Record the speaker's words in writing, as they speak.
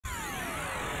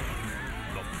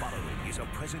is a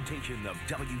presentation of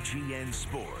WGN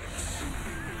Sports.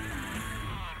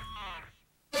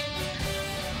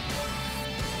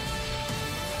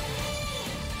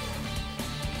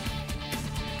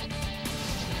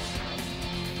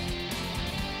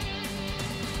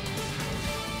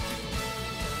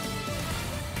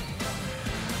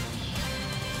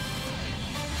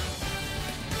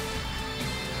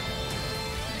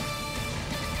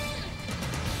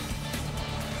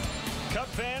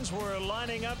 Fans were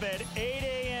lining up at 8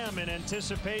 a.m. in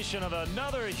anticipation of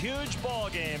another huge ball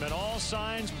game, and all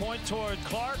signs point toward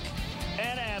Clark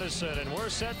and Addison. And we're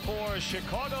set for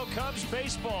Chicago Cubs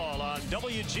baseball on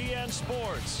WGN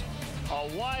Sports.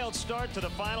 A wild start to the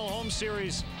final home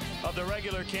series of the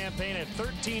regular campaign. A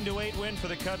 13-8 win for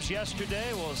the Cubs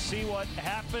yesterday. We'll see what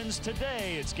happens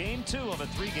today. It's game 2 of a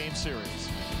 3-game series.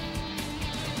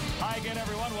 Hi again,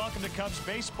 everyone. Welcome to Cubs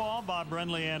baseball. Bob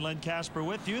Brenly and Len Casper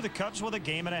with you. The Cubs with a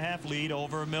 1.5-game lead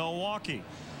over Milwaukee.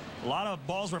 A lot of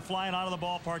balls were flying out of the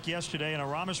ballpark yesterday, and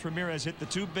Aramis Ramirez hit the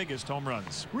 2 biggest home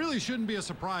runs. Really shouldn't be a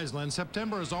surprise, Len.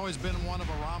 September has always been one of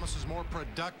Aramis's more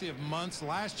productive months.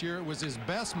 Last year, it was his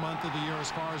best month of the year as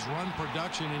far as run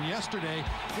production, and yesterday,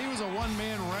 he was a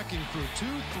one-man wrecking crew. 2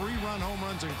 3-run home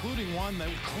runs, including one that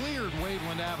cleared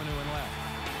Wadeland Avenue and left.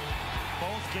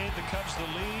 Both gave the Cubs the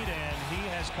lead, and he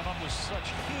has come up with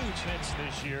such huge hits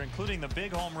this year, including the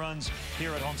big home runs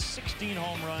here at home. 16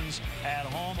 home runs at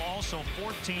home, also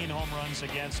 14 home runs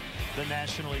against the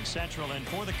National League Central. And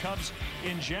for the Cubs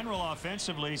in general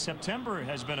offensively, September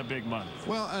has been a big month.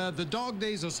 Well, the dog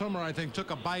days of summer, I think, took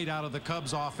a bite out of the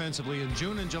Cubs offensively. In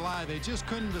June and July, they just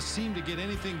couldn't seem to get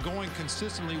anything going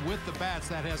consistently with the bats.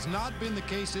 That has not been the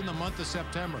case in the month of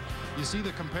September. You see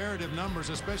the comparative numbers,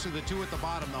 especially the 2 at the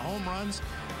bottom, the home runs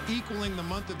equaling the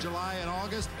month of July and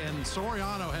August, and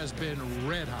Soriano has been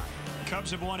red hot.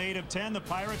 Cubs have won 8 of 10. The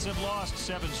Pirates have lost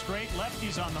 7 straight.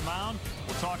 Lefties on the mound.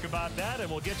 We'll talk about that, and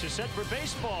we'll get you set for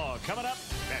baseball coming up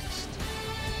next.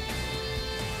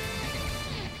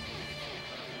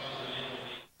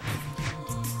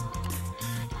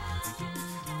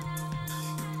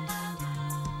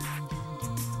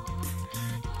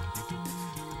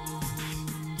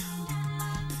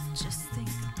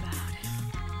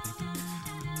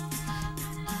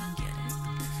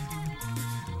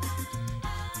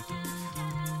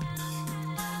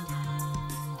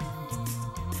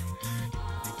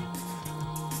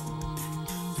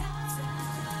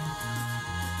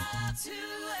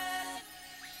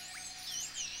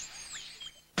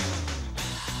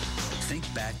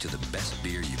 Think back to the best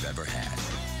beer you've ever had.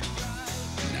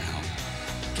 Now,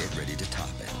 get ready to top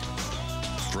it.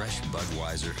 Fresh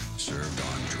Budweiser served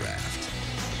on draft.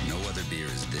 No other beer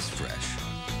is this fresh.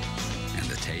 And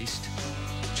the taste,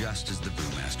 just as the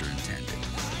brewmaster intended.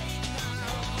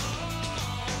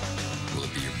 Will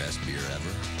it be your best beer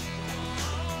ever?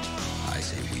 I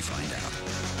say we find out.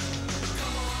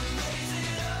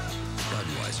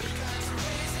 Budweiser.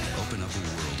 Open up a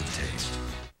world of taste.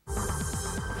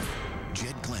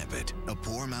 A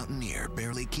poor mountaineer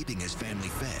barely keeping his family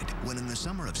fed when in the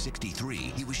summer of '63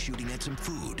 he was shooting at some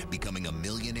food, becoming a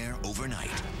millionaire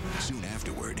overnight. Soon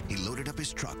afterward, he loaded up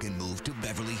his truck and moved to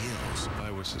Beverly Hills.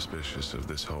 I was suspicious of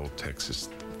this whole Texas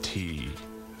tea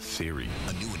theory.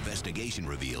 A new investigation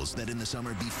reveals that in the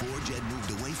summer before Jed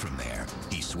moved away from there,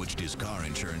 he switched his car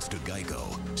insurance to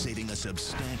Geico, saving a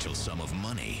substantial sum of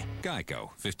money.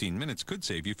 Geico. 15 minutes could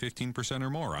save you 15% or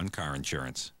more on car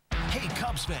insurance. Hey,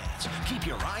 Cubs fans, keep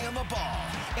your eye on the ball.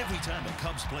 Every time a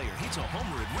Cubs player hits a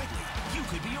homer at Wrigley, you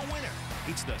could be a winner.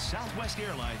 It's the Southwest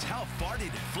Airlines How Far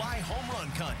Did It Fly Home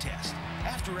Run Contest.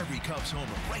 After every Cubs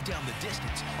homer, write down the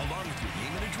distance along with your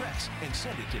name and address and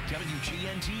send it to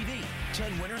WGN TV.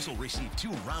 10 winners will receive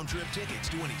 2 round-trip tickets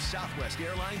to any Southwest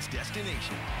Airlines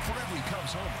destination. For every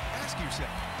Cubs homer, ask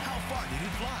yourself, how far did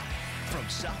it fly? From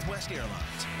Southwest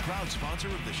Airlines, proud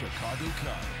sponsor of the Chicago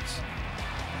Cubs.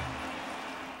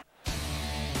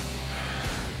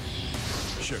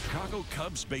 Chicago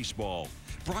Cubs baseball,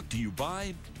 brought to you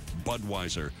by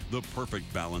Budweiser, the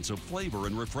perfect balance of flavor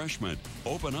and refreshment.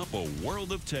 Open up a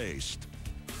world of taste.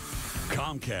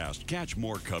 Comcast. Catch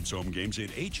more Cubs home games in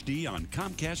HD on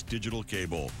Comcast Digital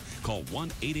Cable. Call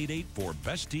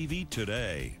 1-888-4BEST-TV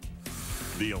today.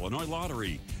 The Illinois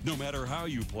Lottery. No matter how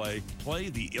you play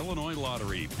the Illinois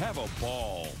Lottery. Have a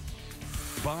ball.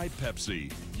 By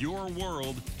Pepsi. Your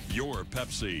world, your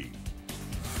Pepsi.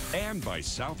 And by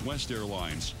Southwest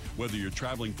Airlines. Whether you're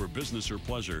traveling for business or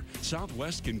pleasure,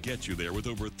 Southwest can get you there with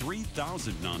over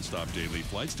 3,000 nonstop daily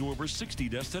flights to over 60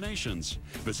 destinations.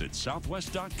 Visit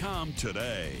southwest.com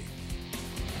today.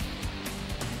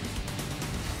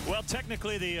 Well,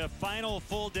 technically the final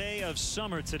full day of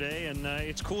summer today, and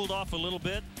it's cooled off a little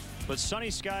bit. but sunny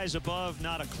skies above,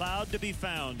 not a cloud to be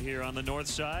found here on the north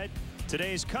side.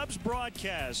 Today's Cubs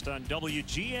broadcast on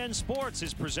WGN Sports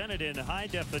is presented in high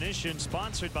definition,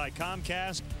 sponsored by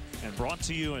Comcast, and brought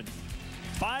to you in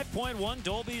 5.1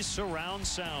 Dolby surround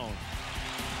sound.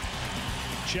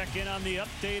 Check in on the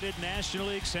updated National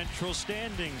League Central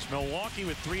standings. Milwaukee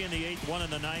with 3 in the 8th, 1 in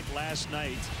the 9th last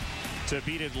night to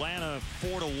beat Atlanta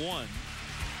 4-1.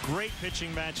 Great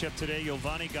pitching matchup today.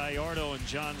 Giovanni Gallardo and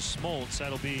John Smoltz.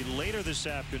 That'll be later this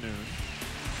afternoon.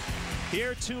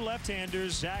 Here, two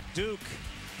left-handers, Zach Duke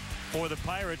for the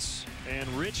Pirates and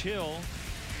Rich Hill,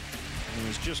 who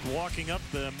is just walking up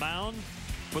the mound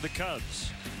for the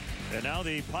Cubs. And now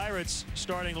the Pirates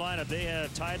starting lineup. They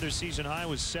have tied their season high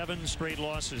with 7 straight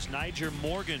losses. Niger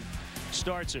Morgan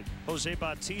starts it. Jose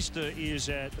Bautista is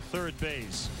at third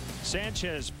base.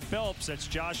 Sanchez Phelps, that's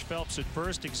Josh Phelps at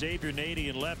first. Xavier Nady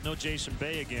in left. No Jason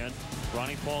Bay again.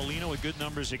 Ronnie Paulino with good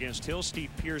numbers against Hill.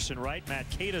 Steve Pearson right. Matt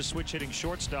Cata switch hitting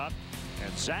shortstop.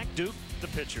 And Zach Duke, the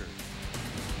pitcher.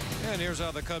 And here's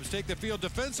how the Cubs take the field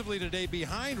defensively today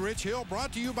behind Rich Hill.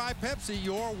 Brought to you by Pepsi,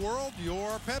 your world,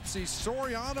 your Pepsi.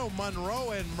 Soriano,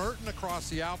 Monroe, and Merton across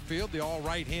the outfield, the all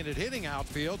right-handed hitting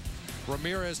outfield.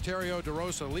 Ramirez, Terrio,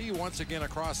 DeRosa, Lee once again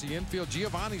across the infield.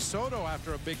 Giovanni Soto,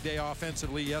 after a big day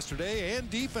offensively yesterday and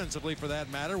defensively for that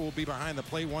matter, will be behind the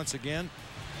plate once again.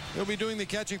 He'll be doing the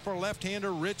catching for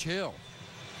left-hander Rich Hill.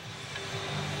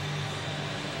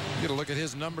 Get a look at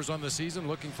his numbers on the season,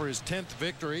 looking for his 10th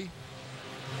victory.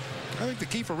 I think the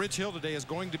key for Rich Hill today is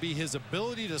going to be his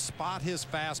ability to spot his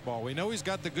fastball. We know he's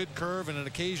got the good curve and an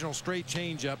occasional straight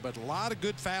changeup, but a lot of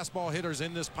good fastball hitters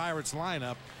in this Pirates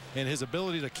lineup, and his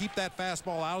ability to keep that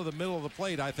fastball out of the middle of the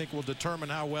plate, I think, will determine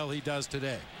how well he does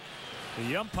today.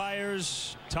 The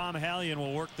umpires, Tom Hallion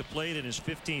will work the plate in his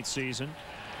 15th season.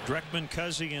 Dreckman,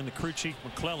 Cuzzy, and the crew chief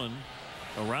McClellan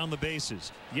around the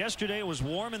bases. Yesterday it was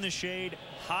warm in the shade,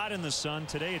 hot in the sun.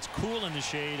 Today it's cool in the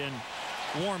shade and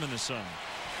warm in the sun.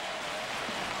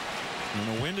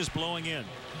 And the wind is blowing in.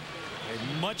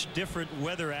 A much different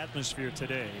weather atmosphere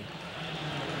today.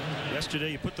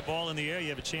 Yesterday you put the ball in the air, you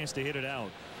have a chance to hit it out.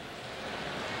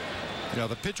 Yeah,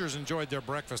 the pitchers enjoyed their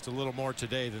breakfast a little more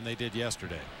today than they did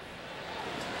yesterday.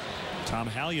 Tom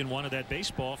Hallion wanted that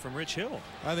baseball from Rich Hill.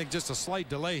 I think just a slight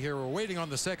delay here. We're waiting on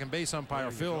the second base umpire,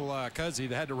 Phil Cuzzy,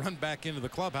 that had to run back into the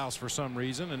clubhouse for some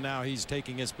reason, and now he's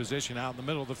taking his position out in the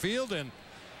middle of the field, and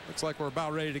looks like we're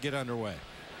about ready to get underway.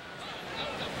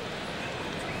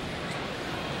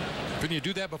 Couldn't you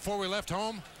do that before we left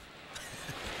home?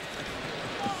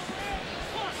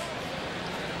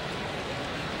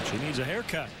 She needs a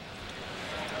haircut.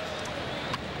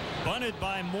 Bunted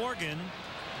by Morgan.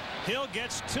 Hill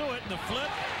gets to it, and the flip,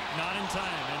 not in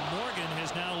time. And Morgan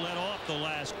has now led off the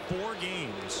last 4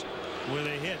 games with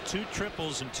a hit, 2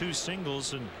 triples and 2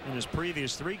 singles. And in his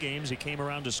previous 3 games, he came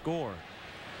around to score,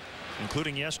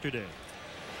 including yesterday.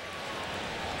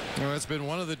 Well, that's been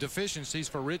one of the deficiencies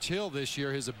for Rich Hill this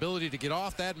year, his ability to get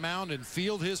off that mound and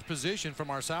field his position from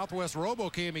our Southwest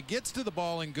RoboCam. He gets to the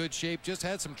ball in good shape, just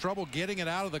had some trouble getting it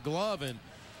out of the glove, and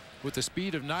with the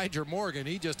speed of Niger Morgan,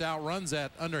 he just outruns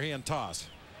that underhand toss.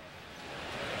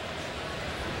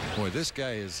 Boy, this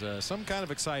guy is some kind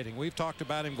of exciting. We've talked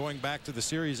about him going back to the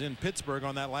series in Pittsburgh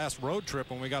on that last road trip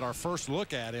when we got our first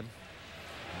look at him.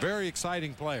 Very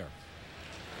exciting player.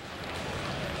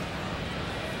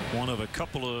 One of a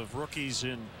couple of rookies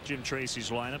in Jim Tracy's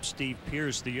lineup. Steve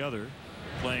Pearce, the other,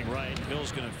 playing right.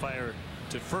 Hill's going to fire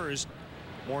to first.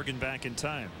 Morgan back in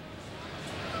time.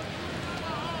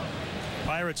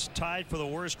 Pirates tied for the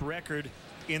worst record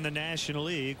in the National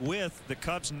League with the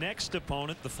Cubs' next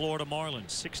opponent, the Florida Marlins,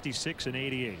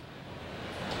 66-88.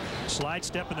 Slide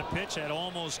step in the pitch that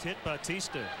almost hit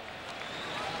Bautista,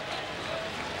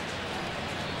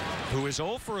 who is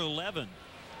 0 for 11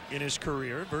 in his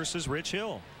career versus Rich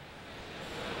Hill.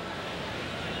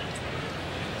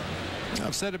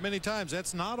 I've said it many times,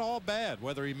 that's not all bad,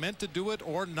 whether he meant to do it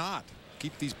or not.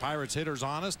 Keep these Pirates hitters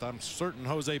honest. I'm certain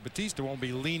Jose Bautista won't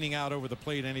be leaning out over the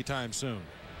plate anytime soon.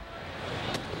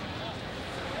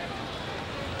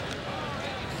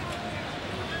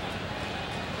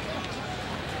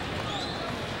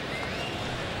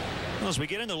 Well, as we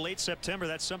get into late September,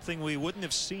 that's something we wouldn't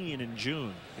have seen in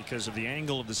June because of the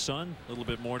angle of the sun, a little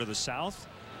bit more to the south.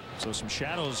 So some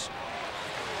shadows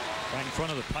right in front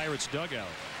of the Pirates dugout.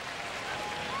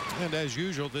 And as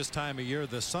usual this time of year,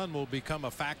 the sun will become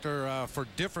a factor for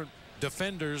different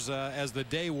defenders as the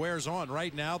day wears on.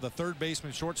 Right now, the third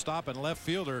baseman, shortstop, and left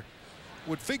fielder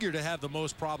would figure to have the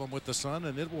most problem with the sun,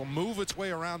 and it will move its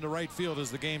way around to right field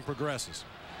as the game progresses.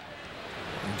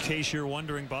 In case you're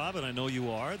wondering, Bob, and I know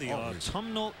you are, the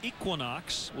autumnal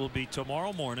equinox will be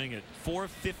tomorrow morning at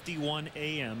 4:51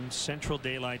 a.m. Central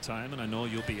Daylight Time, and I know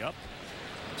you'll be up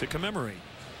to commemorate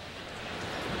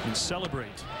and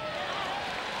celebrate.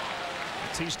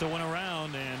 Bautista went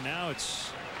around, and now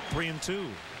it's 3-2.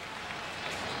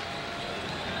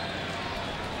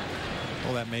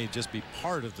 Well, that may just be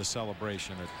part of the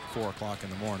celebration at 4 o'clock in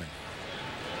the morning.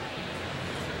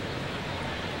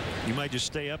 You might just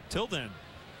stay up till then.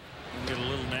 Get a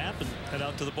little nap and head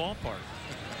out to the ballpark.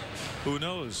 Who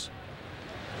knows?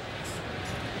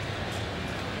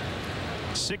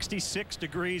 66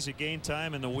 degrees at game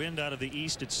time, and the wind out of the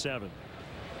east at 7.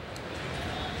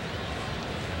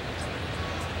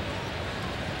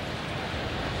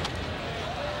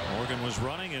 Morgan was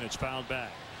running, and it's fouled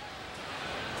back.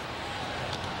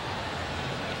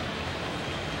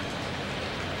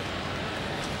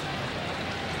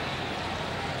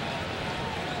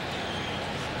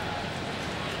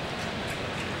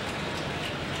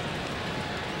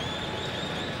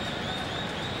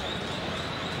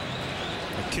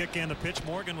 Kick and the pitch.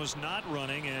 Morgan was not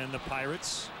running, and the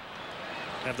Pirates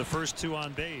have the first 2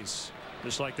 on base,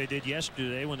 just like they did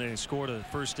yesterday when they scored a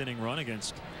first inning run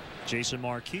against Jason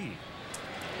Marquis.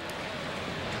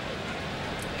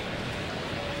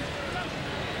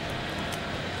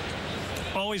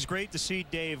 Always great to see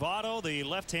Dave Otto, the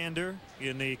left-hander,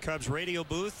 in the Cubs radio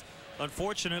booth.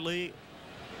 Unfortunately,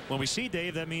 when we see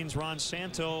Dave, that means Ron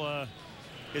Santo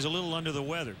is a little under the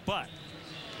weather, but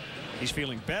he's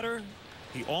feeling better.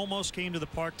 He almost came to the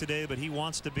park today, but he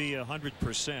wants to be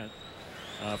 100%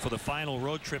 for the final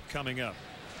road trip coming up.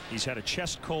 He's had a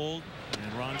chest cold,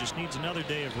 and Ron just needs another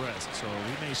day of rest, so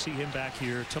we may see him back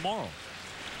here tomorrow.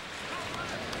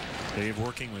 Dave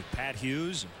working with Pat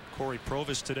Hughes, Corey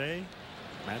Provis today,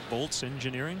 Matt Boltz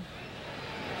engineering.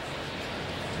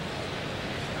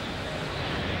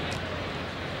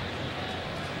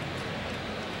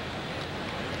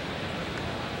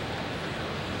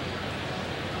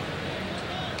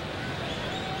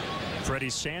 Freddie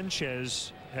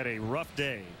Sanchez had a rough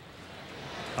day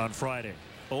on Friday.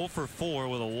 0 for 4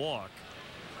 with a walk,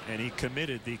 and he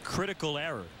committed the critical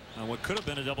error on what could have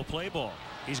been a double play ball.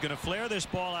 He's going to flare this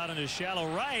ball out into shallow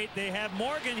right. They have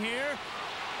Morgan here,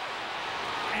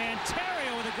 and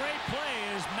Terrio with a great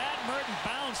play as Matt Merton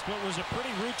bounced what was a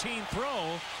pretty routine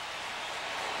throw.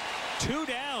 2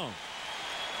 down.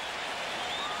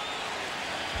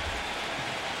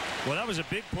 Well, that was a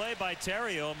big play by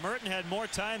Terrio. Merton had more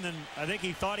time than I think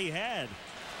he thought he had.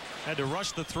 Had to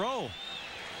rush the throw.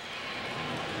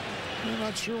 I'm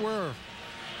not sure where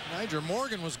Nyjer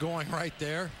Morgan was going right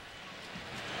there.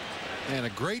 And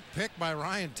a great pick by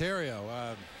Ryan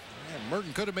Terrio.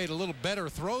 Merton could have made a little better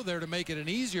throw there to make it an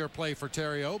easier play for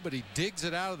Terrio, but he digs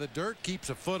it out of the dirt,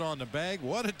 keeps a foot on the bag.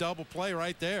 What a double play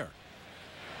right there.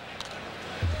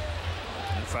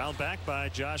 And fouled back by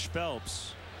Josh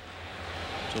Phelps.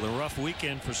 So the rough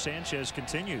weekend for Sanchez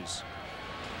continues.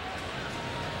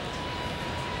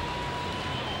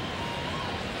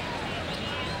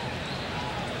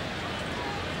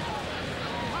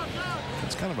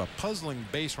 It's kind of a puzzling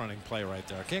base running play right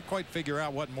there. I can't quite figure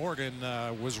out what Morgan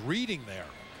was reading there.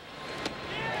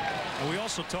 And we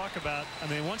also talk about, I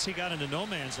mean, once he got into no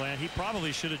man's land, he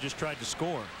probably should have just tried to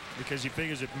score, because he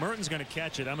figures if Merton's going to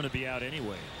catch it, I'm going to be out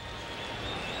anyway.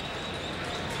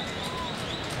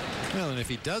 Well, and if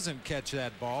he doesn't catch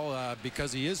that ball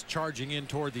because he is charging in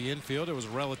toward the infield, it was a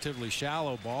relatively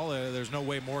shallow ball. There's no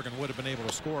way Morgan would have been able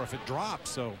to score if it dropped.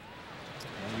 So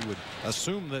you would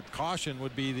assume that caution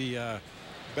would be the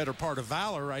better part of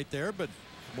valor right there. But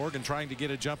Morgan trying to get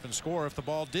a jump and score if the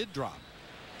ball did drop.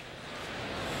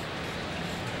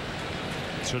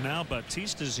 So now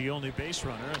Bautista's the only base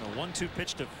runner, and a 1-2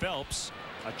 pitch to Phelps.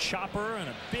 A chopper and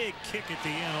a big kick at the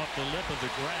end off the lip of the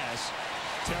grass.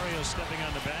 Terrio stepping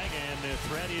on the bag, and the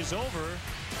threat is over.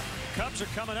 Cubs are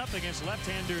coming up against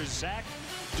left-hander Zach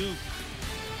Duke.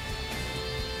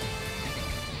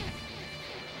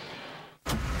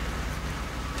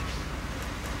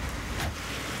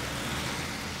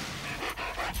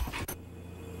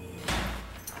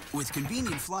 With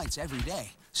convenient flights every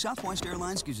day, Southwest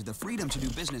Airlines gives you the freedom to do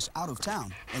business out of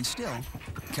town and still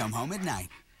come home at night.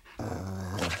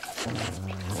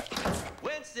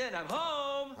 Winston, I'm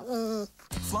home!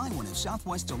 Fly one of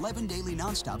Southwest's 11 daily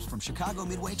nonstops from Chicago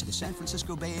Midway to the San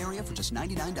Francisco Bay Area for just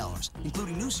 $99,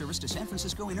 including new service to San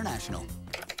Francisco International.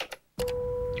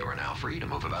 You are now free to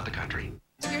move about the country.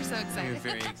 You're so excited. We're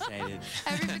very excited.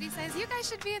 Everybody says, you guys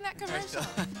should be in that commercial.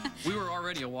 We were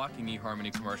already a walking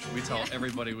eHarmony commercial. We tell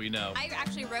everybody we know. I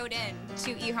actually wrote in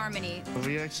to eHarmony.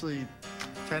 We actually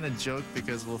kind of joke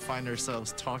because we'll find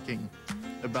ourselves talking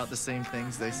about the same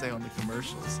things they say on the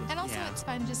commercials. And also it's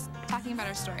fun just talking about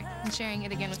our story and sharing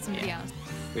it again with somebody else.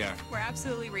 We are. We're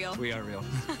absolutely real. We are real.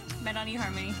 Met on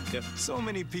eHarmony. Yep. So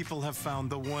many people have found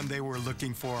the one they were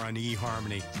looking for on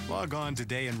eHarmony. Log on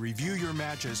today and review your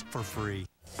matches for free.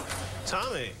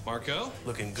 Tommy. Marco?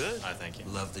 Looking good. I thank you.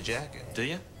 Love the jacket. Do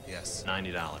you? Yes.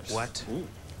 $90. What? Ooh,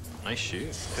 nice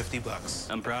shoes.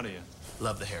 $50. I'm proud of you.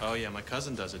 Love the hair. Oh, yeah, my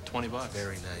cousin does it. $20.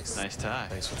 Very nice. Nice tie.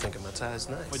 Thanks for thinking my tie's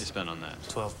nice. What'd you spend on that?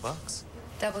 $12.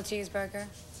 Double cheeseburger,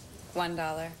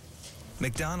 $1.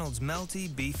 McDonald's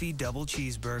melty, beefy double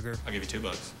cheeseburger. I'll give you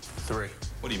 $2. 3.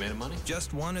 What, are you made of money?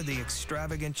 Just one of the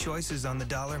extravagant choices on the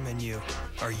dollar menu.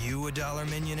 Are you a dollar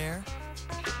millionaire?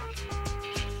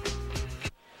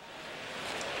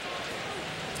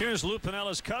 Here's Lou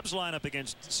Pinella's Cubs lineup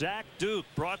against Zach Duke,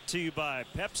 brought to you by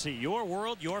Pepsi. Your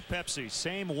world, your Pepsi.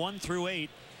 Same 1 through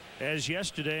 8 as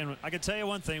yesterday. And I can tell you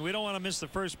one thing, we don't want to miss the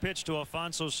first pitch to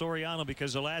Alfonso Soriano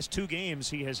because the last 2 games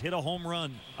he has hit a home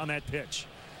run on that pitch.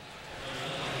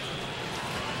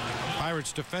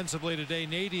 Pirates defensively today,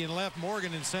 Nady in left,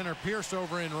 Morgan in center, Pierce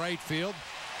over in right field.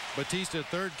 Batista at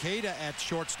third, Queta at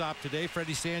shortstop today,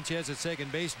 Freddie Sanchez at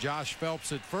second base, Josh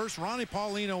Phelps at first, Ronnie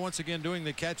Paulino once again doing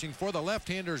the catching for the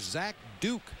left-hander Zach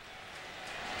Duke.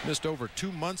 Missed over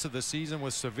 2 months of the season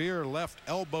with severe left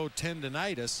elbow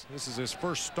tendonitis. This is his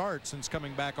first start since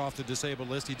coming back off the disabled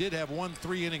list. He did have 1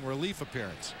 3-inning relief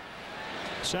appearance.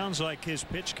 Sounds like his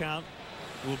pitch count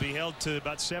will be held to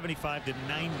about 75 to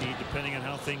 90 depending on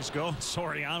how things go.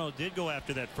 Soriano did go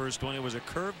after that first one. It was a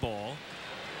curveball.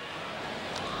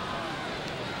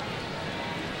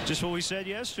 Just what we said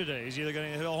yesterday. He's either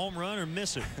going to hit a home run or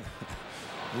miss it.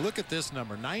 Look at this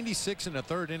number, 96 in the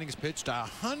 3rd innings pitched,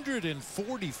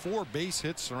 144 base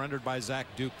hits surrendered by Zach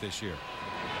Duke this year.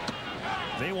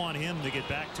 They want him to get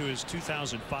back to his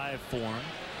 2005 form.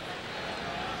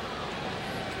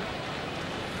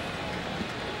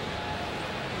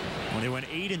 When he went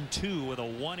 8-2 with a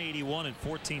 181 and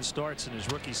 14 starts in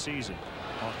his rookie season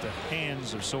off the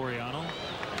hands of Soriano.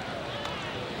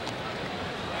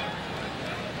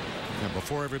 And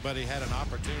before everybody had an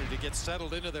opportunity to get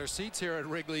settled into their seats here at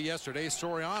Wrigley yesterday,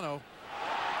 Soriano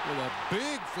with a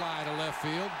big fly to left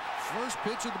field. First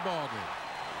pitch of the ball game.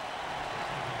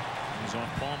 He's off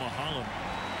Paul Maholm.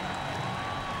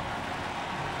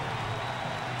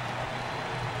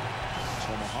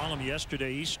 So Maholm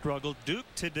yesterday, he struggled. Duke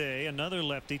today, another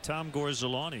lefty, Tom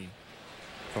Gorzolani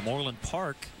from Orland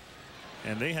Park.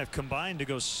 And they have combined to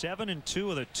go 7-2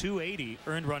 with a 280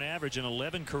 earned run average in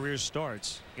 11 career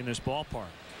starts in this ballpark.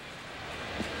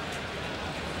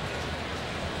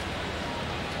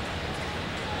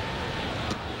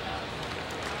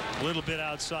 A little bit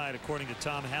outside, according to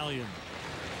Tom Hallion.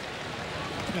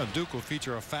 You know, Duke will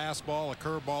feature a fastball, a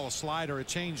curveball, a slider, a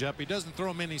changeup. He doesn't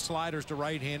throw many sliders to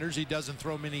right-handers. He doesn't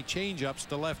throw many changeups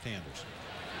to left-handers.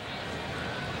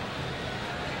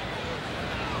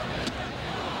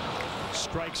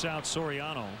 Strikes out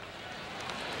Soriano.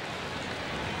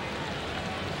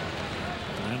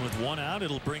 And with 1 out,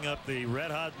 it'll bring up the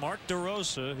red-hot Mark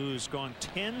DeRosa, who's gone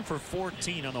 10 for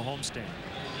 14 on the homestand.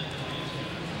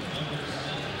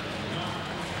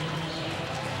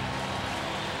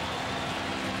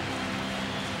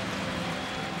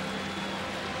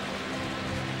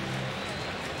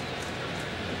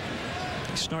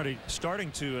 He's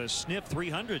starting to sniff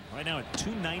 300 right now at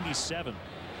 297.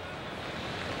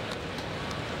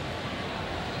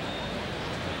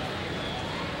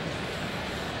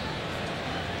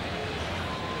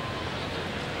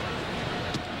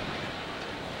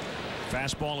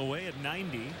 Fastball away at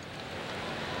 90.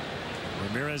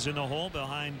 Ramirez in the hole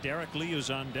behind Derek Lee, who's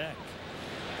on deck.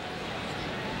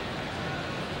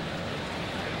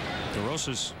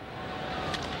 DeRosa's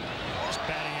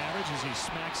batting average as he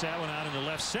smacks that one out into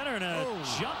left center, and a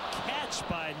jump catch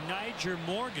by Niger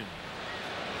Morgan.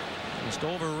 Just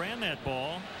overran that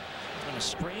ball. And a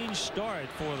strange start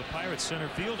for the Pirates center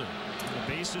fielder on the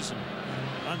bases and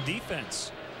on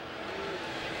defense.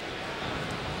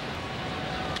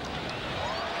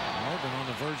 Morgan on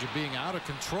the verge of being out of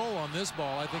control on this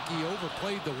ball. I think he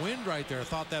overplayed the wind right there.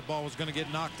 Thought that ball was going to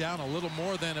get knocked down a little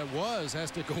more than it was. Has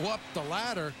to go up the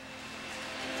ladder.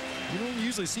 You don't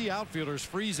usually see outfielders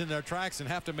freeze in their tracks and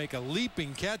have to make a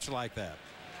leaping catch like that.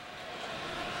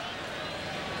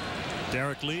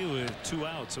 Derek Lee with 2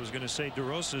 outs. I was going to say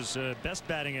DeRosa's best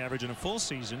batting average in a full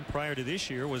season prior to this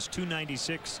year was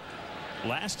 296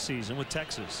 last season with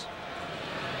Texas.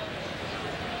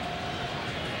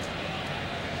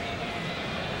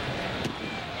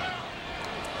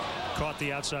 Caught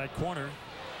the outside corner.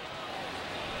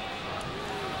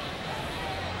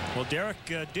 Well, Derek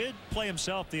did play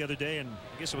himself the other day, and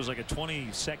I guess it was like a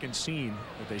 20-second scene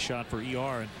that they shot for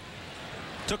ER, and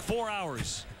took 4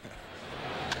 hours.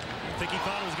 I think he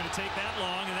thought it was going to take that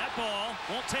long, and that ball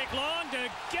won't take long to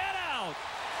get out.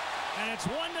 And it's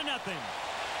 1-0.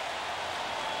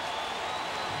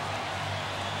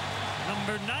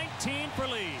 Number 19 for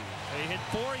Lee. They hit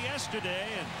 4 yesterday,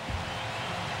 and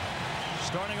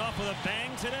starting off with a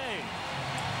bang today.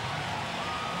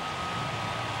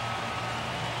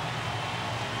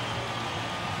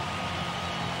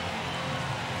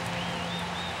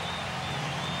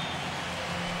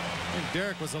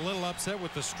 Derek was a little upset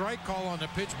with the strike call on the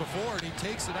pitch before, and he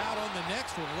takes it out on the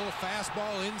next one. A little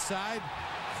fastball inside.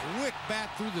 Quick bat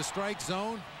through the strike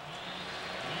zone.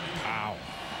 Pow.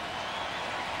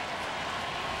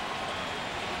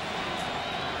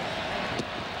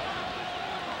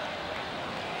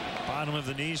 Bottom of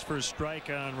the knees for a strike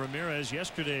on Ramirez,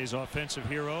 yesterday's offensive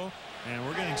hero. And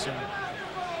we're getting some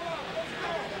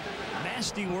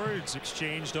nasty words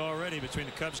exchanged already between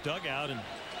the Cubs dugout and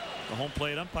the home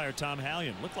plate umpire, Tom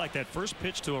Hallion. Looked like that first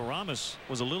pitch to Aramis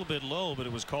was a little bit low, but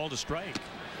it was called a strike.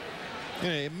 Yeah,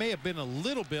 it may have been a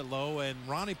little bit low, and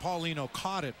Ronnie Paulino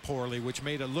caught it poorly, which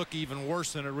made it look even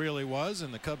worse than it really was.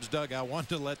 And the Cubs dugout wanted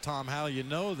to let Tom Hallion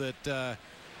know that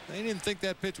they didn't think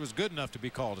that pitch was good enough to be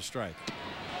called a strike.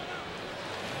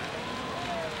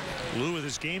 Lou with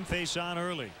his game face on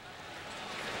early.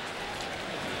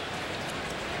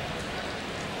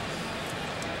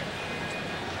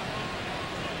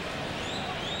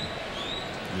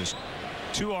 Just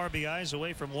 2 RBIs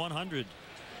away from 100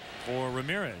 for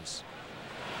Ramirez.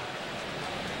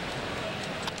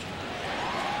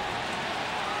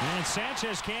 And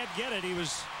Sanchez can't get it. He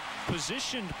was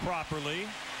positioned properly,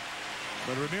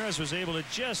 but Ramirez was able to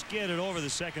just get it over the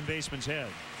second baseman's head.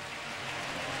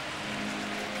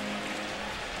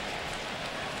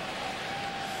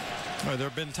 Well, there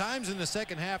have been times in the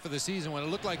second half of the season when it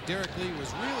looked like Derek Lee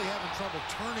was really having trouble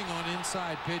turning on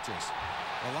inside pitches.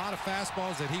 A lot of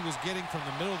fastballs that he was getting from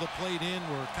the middle of the plate in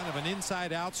were kind of an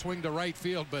inside-out swing to right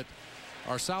field, but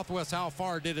our Southwest How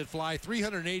Far Did It Fly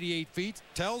 388 feet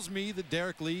tells me that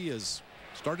Derek Lee is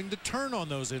starting to turn on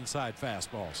those inside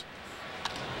fastballs.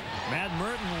 Matt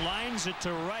Merton lines it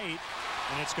to right,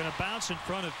 and it's going to bounce in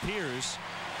front of Pierce.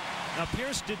 Now,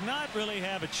 Pierce did not really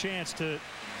have a chance to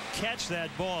catch that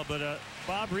ball, but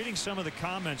Bob, reading some of the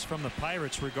comments from the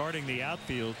Pirates regarding the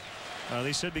outfield,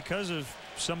 they said because of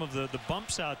some of the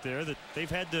bumps out there that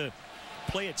they've had to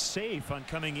play it safe on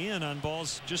coming in on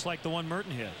balls just like the one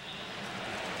Merton hit.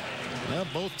 Well,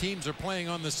 both teams are playing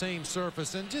on the same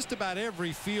surface, and just about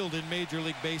every field in Major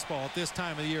League Baseball at this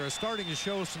time of the year is starting to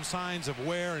show some signs of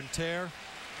wear and tear.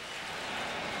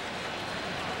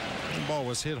 The ball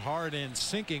was hit hard and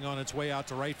sinking on its way out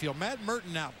to right field. Matt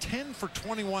Merton now 10 for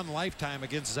 21 lifetime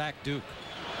against Zach Duke.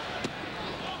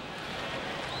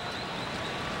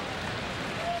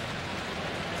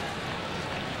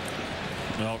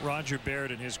 Well, Roger Baird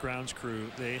and his grounds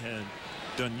crew, they had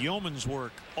done yeoman's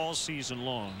work all season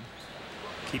long,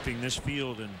 keeping this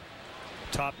field in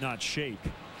top-notch shape.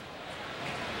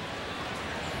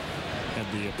 And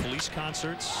the police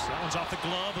concerts. That one's off the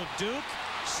glove of Duke.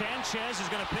 Sanchez is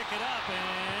going to pick it up,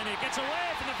 and it gets away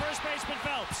from the first baseman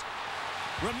Phelps.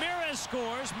 Ramirez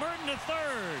scores. Merton to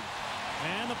third.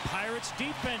 And the Pirates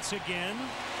defense again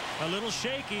a little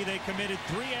shaky. They committed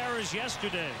 3 errors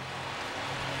yesterday.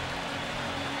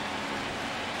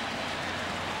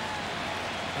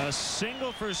 A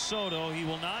single for Soto. He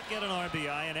will not get an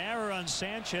RBI. An error on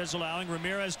Sanchez, allowing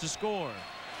Ramirez to score.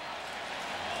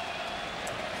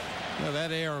 Well,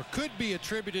 that error could be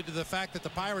attributed to the fact that the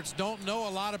Pirates don't know a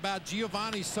lot about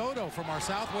Giovanni Soto from our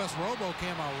Southwest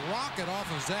RoboCam. A rocket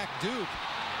off of Zach Duke.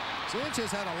 Sanchez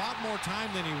had a lot more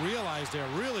time than he realized there.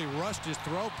 Really rushed his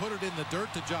throw, put it in the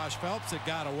dirt to Josh Phelps. It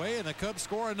got away, and the Cubs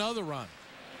score another run.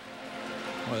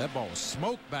 Well, that ball was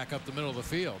smoked back up the middle of the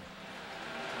field.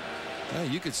 Well,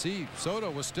 you could see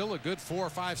Soto was still a good 4 or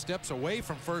 5 steps away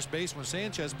from first base when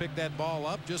Sanchez picked that ball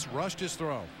up, just rushed his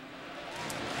throw.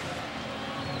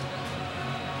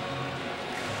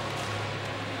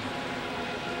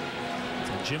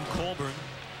 Jim Colburn,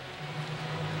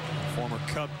 former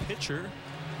Cub pitcher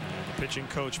and the pitching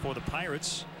coach for the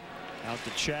Pirates, out to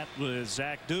chat with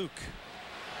Zach Duke.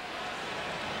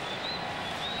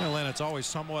 Well, and it's always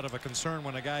somewhat of a concern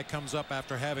when a guy comes up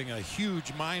after having a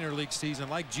huge minor league season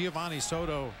like Giovanni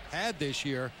Soto had this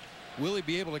year. Will he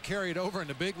be able to carry it over in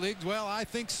the big leagues? Well, I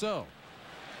think so.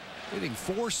 Hitting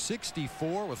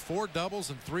 .464 with 4 doubles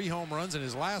and 3 home runs in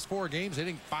his last 4 games,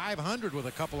 hitting .500 with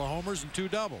a couple of homers and 2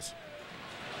 doubles.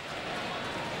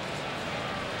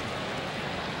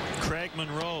 Craig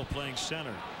Monroe playing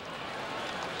center.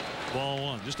 Ball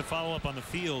one. Just to follow up on the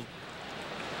field,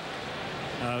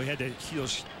 we had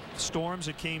those storms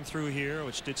that came through here,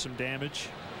 which did some damage.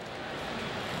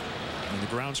 And the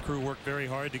grounds crew worked very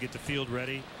hard to get the field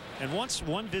ready. And once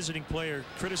one visiting player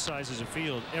criticizes a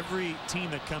field, every team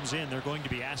that comes in, they're going to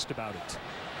be asked about it.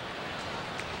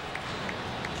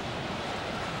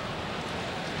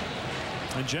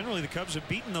 And generally, the Cubs have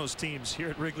beaten those teams here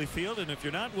at Wrigley Field. And if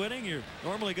you're not winning, you're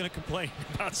normally going to complain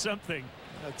about something.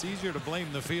 It's easier to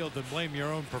blame the field than blame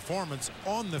your own performance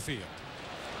on the field.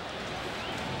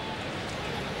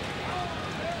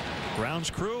 Grounds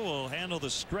crew will handle the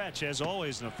stretch as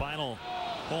always in the final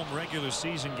home regular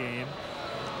season game.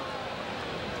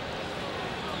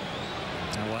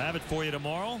 And we'll have it for you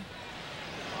tomorrow.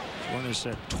 One is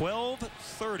at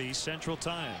 12:30 Central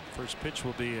Time. First pitch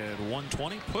will be at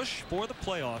 1:20. Push for the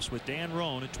playoffs with Dan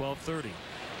Roan at 12:30.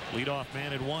 Leadoff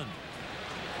man at 1.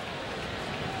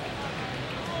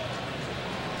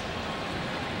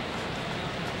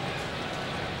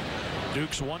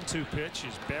 Duke's 1-2 pitch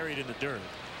is buried in the dirt.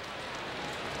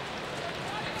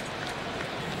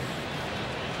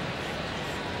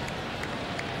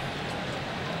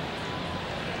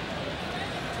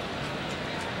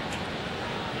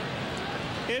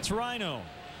 It's Rhino.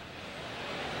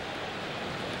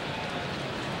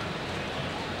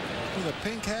 With a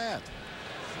pink hat.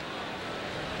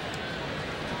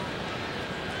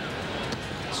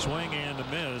 Swing and a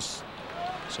miss.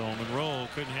 So Monroe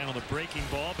couldn't handle the breaking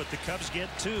ball, but the Cubs get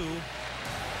 2.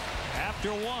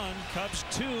 After 1, Cubs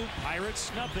 2,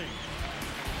 Pirates nothing.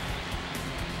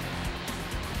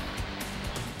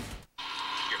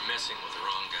 You're messing with the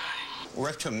wrong guy. We're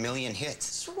up to 1 million hits.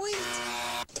 Sweet.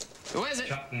 Who is it?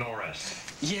 Chuck Norris.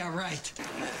 Yeah, right.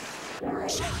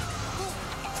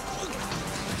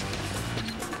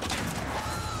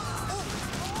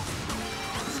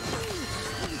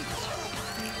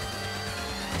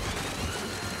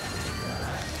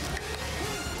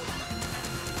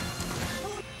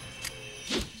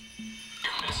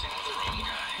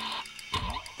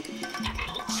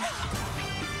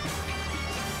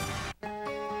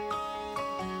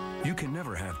 You can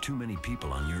never have too many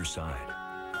people on your side.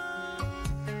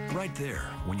 Right there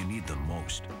when you need them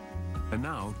most. And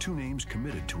now, 2 names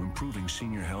committed to improving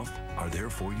senior health are there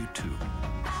for you too.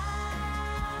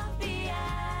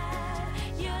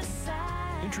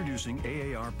 Introducing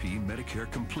AARP Medicare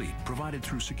Complete, provided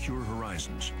through Secure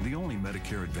Horizons, the only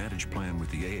Medicare Advantage plan with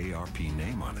the AARP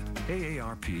name on it.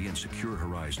 AARP and Secure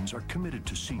Horizons are committed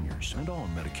to seniors and all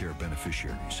Medicare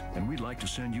beneficiaries, and we'd like to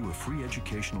send you a free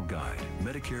educational guide,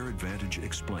 Medicare Advantage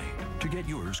Explained. To get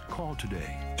yours, call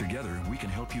today. Together, we can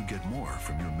help you get more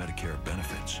from your Medicare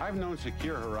benefits. I've known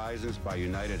Secure Horizons by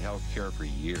United Healthcare for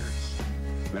years.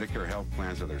 Medicare health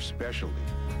plans are their specialty.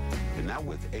 And now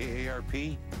with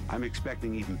AARP, I'm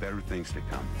expecting even better things to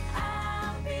come.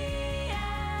 I'll be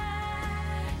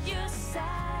at your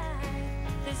side.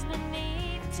 There's no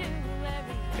need to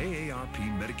worry. AARP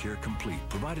Medicare Complete,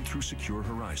 provided through Secure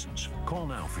Horizons. Call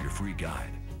now for your free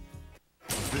guide.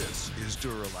 This is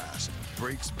Duralast.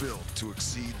 Brakes built to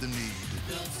exceed the need.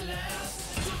 Built to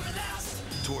last, Duralast.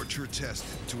 Torture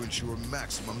tested to ensure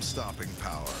maximum stopping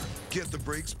power. Get the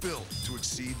brakes built to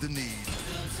exceed the need.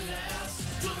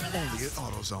 Only at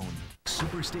AutoZone.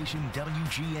 Superstation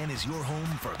WGN is your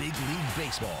home for Big League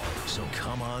Baseball, so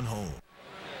come on home.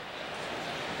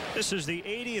 This is the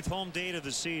 80th home date of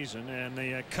the season, and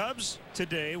the Cubs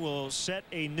today will set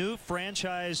a new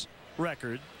franchise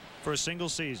record for a single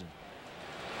season.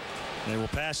 They will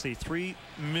pass the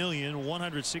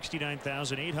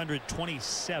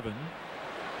 3,169,827.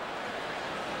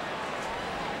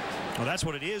 Well, that's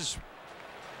what it is.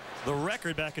 The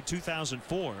record back in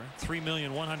 2004,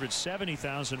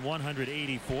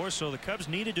 3,170,184. So the Cubs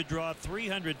needed to draw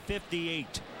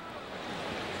 358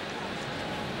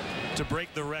 to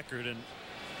break the record. And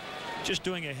just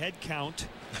doing a head count,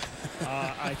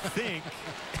 I think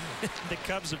the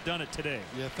Cubs have done it today.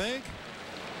 You think?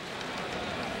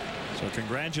 So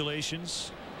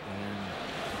congratulations. And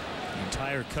the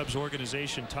entire Cubs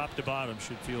organization, top to bottom,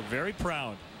 should feel very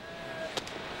proud.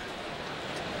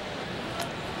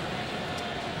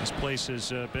 This place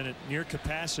has been at near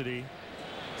capacity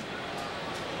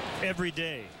every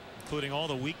day, including all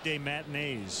the weekday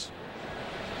matinees.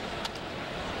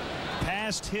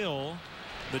 Past Hill,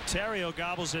 Leterrio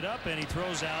gobbles it up, and he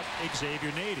throws out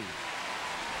Xavier Nady.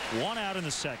 1 out in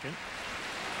the second.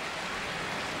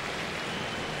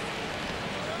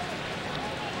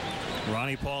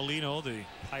 Ronnie Paulino, the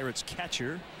Pirates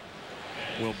catcher,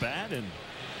 will bat, and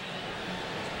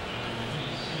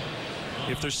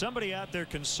if there's somebody out there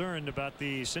concerned about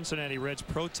the Cincinnati Reds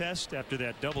protest after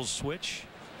that double switch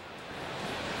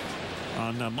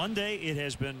On Monday, it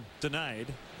has been denied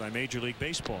by Major League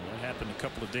Baseball. That happened a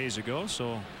couple of days ago,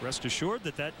 so rest assured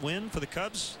that that win for the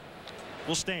Cubs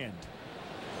will stand.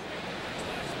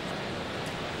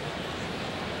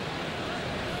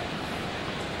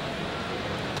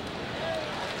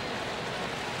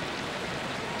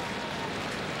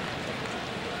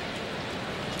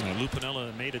 Lou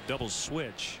Piniella made a double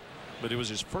switch, but it was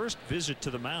his first visit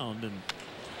to the mound, and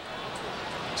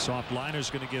soft liner's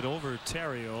going to get over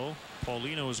Terrio.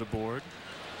 Paulino is aboard.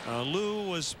 Lou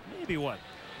was maybe what,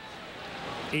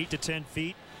 8 to 10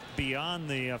 feet beyond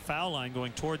the foul line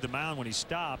going toward the mound when he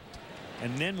stopped,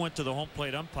 and then went to the home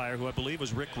plate umpire, who I believe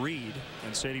was Rick Reed,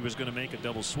 and said he was going to make a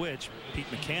double switch. Pete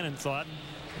McCannon thought,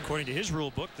 according to his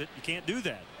rule book, that you can't do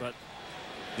that, but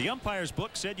the umpire's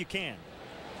book said you can.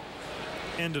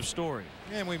 End of story.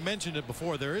 And we mentioned it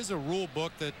before. There is a rule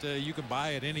book that you can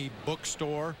buy at any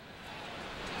bookstore,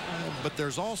 but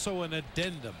there's also an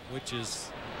addendum, which is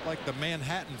like the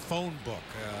Manhattan phone book.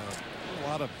 A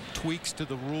lot of tweaks to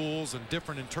the rules and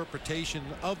different interpretation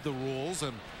of the rules,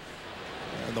 and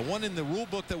the one in the rule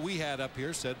book that we had up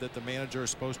here said that the manager is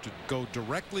supposed to go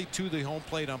directly to the home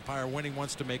plate umpire when he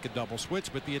wants to make a double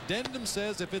switch, but the addendum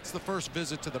says if it's the first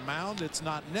visit to the mound, it's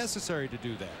not necessary to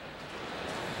do that.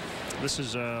 This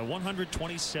is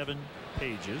 127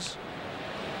 pages.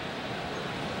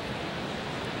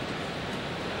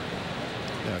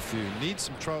 Yeah, if you need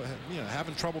some trouble,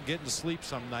 having trouble getting to sleep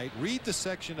some night, read the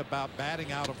section about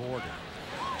batting out of order.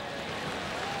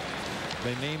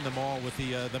 They name them all with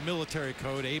the military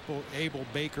code: Abel,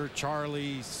 Baker,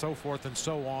 Charlie, so forth and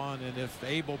so on. And if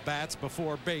Abel bats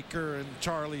before Baker and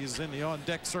Charlie is in the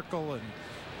on-deck circle, and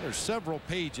there's several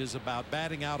pages about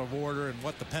batting out of order and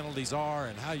what the penalties are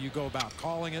and how you go about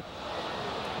calling it.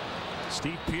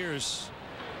 Steve Pearce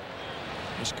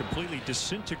has completely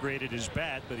disintegrated his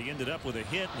bat, but he ended up with a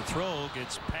hit, and the throw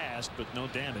gets past, but no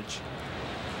damage.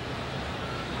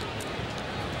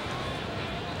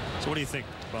 So what do you think,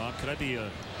 Bob? Could I be a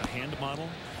hand model?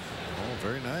 Oh,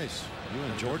 very nice. You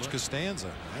and George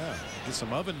Costanza. Yeah, get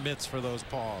some oven mitts for those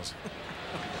paws.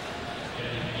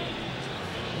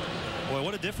 Boy,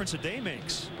 what a difference a day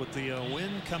makes. With the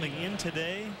wind coming in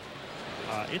today,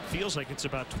 it feels like it's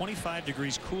about 25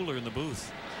 degrees cooler in the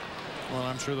booth. Well,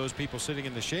 I'm sure those people sitting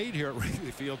in the shade here at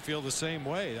Wrigley Field feel the same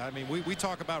way. I mean, we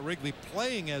talk about Wrigley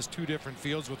playing as two different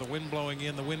fields with the wind blowing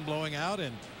in, the wind blowing out,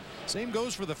 and same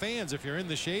goes for the fans if you're in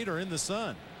the shade or in the sun.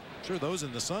 I'm sure those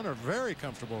in the sun are very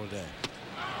comfortable today.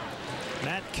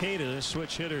 Matt Cada, the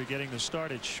switch hitter, getting the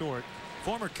start at short.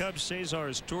 Former Cubs Cesar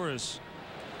Izturis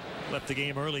left the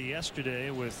game early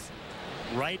yesterday with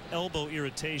right elbow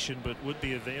irritation, but would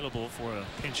be available for a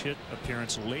pinch hit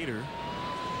appearance later.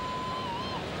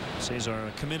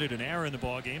 Cesar committed an error in the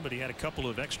ball game, but he had a couple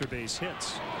of extra base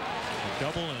hits, a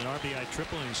double and an RBI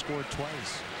triple, and he scored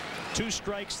twice. 2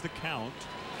 strikes the count.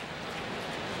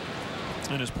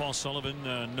 And as Paul Sullivan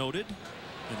noted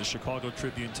in the Chicago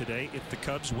Tribune today, if the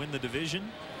Cubs win the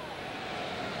division,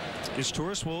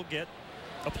 Izturis will get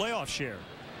a playoff share,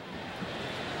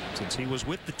 since he was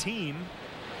with the team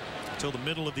until the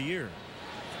middle of the year.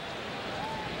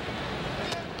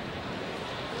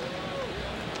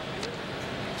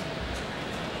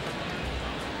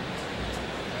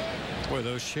 Boy,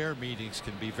 those share meetings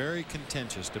can be very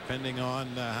contentious depending on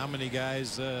how many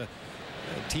guys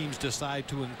teams decide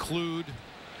to include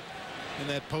in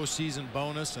that postseason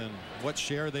bonus and what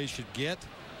share they should get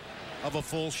of a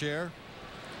full share.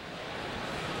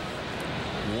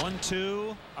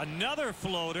 1-2, another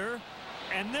floater,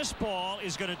 and this ball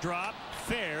is going to drop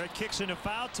fair. It kicks into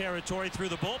foul territory through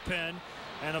the bullpen,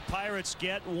 and the Pirates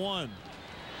get 1.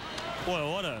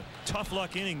 Boy, what a tough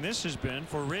luck inning this has been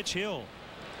for Rich Hill.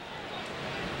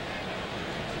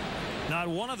 Not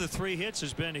one of the 3 hits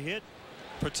has been hit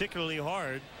particularly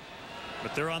hard,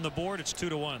 but they're on the board. It's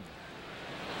 2-1.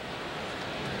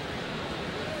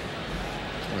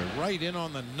 We're right in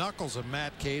on the knuckles of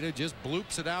Matt Cada. Just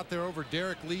bloops it out there over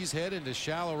Derek Lee's head into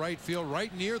shallow right field,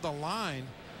 right near the line.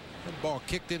 That ball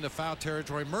kicked into foul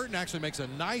territory. Merton actually makes a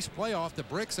nice play off the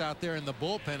bricks out there in the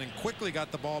bullpen and quickly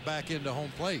got the ball back into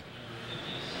home plate.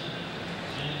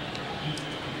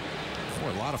 Boy,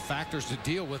 a lot of factors to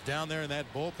deal with down there in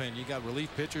that bullpen. You got relief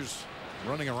pitchers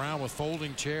running around with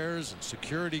folding chairs and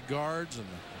security guards and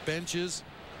benches,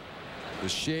 the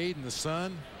shade and the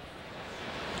sun.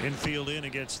 Infield in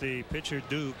against the pitcher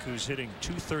Duke, who's hitting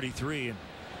 .233 in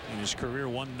his career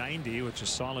 .190, which is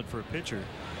solid for a pitcher.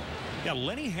 Yeah,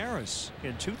 Lenny Harris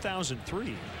in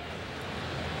 2003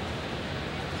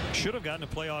 should have gotten a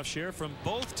playoff share from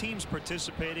both teams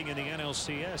participating in the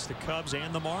NLCS, the Cubs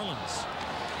and the Marlins.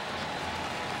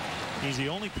 He's the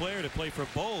only player to play for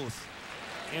both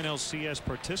NLCS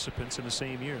participants in the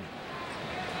same year.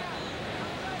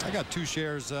 I got 2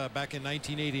 shares back in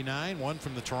 1989. One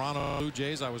from the Toronto Blue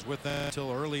Jays. I was with them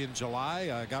until early in July.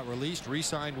 I got released,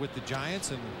 re-signed with the Giants,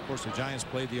 and of course the Giants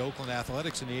played the Oakland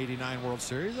Athletics in the '89 World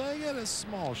Series. I get a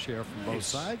small share from both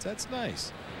sides. That's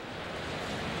nice.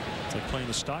 It's like playing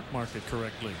the stock market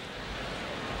correctly.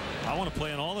 I want to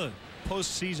play on all the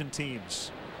postseason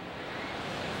teams.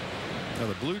 Now,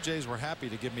 the Blue Jays were happy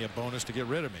to give me a bonus to get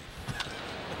rid of me.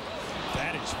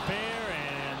 That is fair,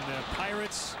 and the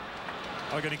Pirates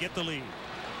are going to get the lead.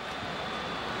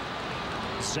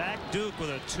 Zach Duke with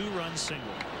a 2-run single.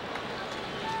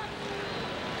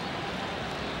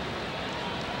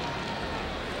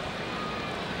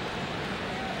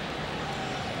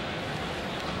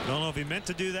 Don't know if he meant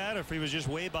to do that or if he was just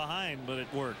way behind, but it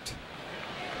worked.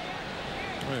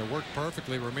 Well, it worked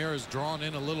perfectly. Ramirez drawn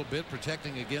in a little bit,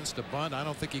 protecting against a bunt. I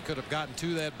don't think he could have gotten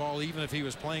to that ball even if he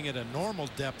was playing at a normal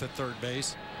depth at third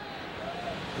base.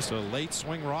 Just a late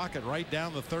swing rocket right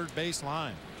down the third base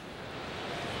line.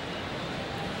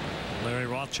 Larry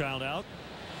Rothschild out.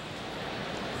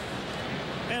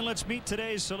 And let's meet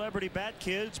today's celebrity bat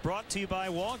kids, brought to you by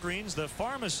Walgreens, the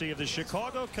pharmacy of the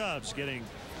Chicago Cubs, getting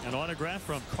an autograph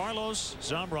from Carlos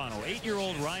Zambrano.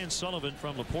 8-year-old Ryan Sullivan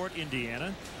from LaPorte,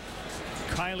 Indiana.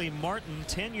 Kylie Martin,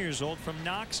 10 years old, from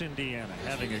Knox, Indiana,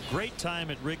 having a great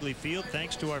time at Wrigley Field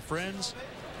thanks to our friends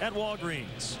at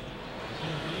Walgreens.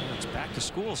 It's back to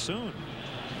school soon.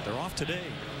 They're off today.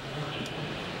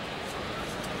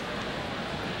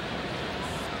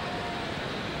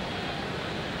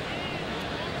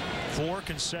 Four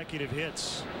consecutive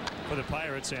hits for the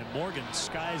Pirates, and Morgan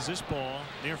skies this ball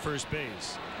near first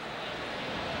base.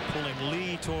 Pulling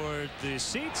Lee toward the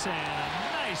seats, and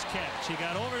a nice catch. He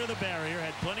got over to the barrier,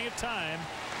 had plenty of time.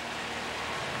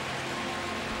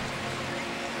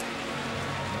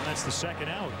 And that's the second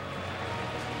out.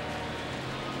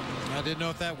 I didn't know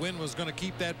if that wind was going to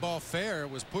keep that ball fair.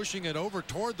 It was pushing it over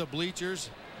toward the bleachers.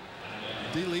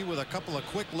 D. Lee with a couple of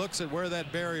quick looks at where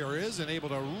that barrier is and able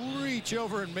to reach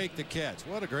over and make the catch.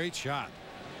 What a great shot.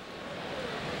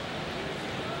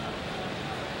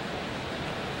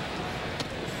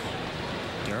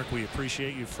 Derek, we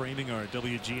appreciate you framing our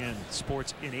WGN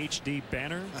Sports in HD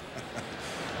banner.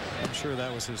 I'm sure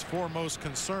that was his foremost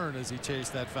concern as he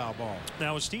chased that foul ball.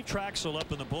 Now, with Steve Traxel up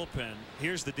in the bullpen,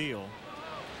 here's the deal.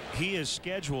 He is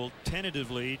scheduled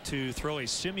tentatively to throw a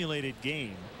simulated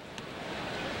game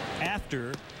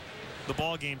after the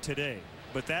ball game today,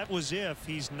 but that was if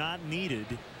he's not needed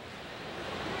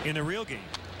in the real game.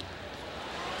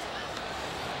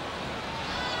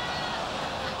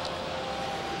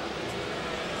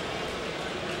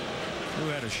 Who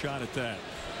had a shot at that?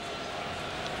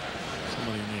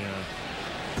 Somebody in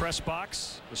the press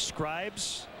box. The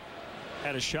Scribes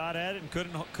had a shot at it and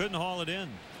couldn't haul it in.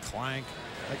 Clank.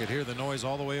 I could hear the noise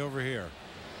all the way over here.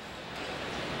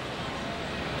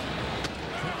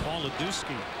 Paul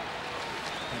Ledusky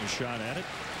had a shot at it.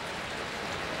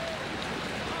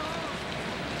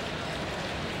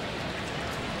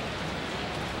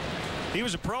 He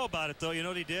was a pro about it, though. You know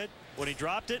what he did? When he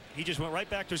dropped it, he just went right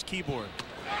back to his keyboard.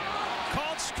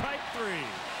 Called strike 3.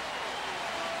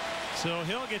 So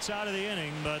Hill gets out of the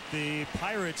inning, but the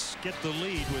Pirates get the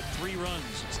lead with 3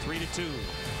 runs. It's 3-2.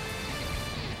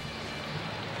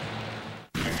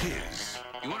 His.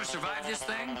 You want to survive this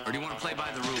thing, or do you want to play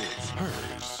by the rules?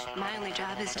 Hers. My only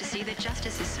job is to see that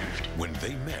justice is served. When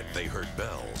they met, they heard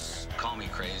bells. Call me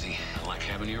crazy. I like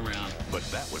having you around. But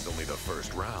that was only the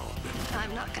first round.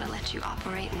 I'm not going to let you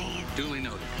operate me. Duly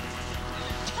noted.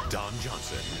 Don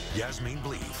Johnson, Yasmin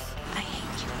Bleeth. I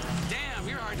hate you. Damn,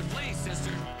 you're hard to please,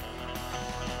 sister.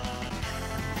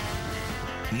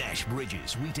 Nash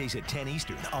Bridges, weekdays at 10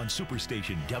 Eastern on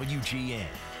Superstation WGN.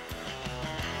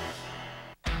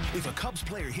 If a Cubs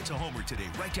player hits a homer today,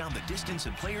 write down the distance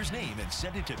and player's name and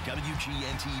send it to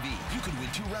WGN TV. You could win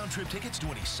 2 round-trip tickets to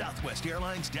any Southwest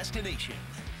Airlines destination.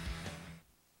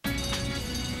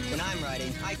 When I'm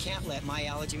riding, I can't let my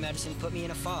allergy medicine put me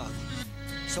in a fog.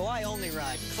 So I only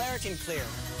ride Claritin Clear.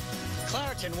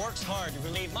 Claritin works hard to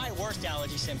relieve my worst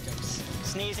allergy symptoms.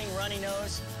 Sneezing, runny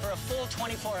nose, for a full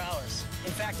 24 hours.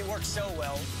 In fact, it works so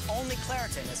well, only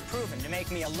Claritin is proven to make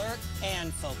me alert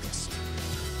and focused.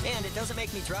 And it doesn't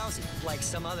make me drowsy, like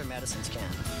some other medicines can.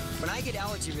 When I get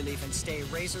allergy relief and stay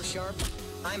razor sharp,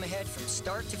 I'm ahead from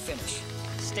start to finish.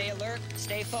 Stay alert,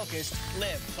 stay focused,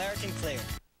 live Claritin Clear.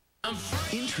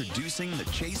 Introducing the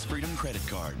Chase Freedom Credit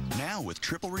Card, now with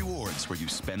triple rewards where you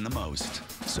spend the most.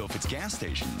 So if it's gas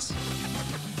stations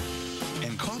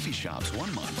and coffee shops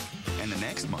 1 month, and the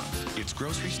next month it's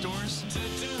grocery stores,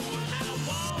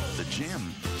 the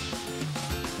gym,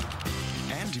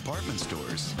 and department department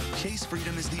stores. Chase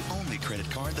Freedom is the only credit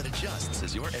card that adjusts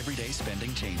as your everyday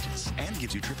spending changes and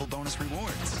gives you triple bonus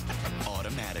rewards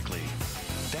automatically.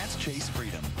 That's Chase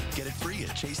Freedom. Get it free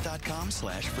at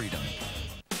chase.com/freedom.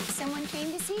 Someone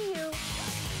came to see you.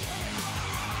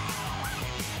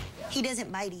 He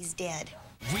doesn't bite, he's dead.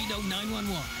 Reno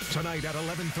 911. Tonight at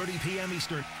 11:30 p.m.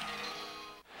 Eastern.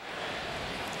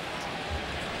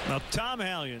 Now, Tom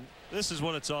Hallion, this is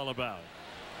what it's all about.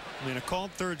 I mean, a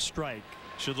called third strike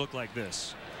should look like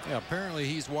this. Yeah, apparently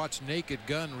he's watched Naked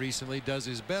Gun recently, does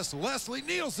his best Leslie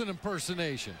Nielsen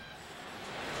impersonation.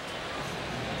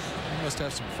 He must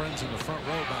have some friends in the front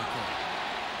row back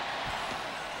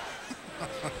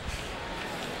there.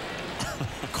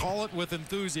 Call it with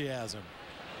enthusiasm.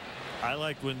 I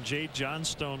like when Jade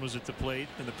Johnstone was at the plate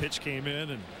and the pitch came in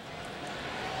and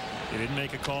he didn't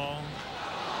make a call.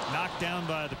 Knocked down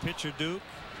by the pitcher, Duke.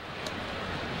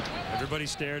 Everybody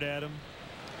stared at him.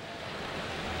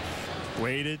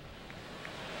 Waited.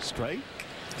 Strike.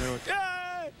 They went,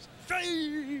 yeah, strike.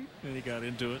 And he got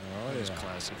into it. Oh, That was yeah.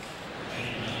 classic.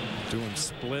 Doing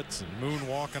splits and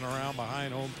moonwalking around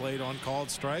behind home plate on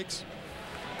called strikes.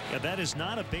 Yeah, that is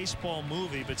not a baseball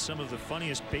movie, but some of the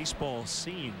funniest baseball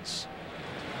scenes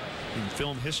in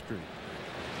film history.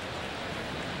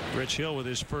 Rich Hill with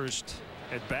his first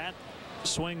at bat,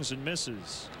 swings and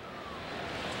misses.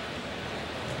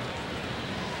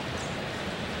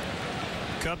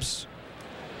 Cubs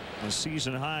a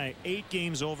season high 8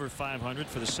 games over 500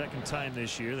 for the second time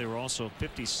this year. They were also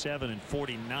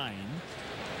 57-49.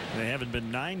 They haven't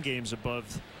been 9 games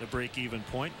above the break-even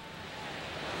point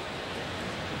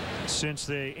since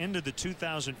they ended the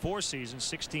 2004 season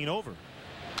 16 over.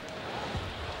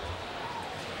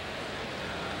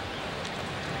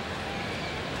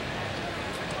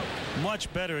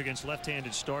 Much better against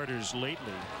left-handed starters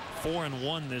lately.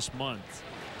 4-1 this month.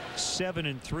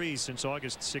 7-3 since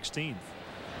August 16th.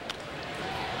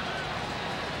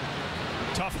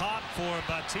 Tough hop for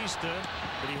Bautista,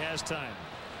 but he has time.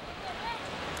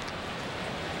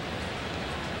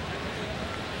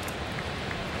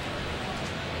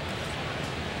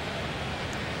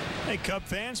 Hey, Cub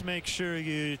fans, make sure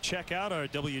you check out our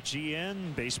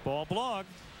WGN baseball blog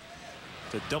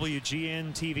at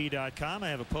WGNTV.com. I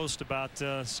have a post about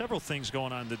several things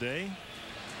going on today,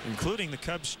 including the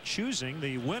Cubs choosing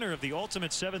the winner of the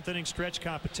ultimate 7th inning stretch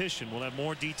competition. We'll have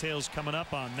more details coming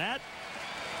up on that.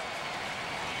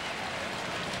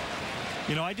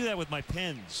 You know, I do that with my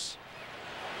pens,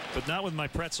 but not with my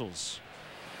pretzels.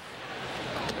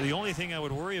 The only thing I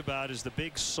would worry about is the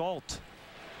big salt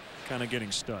kind of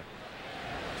getting stuck.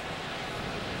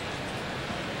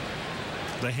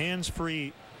 The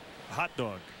hands-free hot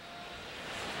dog.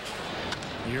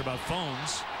 You hear about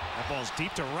phones. That ball's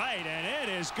deep to right, and it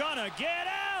is gonna get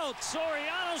out.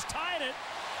 Soriano's tied it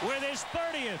with his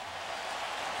 30th.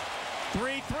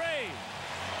 3-3.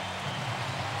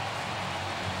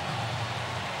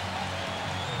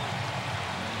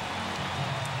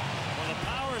 Well, the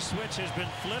power switch has been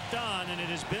flipped on, and it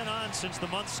has been on since the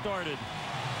month started.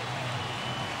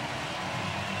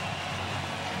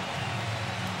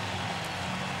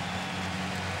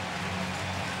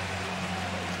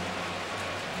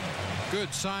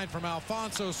 Good sign from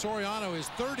Alfonso Soriano, his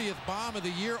 30th bomb of the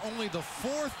year, only the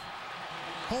 4th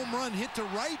home run hit to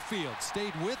right field.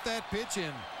 Stayed with that pitch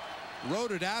and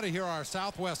rode it out of here. Our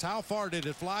Southwest, how far did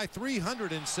it fly?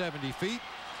 370 feet.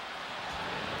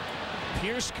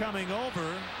 Pierce coming over,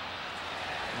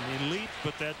 and he leaped,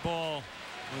 but that ball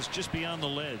was just beyond the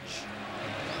ledge.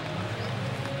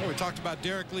 Well, we talked about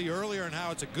Derek Lee earlier and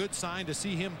how it's a good sign to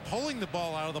see him pulling the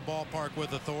ball out of the ballpark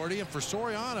with authority. And for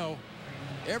Soriano,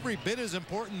 every bit as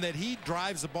important that he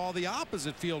drives the ball the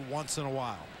opposite field once in a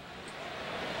while.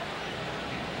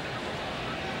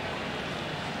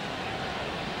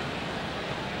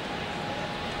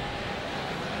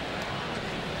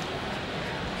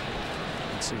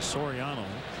 Let's see, Soriano, 1,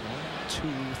 2,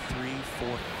 3,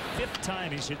 4, 5th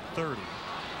time he's hit 30.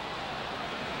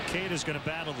 Cade's going to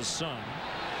battle the sun.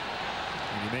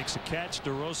 And he makes a catch.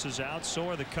 DeRosa's out. So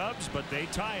are the Cubs, but they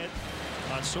tie it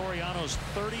on Soriano's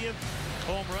 30th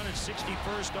home run and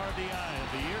 61st RBI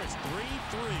of the year. It's 3-3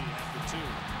 after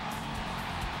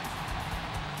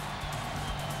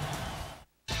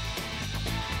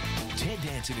 2. Ted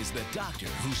Danson is the doctor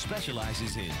who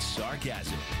specializes in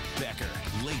sarcasm. Becker,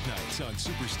 late nights on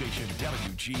Superstation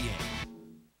WGN.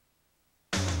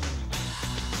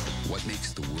 What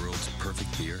makes the world's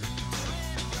perfect beer?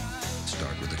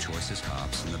 Start with the choicest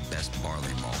hops and the best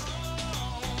barley malt.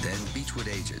 Then Beechwood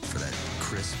age it for that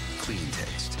crisp, clean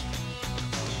taste.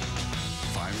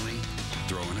 Finally,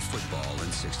 throw in a football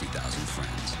and 60,000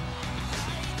 friends.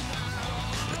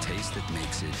 The taste that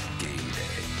makes it game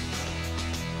day.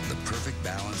 The perfect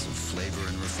balance of flavor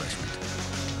and refreshment.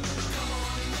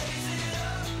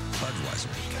 Budweiser.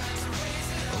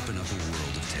 Open up a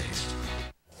world of taste.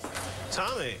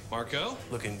 Tommy. Marco?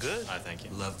 Looking good. I thank you.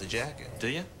 Love the jacket. Do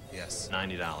you? Yes.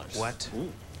 $90. What?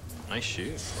 Ooh, nice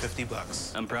shoes.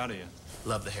 $50. I'm proud of you.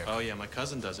 Love the hair. Oh, yeah, my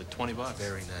cousin does it. $20.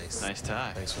 Very nice. Nice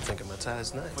tie. Thanks for thinking my tie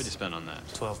is nice. What'd you spend on that?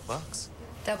 $12.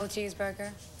 Double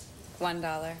cheeseburger,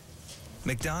 $1.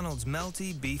 McDonald's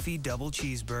melty, beefy double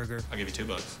cheeseburger. I'll give you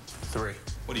 $2. 3.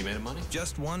 What, are you made of money?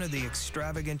 Just one of the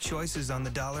extravagant choices on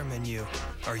the dollar menu.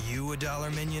 Are you a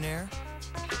dollar millionaire?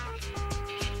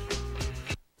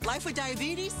 Life with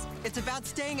diabetes, it's about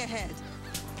staying ahead.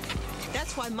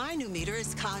 That's why my new meter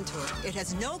is Contour. It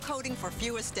has no coding for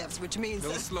fewer steps, which means...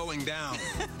 No slowing down.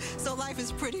 So life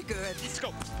is pretty good. Let's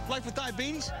go. Life with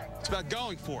diabetes, it's about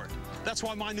going for it. That's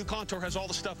why my new Contour has all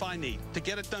the stuff I need to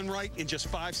get it done right in just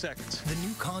 5 seconds. The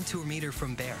new Contour meter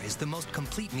from Bear is the most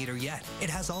complete meter yet. It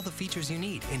has all the features you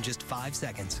need in just 5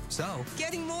 seconds. So,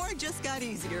 getting more just got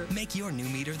easier. Make your new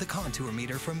meter the Contour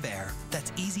meter from Bear.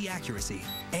 That's easy accuracy.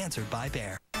 Answered by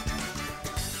Bear.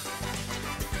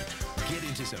 Get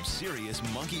into some serious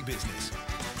monkey business.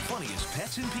 Funniest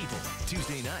pets and people.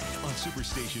 Tuesday night on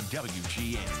Superstation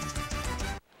WGN.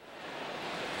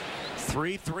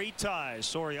 3-3 ties.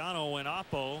 Soriano and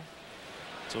Oppo.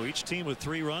 So each team with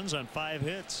 3 runs on 5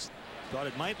 hits. Thought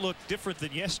it might look different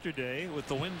than yesterday with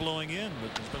the wind blowing in,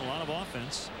 but there's been a lot of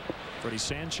offense. Freddie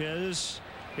Sanchez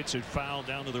hits it foul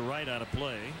down to the right out of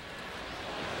play.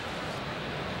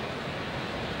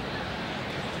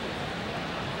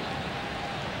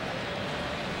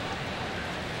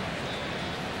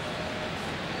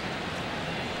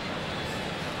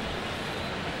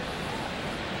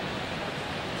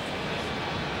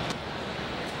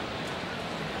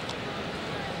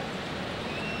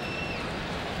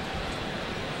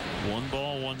 One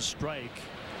ball, one strike.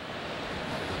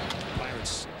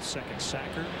 Pirates' second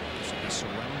sacker. Should be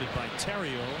surrounded by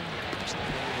Terrio. That's the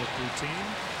playbook routine.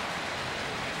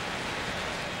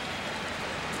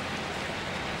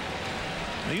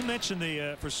 Now you mentioned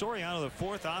for Soriano, the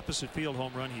 4th opposite field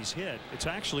home run he's hit. It's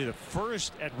actually the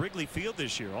 1st at Wrigley Field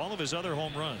this year. All of his other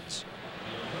home runs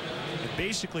have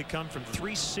basically come from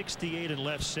 368 in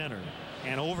left center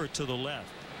and over to the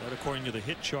left. That according to the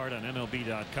hit chart on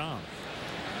MLB.com.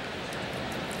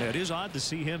 Yeah, it is odd to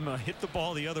see him hit the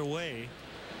ball the other way,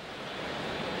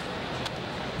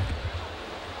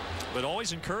 but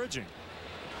always encouraging.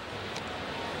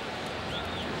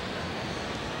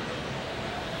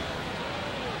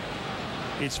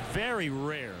 It's very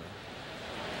rare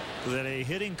that a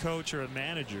hitting coach or a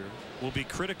manager will be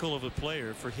critical of a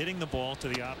player for hitting the ball to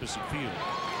the opposite field.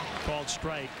 Called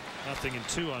strike,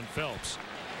 0-2 on Phelps.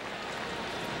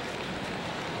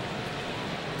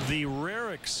 The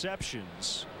rare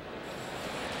exceptions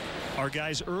are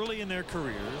guys early in their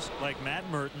careers like Matt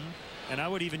Merton, and I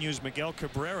would even use Miguel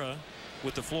Cabrera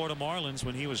with the Florida Marlins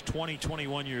when he was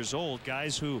 21 years old.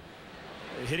 Guys who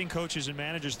hitting coaches and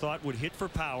managers thought would hit for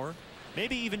power,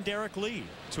 maybe even Derek Lee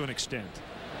to an extent.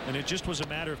 And it just was a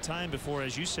matter of time before,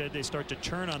 as you said, they start to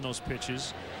turn on those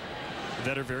pitches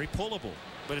that are very pullable.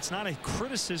 But it's not a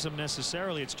criticism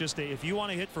necessarily. It's just if you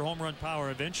want to hit for home run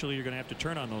power, eventually you're going to have to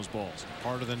turn on those balls.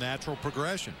 Part of the natural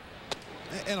progression.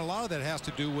 And a lot of that has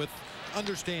to do with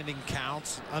understanding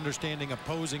counts, understanding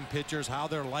opposing pitchers, how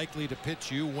they're likely to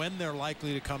pitch you, when they're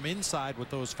likely to come inside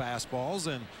with those fastballs.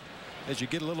 And as you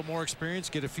get a little more experience,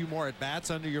 get a few more at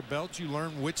bats under your belt, you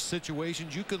learn which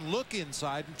situations you can look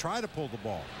inside and try to pull the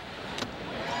ball.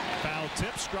 Foul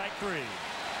tip, strike 3.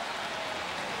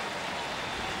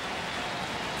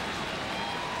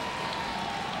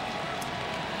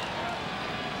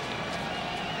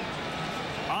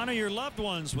 Honor your loved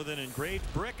ones with an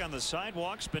engraved brick on the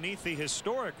sidewalks beneath the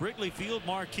historic Wrigley Field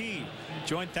marquee.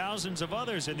 Join thousands of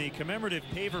others in the commemorative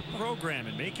paver program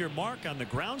and make your mark on the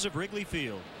grounds of Wrigley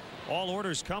Field. All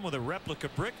orders come with a replica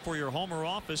brick for your home or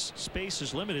office. Space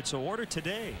is limited, so order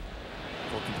today.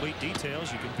 For complete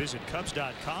details, you can visit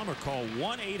Cubs.com or call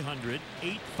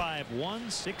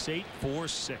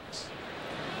 1-800-851-6846.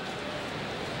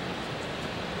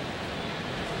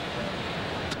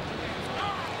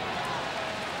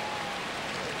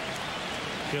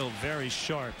 Hill very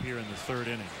sharp here in the 3rd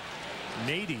inning.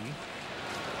 Nady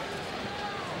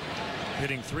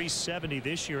hitting .370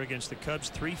 this year against the Cubs,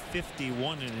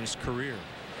 .351 in his career.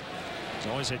 He's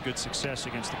always had good success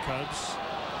against the Cubs.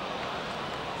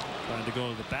 Trying to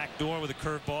go to the back door with a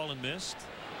curveball and missed.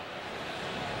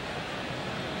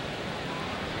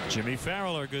 Jimmy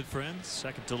Farrell, our good friend,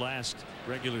 second to last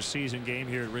regular season game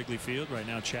here at Wrigley Field. Right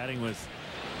now chatting with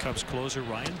Cubs closer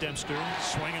Ryan Dempster.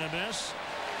 Swing and a miss.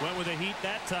 Went with a heat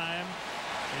that time.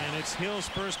 And it's Hill's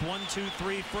first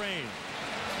 1-2-3 frame.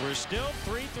 We're still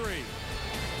 3-3.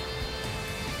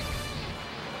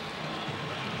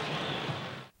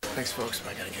 Thanks, folks.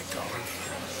 I gotta get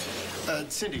going.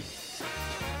 Cindy,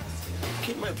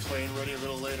 keep my plane ready a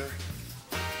little later.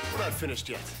 We're not finished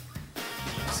yet.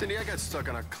 Cindy, I got stuck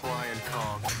on a client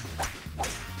call.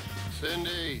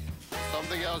 Cindy,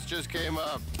 something else just came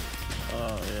up.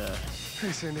 Oh, yeah.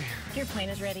 Hey, Cindy. Your plane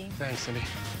is ready. Thanks, Cindy.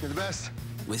 You're the best.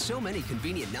 With so many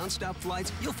convenient nonstop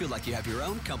flights, you'll feel like you have your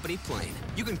own company plane.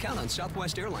 You can count on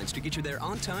Southwest Airlines to get you there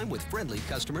on time with friendly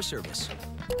customer service.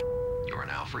 You are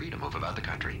now free to move about the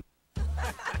country.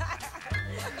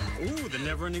 Ooh, the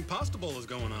never-ending pasta bowl is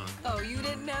going on. Oh, you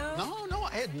didn't know? No,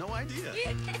 I had no idea.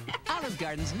 Olive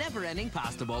Garden's never-ending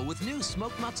pasta bowl with new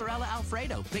smoked mozzarella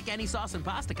Alfredo. Pick any sauce and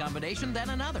pasta combination, then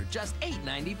another. Just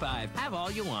 $8.95. Have all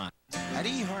you want. At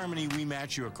eHarmony, we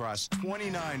match you across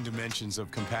 29 dimensions of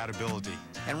compatibility.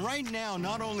 And right now,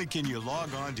 not only can you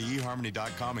log on to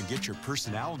eHarmony.com and get your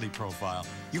personality profile,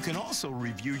 you can also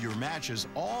review your matches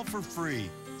all for free.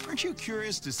 Aren't you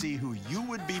curious to see who you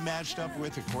would be matched up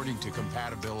with according to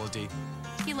compatibility?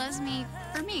 He loves me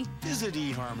for me. Visit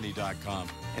eHarmony.com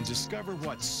and discover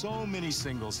what so many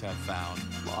singles have found.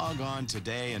 Log on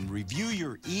today and review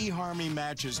your eHarmony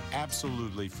matches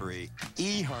absolutely free.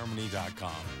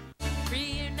 eHarmony.com.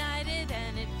 Reunited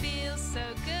and it feels so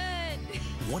good.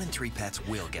 1 in 3 pets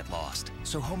will get lost.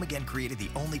 So Home Again created the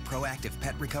only proactive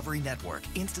pet recovery network,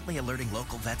 instantly alerting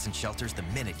local vets and shelters the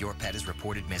minute your pet is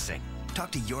reported missing. Talk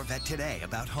to your vet today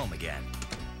about Home Again.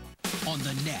 On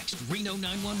the next Reno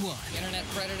 911. Internet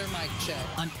Predator Mike check.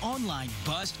 An online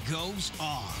bust goes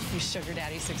off. You Sugar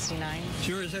Daddy 69?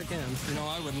 Sure as I can. You know,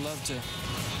 I would love to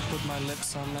put my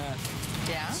lips on that.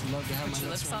 Yeah? I'd love to have put my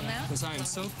lips on that? Because I am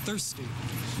so thirsty.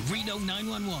 Reno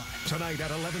 911. Tonight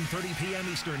at 11:30 p.m.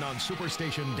 Eastern on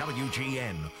Superstation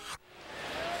WGN.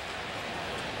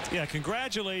 Yeah,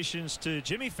 congratulations to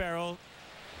Jimmy Farrell.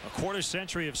 A quarter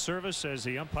century of service as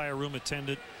the umpire room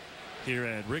attendant here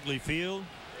at Wrigley Field.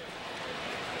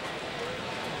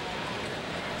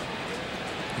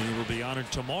 He will be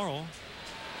honored tomorrow.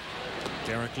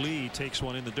 Derek Lee takes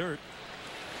one in the dirt.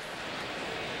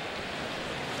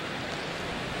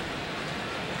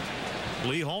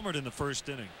 Lee homered in the first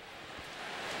inning.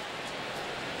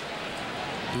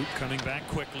 Boot coming back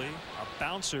quickly. A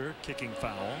bouncer kicking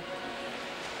foul.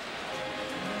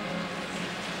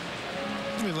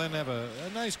 We have a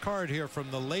nice card here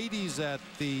from the ladies at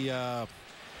the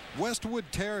Westwood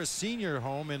Terrace Senior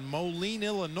Home in Moline,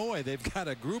 Illinois. They've got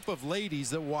a group of ladies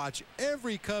that watch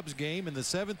every Cubs game. In the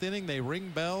 7th inning, they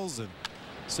ring bells and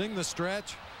sing the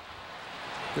stretch.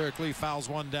 Derek Lee fouls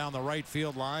one down the right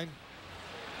field line.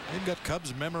 They've got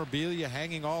Cubs memorabilia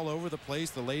hanging all over the place.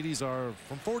 The ladies are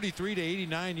from 43 to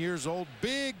 89 years old.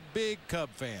 Big Cub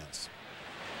fans.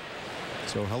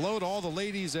 So hello to all the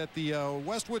ladies at the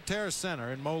Westwood Terrace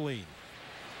Center in Moline.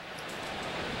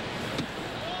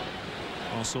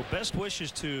 Also, best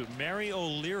wishes to Mary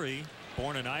O'Leary,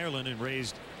 born in Ireland and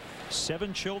raised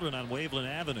 7 children on Waveland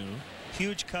Avenue.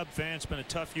 Huge Cub fan. It's been a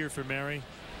tough year for Mary.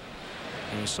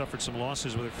 She suffered some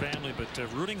losses with her family,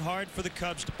 but rooting hard for the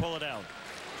Cubs to pull it out.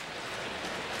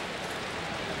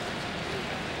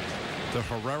 The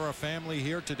Herrera family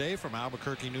here today from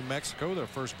Albuquerque, New Mexico. Their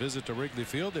first visit to Wrigley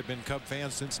Field. They've been Cub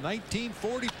fans since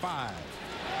 1945.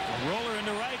 A roller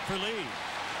into right for Lee.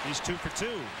 He's 2 for 2.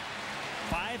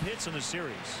 5 hits in the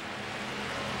series.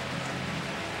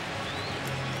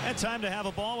 And time to have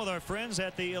a ball with our friends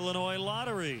at the Illinois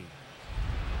Lottery.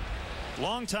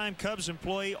 Longtime Cubs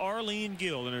employee Arlene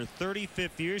Gill in her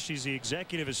 35th year. She's the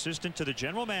executive assistant to the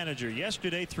general manager.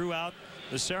 Yesterday threw out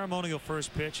the ceremonial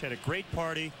first pitch, had a great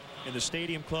party in the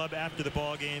Stadium Club after the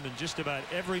ball game, and just about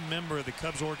every member of the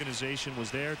Cubs organization was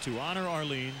there to honor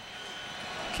Arlene.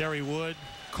 Kerry Wood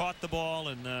caught the ball,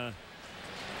 and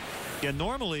yeah,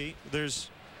 normally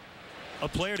there's a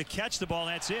player to catch the ball,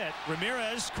 and that's it.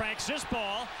 Ramirez cranks this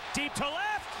ball deep to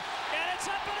left, and it's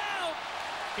up and out.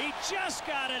 He just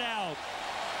got it out.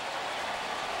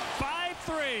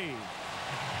 5-3.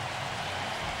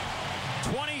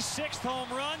 26th home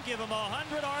run. Give him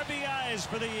 100 RBIs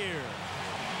for the year.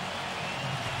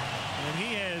 And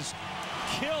he has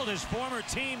killed his former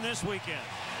team this weekend.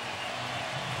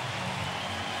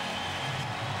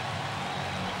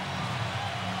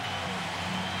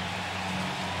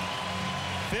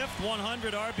 Fifth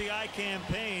 100 RBI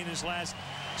campaign his last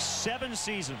 7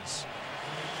 seasons.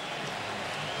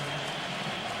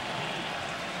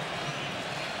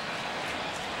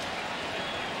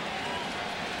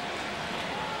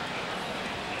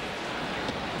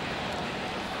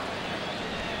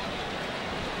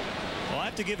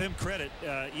 have to give him credit.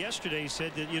 Yesterday he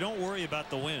said that you don't worry about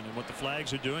the wind and what the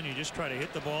flags are doing. You just try to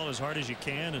hit the ball as hard as you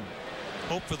can and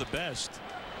hope for the best.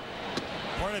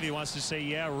 Part of you wants to say,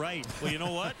 yeah, right. Well, you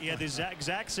know what? He had the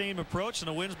exact same approach, and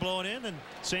the wind's blowing in, and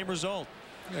same result.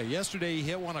 Yeah, yesterday he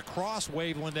hit one across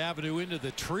Waveland Avenue into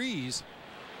the trees.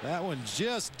 That one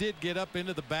just did get up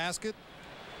into the basket.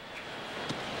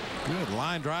 Good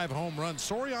line drive home run.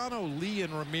 Soriano, Lee,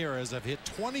 and Ramirez have hit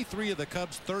 23 of the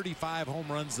Cubs' 35 home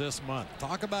runs this month.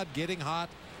 Talk about getting hot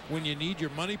when you need your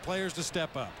money players to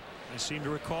step up. I seem to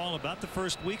recall about the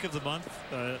first week of the month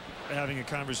having a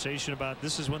conversation about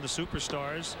this is when the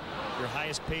superstars, your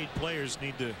highest paid players,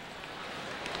 need to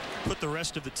put the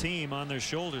rest of the team on their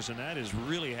shoulders, and that has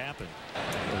really happened.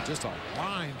 Just a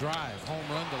line drive home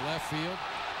run to left field.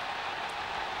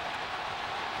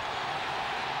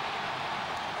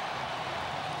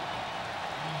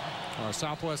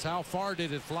 Southwest, how far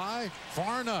did it fly?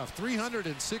 Far enough,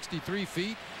 363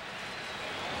 feet.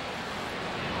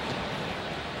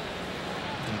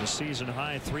 And a season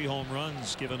high 3 home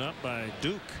runs given up by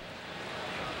Duke.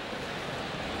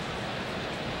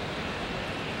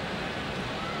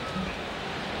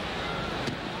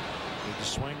 Good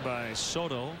swing by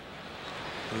Soto,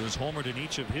 who has homered in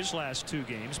each of his last 2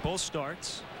 games, both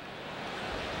starts.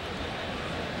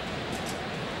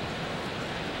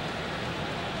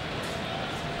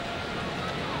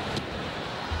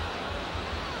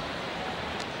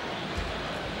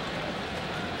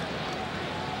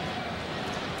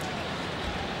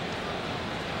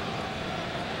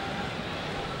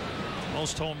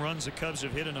 Most home runs the Cubs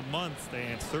have hit in a month. They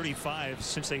had 35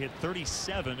 since they hit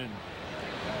 37 in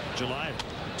July of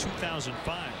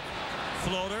 2005.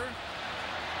 Floater,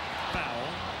 foul.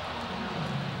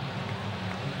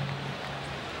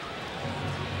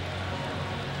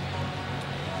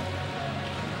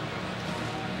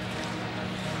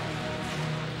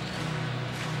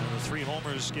 And the 3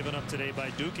 homers given up today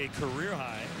by Duke, a career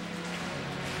high.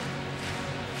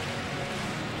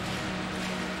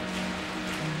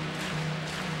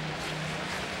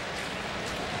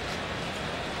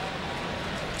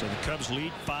 So the Cubs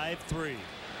lead 5-3.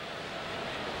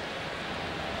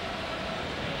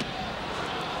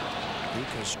 Duke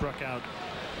has struck out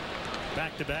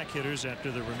back-to-back hitters after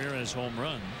the Ramirez home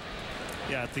run.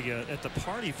 Yeah, at the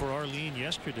party for Arlene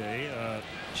yesterday,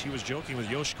 she was joking with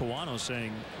Yosh Kawano,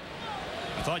 saying,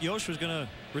 I thought Yosh was going to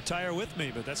retire with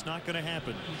me, but that's not going to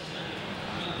happen.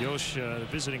 Yosh, the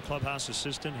visiting clubhouse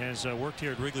assistant, has worked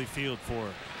here at Wrigley Field for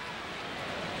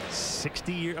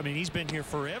 60 years. I mean, he's been here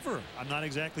forever. I'm not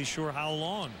exactly sure how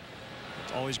long.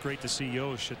 It's always great to see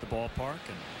Yosh at the ballpark,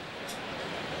 and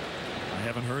I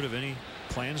haven't heard of any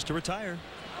plans to retire.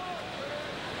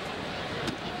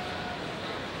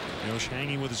 Yosh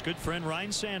hanging with his good friend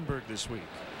Ryan Sandberg this week.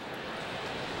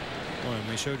 Well, and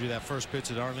we showed you that first pitch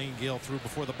that Arlene Gill threw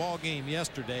before the ball game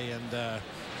yesterday, and a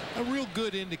real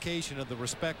good indication of the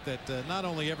respect that not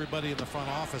only everybody in the front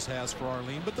office has for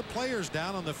Arlene, but the players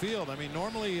down on the field. I mean,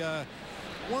 normally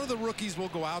one of the rookies will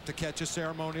go out to catch a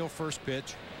ceremonial first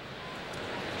pitch.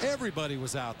 Everybody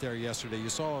was out there yesterday. You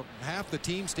saw half the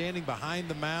team standing behind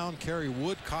the mound. Kerry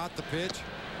Wood caught the pitch.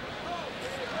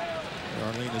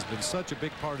 Arlene has been such a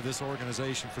big part of this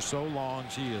organization for so long.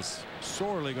 She is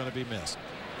sorely going to be missed.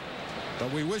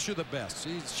 But we wish her the best.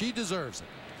 She deserves it.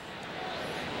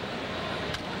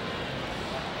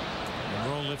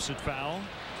 Monroe lifts it foul.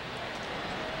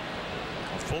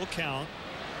 A full count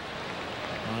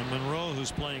on Monroe,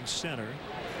 who's playing center.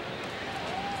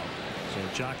 So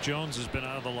Jock Jones has been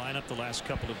out of the lineup the last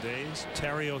couple of days.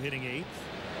 Terrio hitting 8th.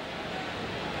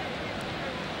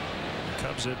 The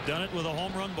Cubs have done it with a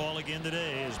home run ball again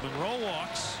today as Monroe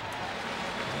walks.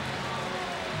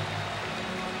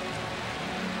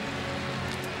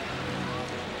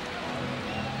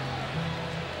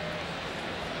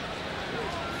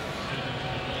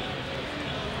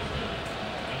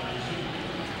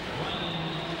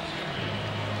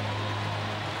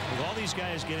 These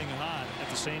guys getting hot at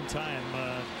the same time.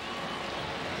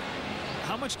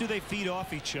 How much do they feed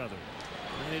off each other?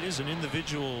 I mean, it is an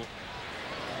individual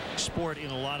sport in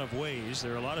a lot of ways.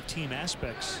 There are a lot of team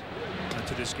aspects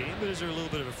to this game, but is there a little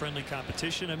bit of a friendly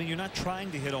competition? I mean, you're not trying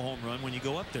to hit a home run when you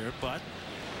go up there, but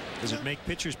does it make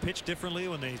pitchers pitch differently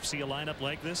when they see a lineup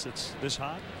like this? It's this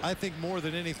hot. I think more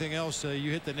than anything else,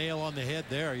 you hit the nail on the head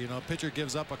there. You know, a pitcher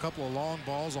gives up a couple of long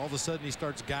balls. All of a sudden he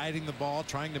starts guiding the ball,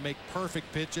 trying to make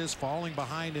perfect pitches, falling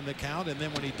behind in the count. And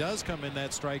then when he does come in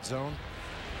that strike zone,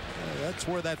 that's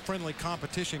where that friendly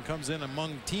competition comes in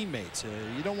among teammates.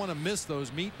 You don't want to miss those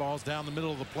meatballs down the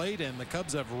middle of the plate, and the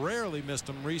Cubs have rarely missed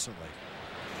them recently.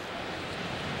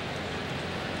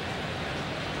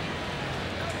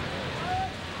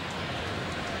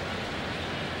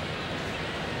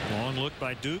 One look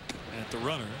by Duke at the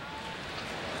runner.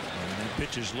 And that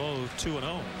pitch is low,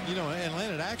 2-0. You know, and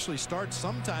Len, it actually starts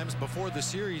sometimes before the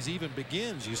series even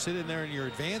begins. You sit in there in your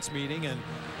advance meeting, and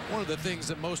one of the things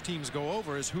that most teams go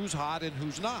over is who's hot and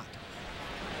who's not.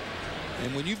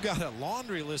 And when you've got a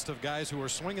laundry list of guys who are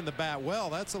swinging the bat well,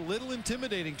 that's a little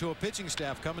intimidating to a pitching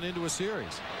staff coming into a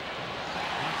series.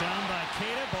 Knocked down by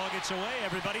Cada. Ball gets away.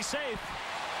 Everybody's safe.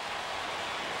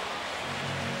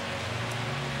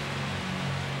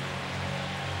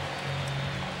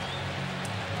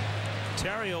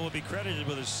 Terrio will be credited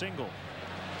with a single.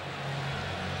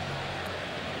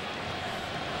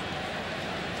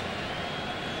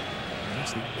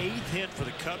 That's the 8th hit for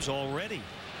the Cubs already.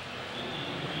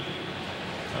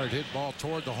 Hard hit ball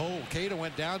toward the hole. Cada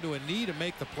went down to a knee to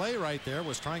make the play right there.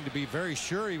 Was trying to be very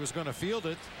sure he was going to field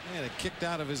it. And it kicked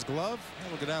out of his glove.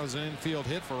 And look at that, was an infield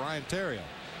hit for Ryan Terrio.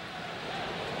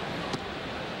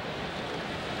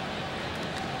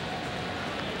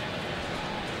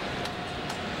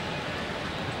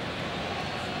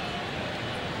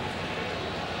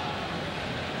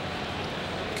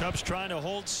 Cubs trying to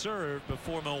hold serve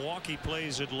before Milwaukee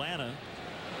plays Atlanta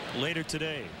later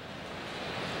today.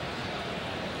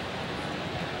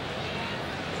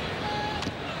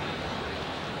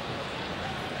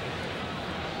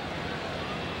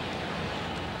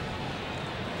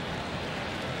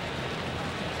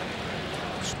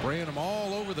 Spraying them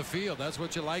all over the field. That's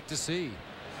what you like to see.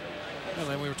 And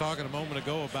then we were talking a moment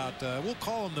ago about, we'll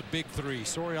call them the big three,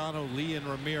 Soriano, Lee, and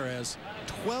Ramirez.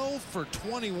 12 for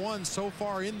 21 so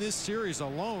far in this series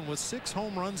alone, with 6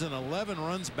 home runs and 11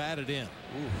 runs batted in.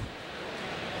 Ooh.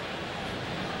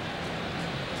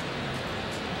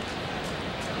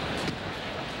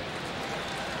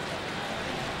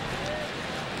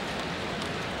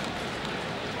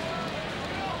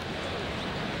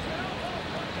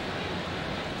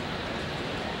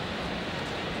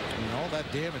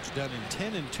 Damage done in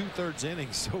 10 2/3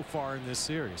 innings so far in this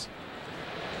series.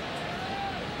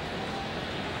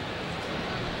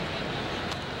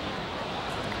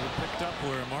 He picked up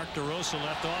where Mark DeRosa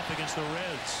left off against the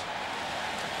Reds.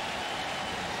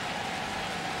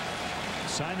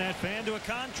 Sign that fan to a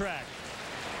contract.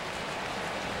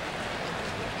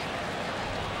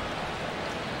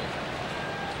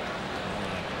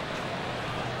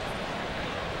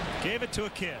 Gave it to a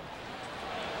kid.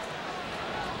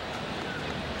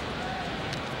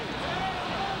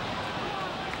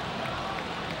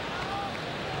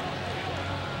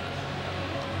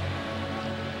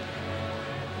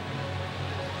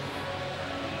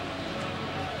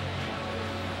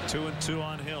 Two and two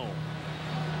on Hill.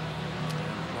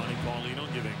 Ronnie Paulino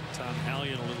giving Tom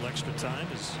Hallion a little extra time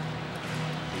as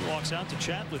he walks out to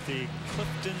chat with the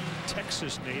Clifton,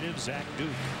 Texas native Zach Duke.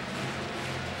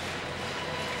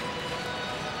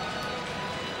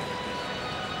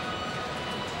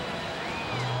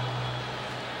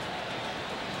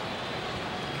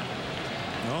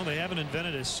 No, they haven't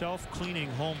invented a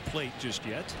self-cleaning home plate just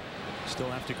yet.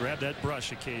 Still have to grab that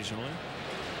brush occasionally.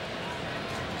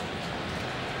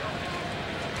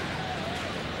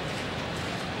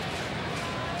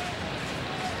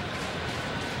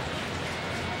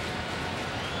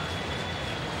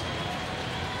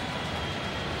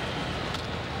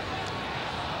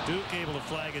 Duke able to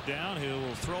flag it down. He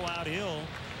will throw out Hill.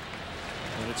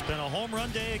 And it's been a home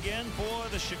run day again for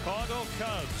the Chicago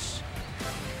Cubs.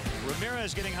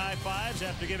 Ramirez getting high fives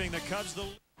after giving the Cubs the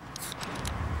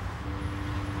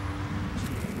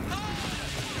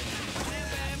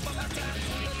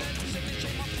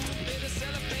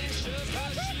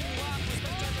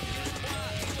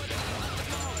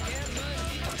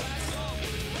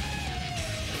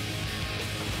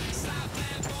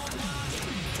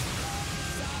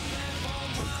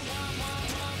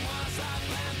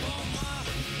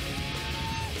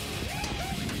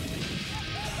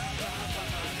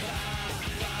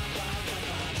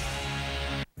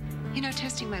You know,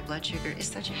 testing my blood sugar is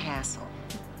such a hassle.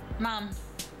 Mom,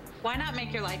 why not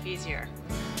make your life easier?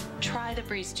 Try the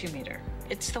Breeze 2 meter.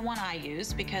 It's the one I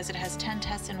use because it has 10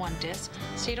 tests in one disc,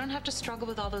 so you don't have to struggle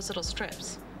with all those little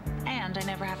strips. And I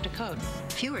never have to code.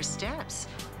 Fewer steps.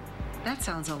 That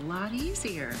sounds a lot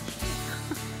easier.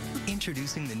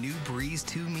 Introducing the new Breeze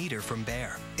 2 meter from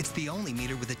Bayer. It's the only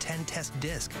meter with a 10-test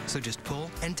disc, so just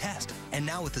pull and test. And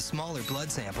now with a smaller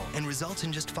blood sample and results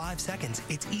in just 5 seconds,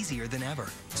 it's easier than ever.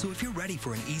 So if you're ready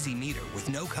for an easy meter with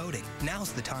no coding,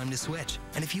 now's the time to switch.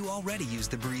 And if you already use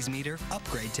the Breeze meter,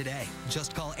 upgrade today.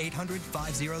 Just call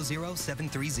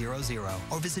 800-500-7300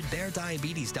 or visit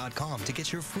BayerDiabetes.com to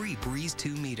get your free Breeze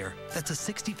 2 meter. That's a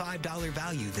 $65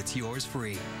 value that's yours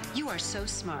free. You are so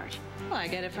smart. Well, I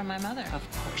get it from my mother. Of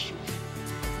course you do.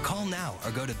 Call now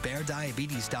or go to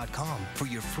beardiabetes.com for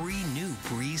your free new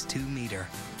Breeze 2 meter.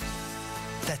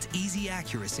 That's easy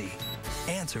accuracy.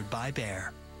 Answered by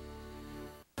Bear.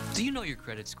 Do you know your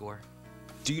credit score?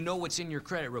 Do you know what's in your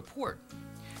credit report?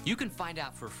 You can find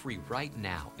out for free right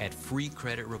now at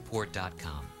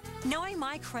freecreditreport.com. Knowing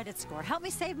my credit score helped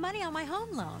me save money on my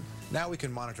home loan. Now we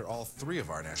can monitor all 3 of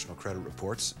our national credit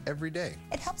reports every day.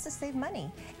 It helps us save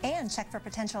money and check for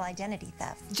potential identity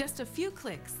theft. Just a few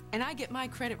clicks, and I get my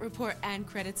credit report and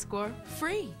credit score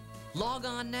free. Log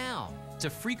on now to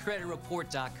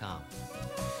freecreditreport.com.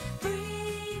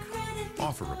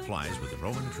 Offer applies with the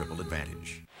Roman Triple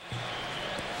Advantage.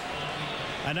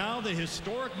 And now the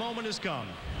historic moment has come.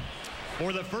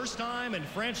 For the first time in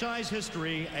franchise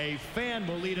history, a fan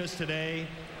will lead us today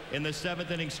in the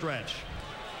 7th inning stretch.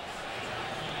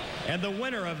 And the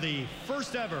winner of the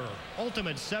first ever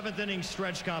Ultimate 7th inning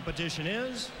stretch competition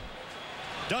is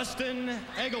Dustin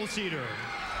Eglseder.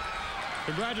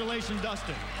 Congratulations,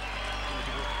 Dustin.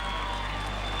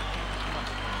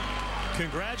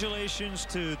 Congratulations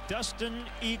to Dustin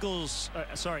Eglseder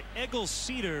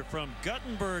from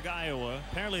Guttenberg, Iowa.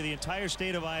 Apparently the entire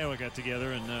state of Iowa got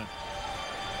together and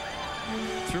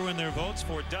threw in their votes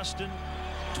for Dustin.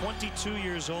 22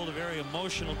 years old, a very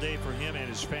emotional day for him and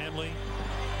his family.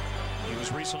 He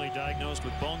was recently diagnosed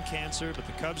with bone cancer, but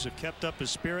the Cubs have kept up his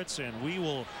spirits, and we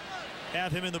will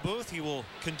have him in the booth. He will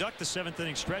conduct the 7th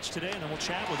inning stretch today, and then we'll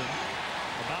chat with him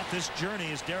about this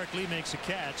journey as Derek Lee makes a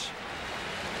catch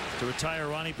to retire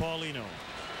Ronnie Paulino.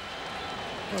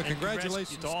 Well,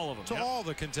 congratulations to all of them. To all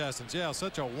the contestants. Yeah,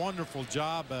 such a wonderful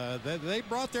job. They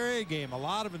brought their A game. A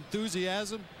lot of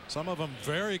enthusiasm. Some of them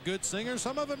very good singers.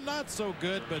 Some of them not so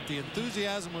good, but the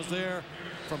enthusiasm was there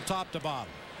from top to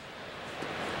bottom.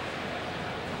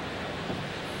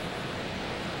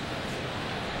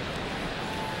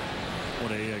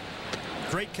 What a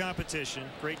great competition,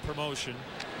 great promotion.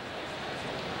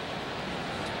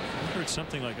 I heard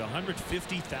something like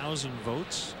 150,000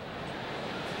 votes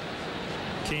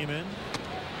came in.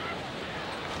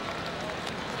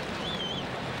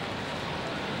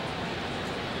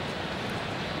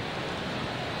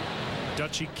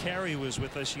 Dutchie Carey was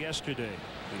with us yesterday,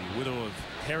 the widow of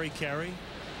Harry Carey.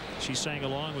 She sang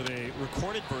along with a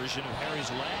recorded version of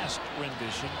Harry's last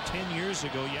rendition 10 years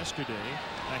ago yesterday,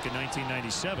 back in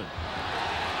 1997.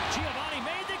 Giovanni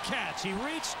made the catch. He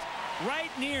reached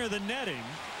right near the netting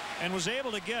and was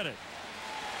able to get it.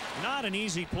 Not an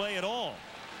easy play at all.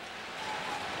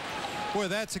 Boy,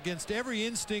 that's against every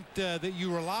instinct that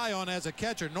you rely on as a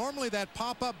catcher. Normally that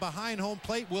pop-up behind home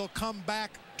plate will come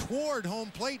back toward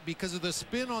home plate because of the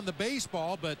spin on the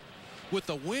baseball, but with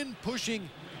the wind pushing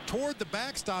toward the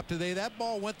backstop today, that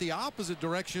ball went the opposite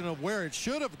direction of where it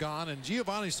should have gone, and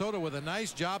Giovanni Soto with a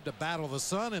nice job to battle the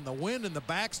sun and the wind and the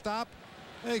backstop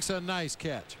makes a nice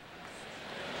catch.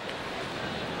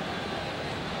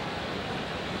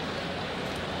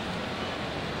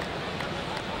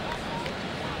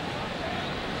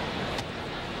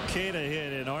 Kata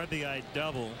hit an RBI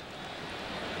double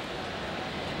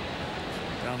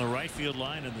down the right field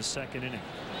line in the 2nd inning.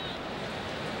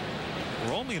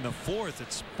 We're only in the 4th.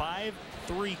 It's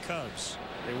 5-3 Cubs.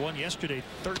 They won yesterday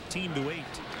 13-8.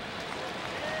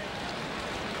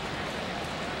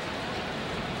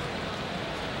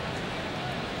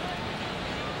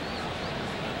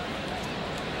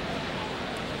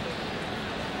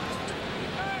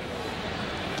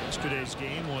 Yesterday's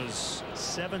game was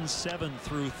 7-7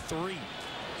 through 3.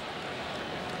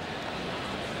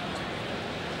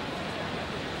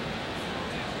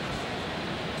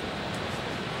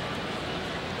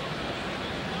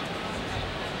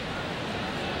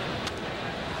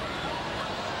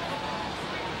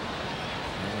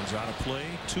 Out of play.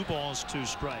 2 balls, 2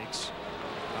 strikes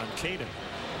on Caden.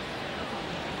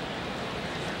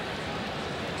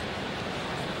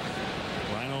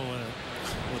 Rhino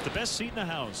with the best seat in the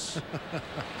house.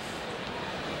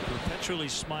 Perpetually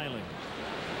smiling.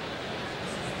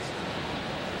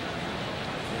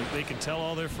 They can tell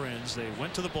all their friends they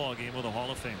went to the ball game with a Hall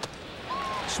of Famer.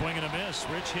 Swing and a miss.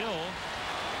 Rich Hill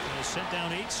has sent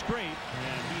down 8 straight,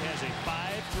 and he has a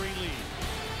 5-3 lead.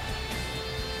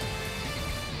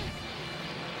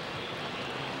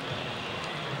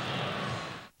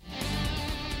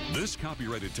 This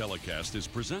copyrighted telecast is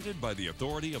presented by the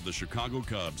authority of the Chicago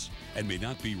Cubs and may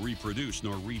not be reproduced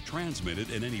nor retransmitted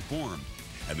in any form.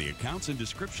 And the accounts and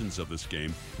descriptions of this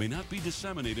game may not be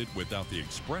disseminated without the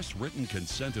express written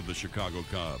consent of the Chicago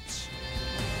Cubs.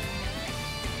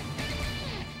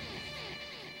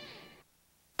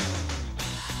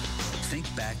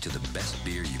 Think back to the best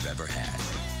beer you've ever had.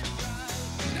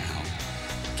 Now,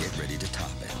 get ready to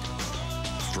top it.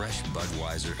 Fresh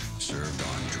Budweiser served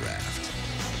on draft.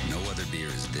 No other beer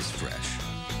is this fresh.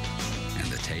 And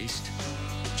the taste,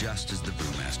 just as the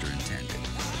brewmaster intended.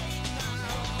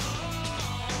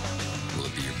 Will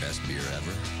it be your best beer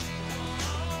ever?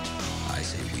 I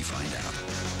say we find out.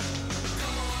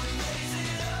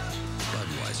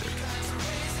 Budweiser.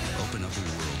 Open up a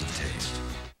world of taste.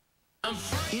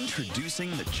 Introducing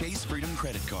the Chase Freedom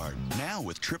Credit Card, now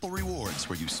with triple rewards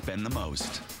where you spend the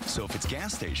most. So if it's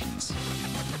gas stations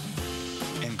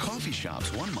and coffee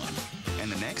shops 1 month, and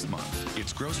the next month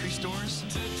it's grocery stores,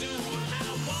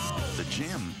 the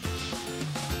gym,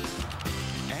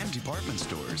 and department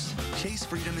stores, Chase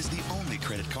Freedom is the only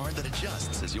credit card that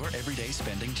adjusts as your everyday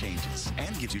spending changes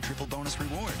and gives you triple bonus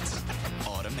rewards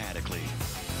automatically.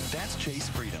 That's Chase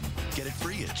Freedom. Get it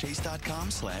free at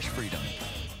chase.com/freedom.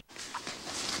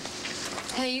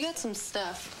 Hey, you got some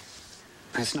stuff.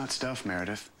 It's not stuff,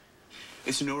 Meredith.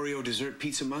 It's an Oreo dessert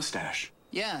pizza mustache.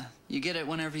 Yeah, you get it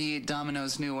whenever you eat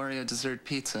Domino's new Oreo dessert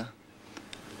pizza.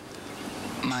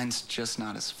 Mine's just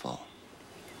not as full.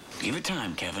 Give it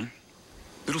time, Kevin.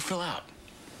 It'll fill out.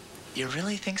 You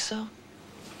really think so?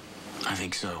 I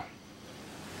think so.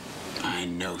 I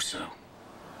know so.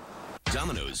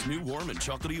 Domino's new warm and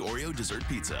chocolatey Oreo dessert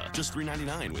pizza. Just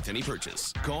 $3.99 with any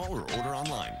purchase. Call or order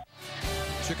online.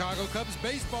 Chicago Cubs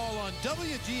baseball on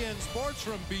WGN Sports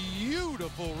from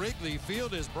beautiful Wrigley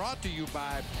Field is brought to you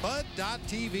by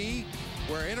Bud.tv,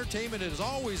 where entertainment is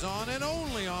always on and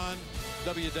only on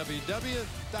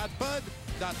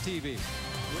www.bud.tv.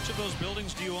 Which of those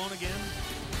buildings do you own again?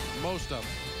 Most of them.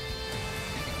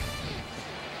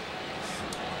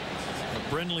 The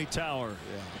Brindley Tower.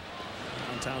 Yeah.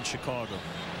 Downtown Chicago.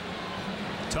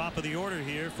 Top of the order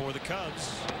here for the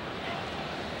Cubs.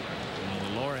 In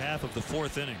the lower half of the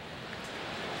 4th inning.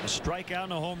 A strikeout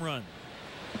and a home run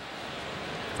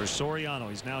for Soriano.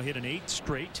 He's now hit an 8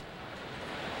 straight.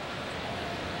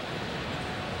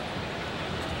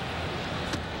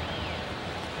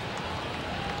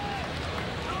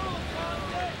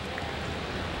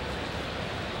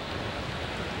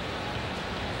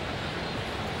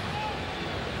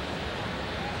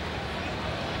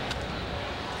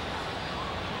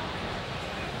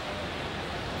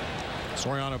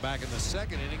 Soriano back in the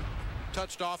 2nd inning,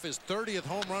 touched off his 30th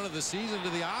home run of the season to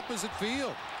the opposite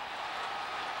field.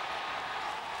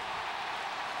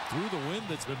 Through the wind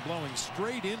that's been blowing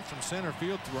straight in from center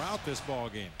field throughout this ball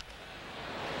game.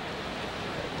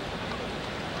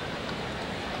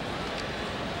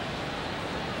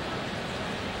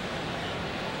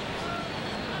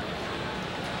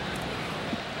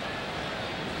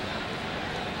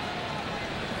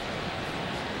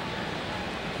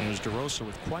 There's DeRosa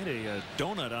with quite a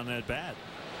donut on that bat.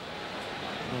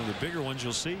 One of the bigger ones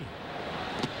you'll see.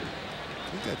 I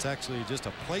think that's actually just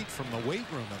a plate from the weight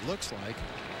room, it looks like.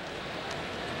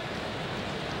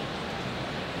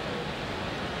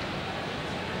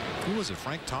 Who was it?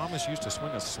 Frank Thomas used to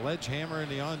swing a sledgehammer in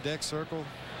the on-deck circle.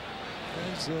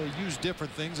 Guys use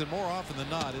different things, and more often than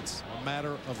not, it's a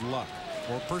matter of luck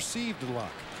or perceived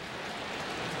luck.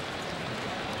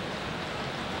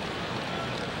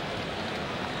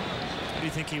 How do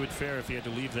you think he would fare if he had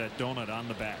to leave that donut on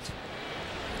the bat?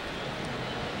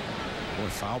 Boy,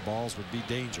 foul balls would be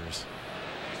dangerous.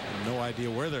 No idea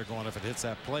where they're going if it hits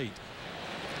that plate.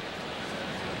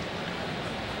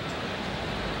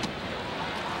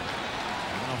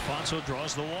 And Alfonso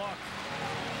draws the walk.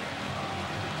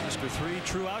 Mr. 3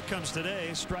 true outcomes today.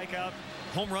 Strikeout,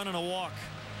 home run, and a walk.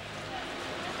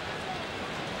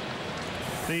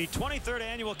 The 23rd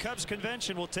annual Cubs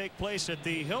convention will take place at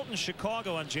the Hilton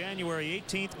Chicago on January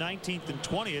 18th, 19th, and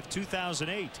 20th,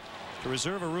 2008. To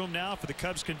reserve a room now for the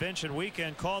Cubs convention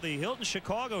weekend, call the Hilton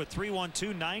Chicago at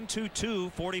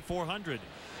 312-922-4400.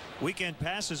 Weekend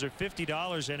passes are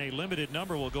 $50 and a limited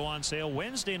number will go on sale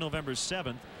Wednesday, November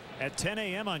 7th at 10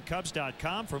 a.m. on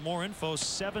Cubs.com. For more info,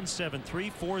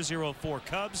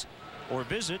 773-404-CUBS or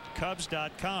visit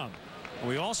Cubs.com.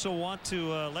 We also want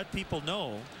to let people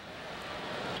know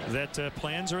that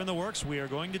plans are in the works. We are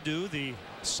going to do the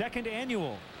 2nd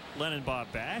annual Len and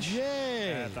Bob Bash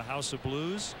at the House of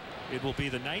Blues. It will be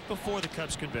the night before the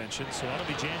Cubs convention, so that'll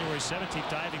be January 17th.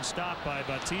 Diving stop by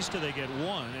Bautista. They get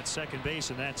 1 at second base,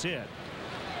 and that's it.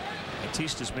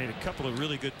 Bautista's made a couple of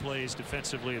really good plays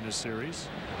defensively in this series.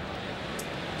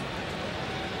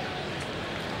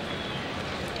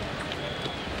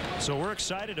 So we're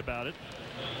excited about it.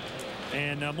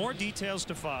 And more details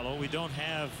to follow. We don't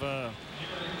have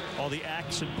all the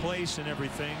acts in place and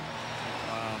everything.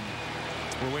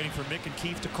 We're waiting for Mick and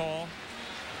Keith to call.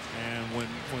 And when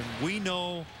we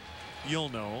know, you'll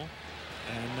know.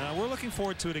 And we're looking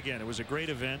forward to it again. It was a great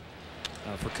event.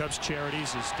 for Cubs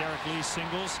charities is Derek Lee's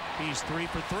singles. He's 3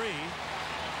 for 3.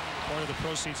 Part of the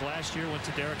proceeds last year went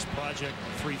to Derek's Project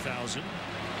 3000.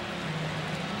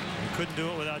 We couldn't do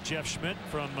it without Jeff Schmidt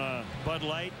from Bud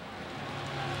Light,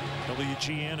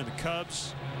 WGN, and the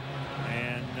Cubs.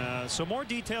 And so more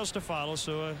details to follow,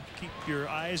 so keep your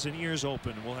eyes and ears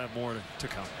open. We'll have more to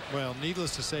come. Well,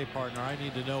 needless to say, partner, I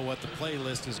need to know what the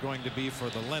playlist is going to be for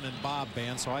the Lennon Bob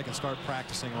Band so I can start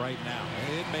practicing right now.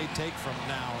 It may take from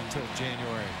now until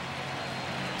January,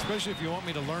 especially if you want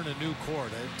me to learn a new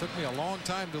chord. It took me a long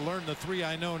time to learn the 3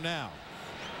 I know now.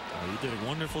 Well, you did a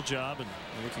wonderful job, and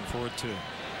we're looking forward to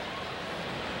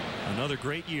another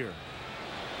great year.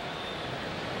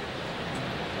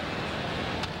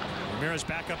 Ramirez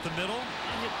back up the middle,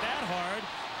 hit that hard,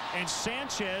 and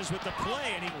Sanchez with the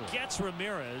play, and he gets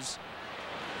Ramirez.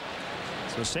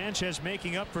 So Sanchez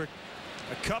making up for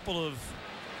a couple of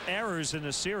errors in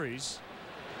the series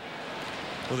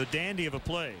with a dandy of a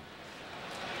play.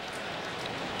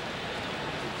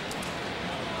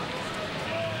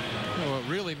 What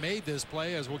really made this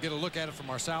play, as we'll get a look at it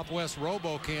from our Southwest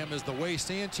RoboCam, is the way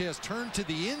Sanchez turned to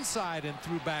the inside and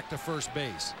threw back to first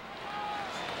base.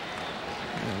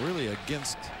 Really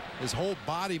against his whole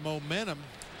body momentum,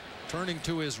 turning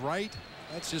to his right.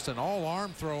 That's just an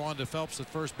all-arm throw onto Phelps at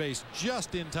first base,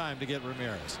 just in time to get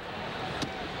Ramirez.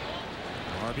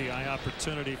 RBI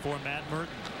opportunity for Matt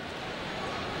Merton.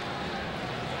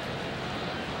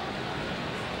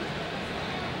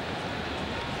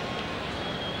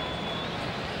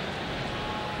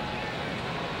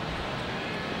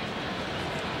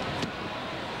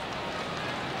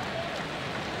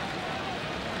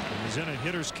 He's in a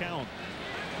hitter's count.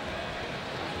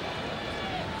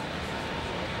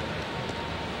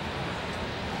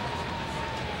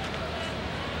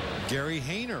 Gary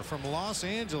Hayner from Los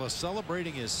Angeles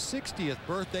celebrating his 60th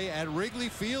birthday at Wrigley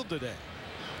Field today.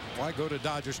 Why go to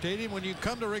Dodger Stadium when you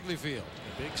come to Wrigley Field?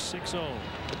 A big 6-0.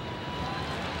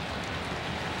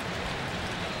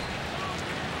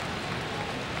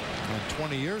 And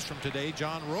 20 years from today,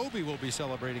 John Roby will be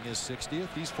celebrating his 60th.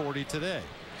 He's 40 today.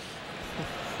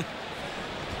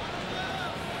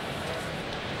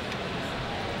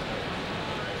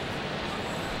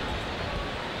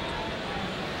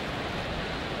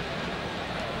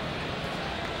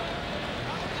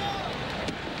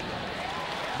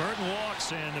 Merton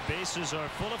walks, and the bases are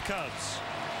full of Cubs.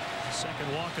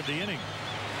 Second walk of the inning.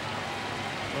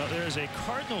 Well, there's a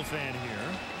Cardinal fan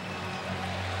here.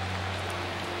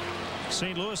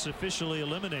 St. Louis officially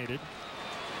eliminated.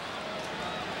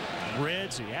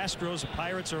 Reds, the Astros, the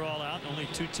Pirates are all out. Only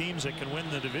 2 teams that can win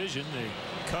the division,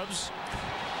 the Cubs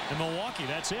and Milwaukee.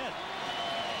 That's it.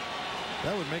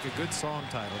 That would make a good song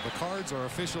title. The Cards are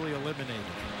officially eliminated.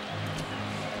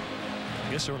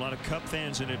 I guess there were a lot of Cub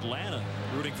fans in Atlanta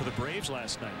rooting for the Braves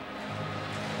last night.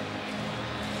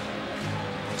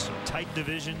 Some tight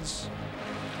divisions.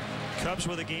 Cubs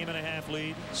with a 1.5 game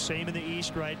lead. Same in the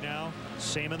East right now.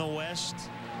 Same in the West.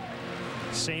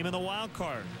 Same in the wild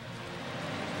card.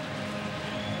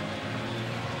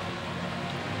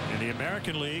 In the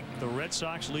American League, the Red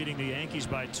Sox leading the Yankees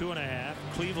by 2.5.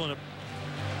 Cleveland,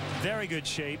 a very good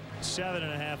shape,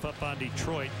 7.5 up on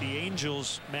Detroit. The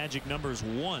Angels' magic number is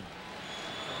 1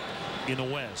 in the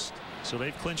West, so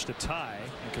they've clinched a tie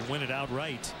and can win it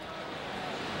outright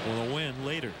with a win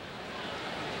later.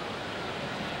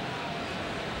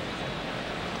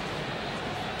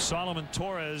 Solomon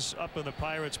Torres up in the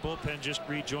Pirates bullpen, just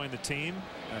rejoined the team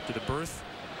after the birth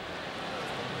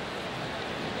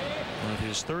of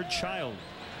his 3rd child.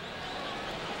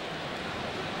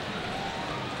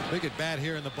 Big at bat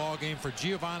here in the ball game for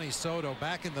Giovanni Soto.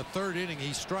 Back in the 3rd inning,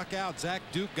 he struck out. Zach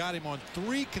Duke got him on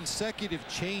 3 consecutive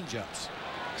changeups.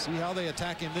 See how they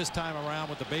attack him this time around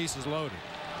with the bases loaded.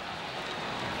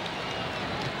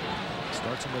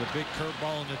 Starts him with a big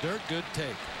curveball in the dirt. Good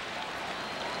take.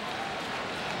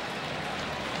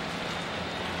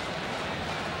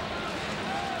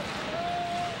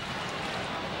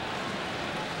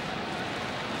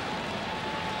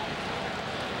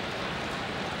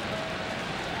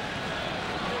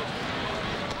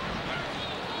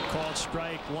 Called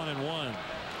strike, 1-1.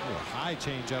 Oh, a high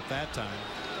change up that time.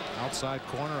 Outside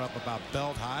corner up about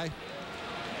belt high.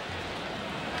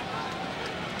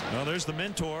 Well, there's the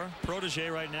mentor. Protege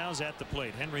right now is at the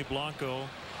plate. Henry Blanco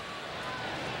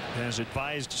has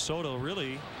advised Soto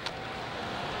really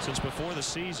since before the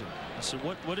season. I said,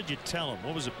 what did you tell him?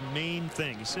 What was the main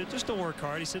thing? He said, just to work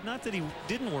hard. He said, not that he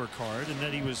didn't work hard and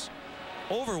that he was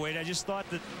overweight. I just thought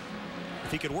that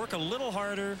if he could work a little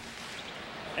harder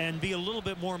and be a little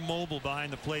bit more mobile behind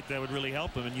the plate, that would really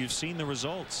help him, and you've seen the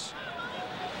results.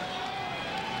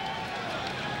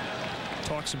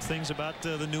 talk some things about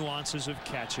the nuances of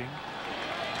catching.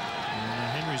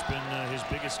 And Henry's been his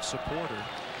biggest supporter.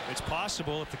 It's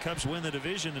possible if the Cubs win the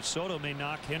division that Soto may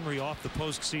knock Henry off the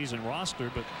postseason roster,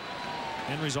 but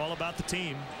Henry's all about the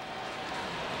team.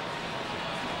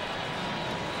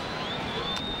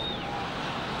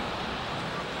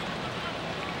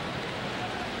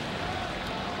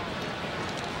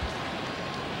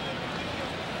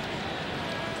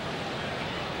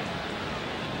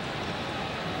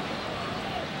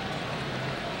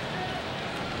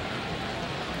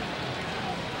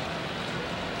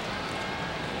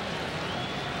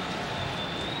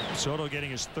 Soto getting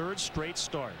his third straight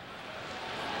start.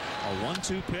 A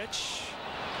 1-2 pitch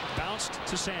bounced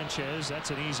to Sanchez. That's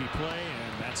an easy play,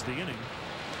 and that's the inning.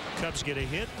 Cubs get a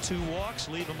hit, 2 walks,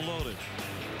 leave them loaded.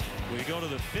 We go to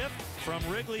the 5th from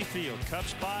Wrigley Field.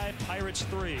 Cubs 5, Pirates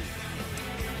 3.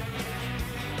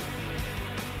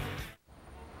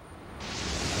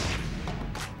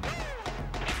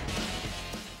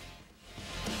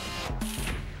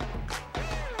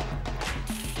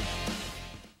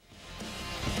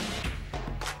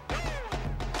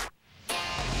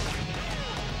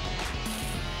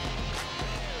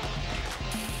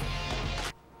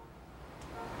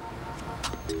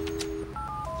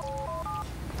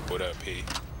 What up, P?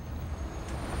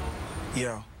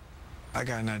 Yo, I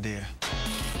got an idea.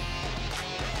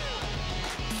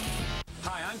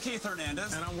 Hi, I'm Keith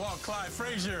Hernandez. And I'm Walt Clyde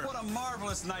Frazier. What a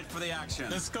marvelous night for the action.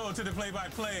 Let's go to the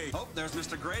play-by-play. Oh, there's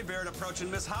Mr. Graybeard approaching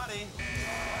Miss Hottie.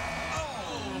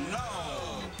 Oh, no.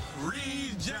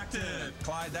 Rejected.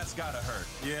 Clyde, that's gotta hurt.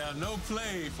 Yeah, no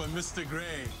play for Mr.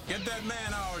 Gray. Get that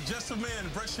man our Just for Men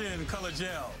brush-in color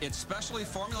gel. It's specially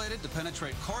formulated to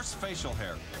penetrate coarse facial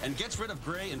hair and gets rid of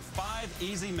gray in 5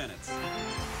 easy minutes.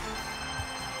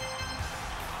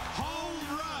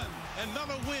 Home run.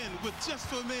 Another win with Just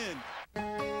for Men.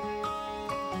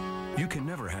 You can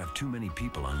never have too many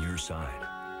people on your side.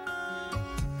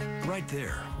 Right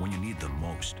there when you need them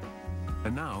most.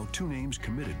 And now, 2 names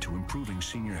committed to improving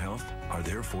senior health are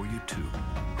there for you, too.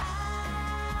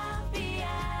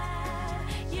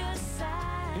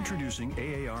 Introducing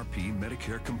AARP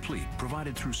Medicare Complete,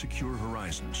 provided through Secure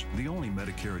Horizons, the only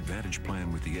Medicare Advantage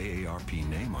plan with the AARP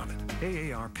name on it.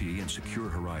 AARP and Secure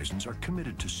Horizons are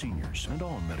committed to seniors and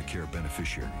all Medicare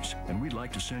beneficiaries, and we'd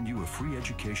like to send you a free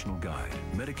educational guide,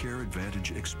 Medicare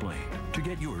Advantage Explained. To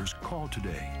get yours, call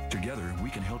today. Together,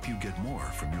 we can help you get more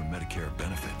from your Medicare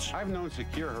benefits. I've known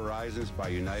Secure Horizons by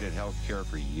United Healthcare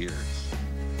for years.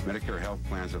 Medicare health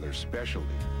plans are their specialty.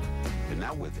 And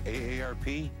now with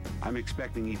AARP, I'm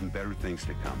expecting even better things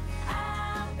to come.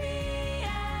 I'll be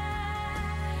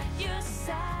at your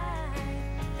side.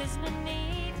 There's no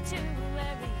need to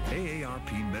worry.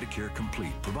 AARP Medicare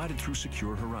Complete, provided through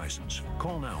Secure Horizons.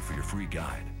 Call now for your free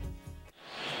guide.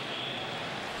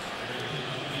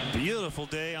 Beautiful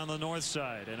day on the north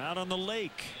side and out on the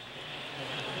lake.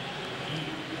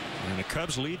 And the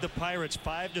Cubs lead the Pirates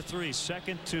 5-3,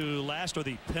 second to last, or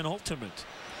the penultimate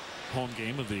home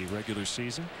game of the regular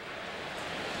season.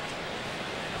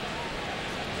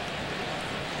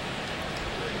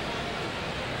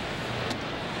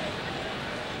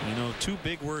 You know, 2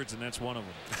 big words, and that's one of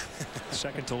them.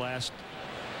 Second to last.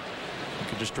 You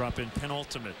could just drop in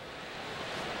penultimate.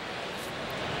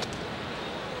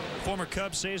 Former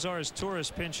Cub Cesar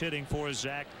Izturis pinch hitting for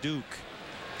Zach Duke.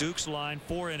 Duke's line,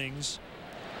 4 innings,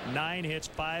 9 hits,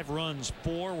 5 runs,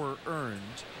 4 were earned.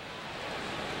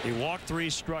 He walked 3,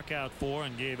 struck out 4,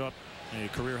 and gave up a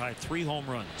career-high 3 home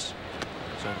runs.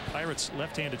 So the Pirates'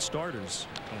 left-handed starters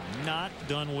have not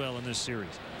done well in this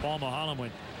series. Paul Maholm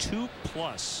went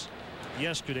 2+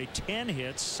 yesterday, 10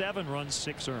 hits, 7 runs,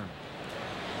 6 earned.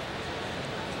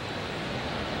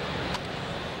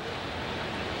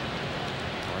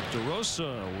 Mark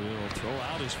DeRosa will throw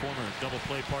out his former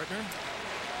double-play partner.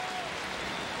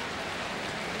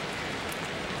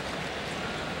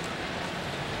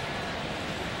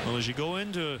 Well, as you go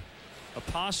into a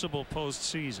possible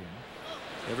postseason,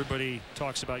 everybody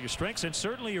talks about your strengths and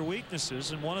certainly your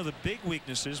weaknesses, and one of the big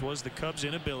weaknesses was the Cubs'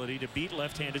 inability to beat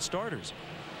left-handed starters.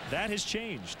 That has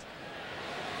changed.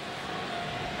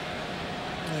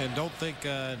 And don't think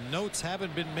notes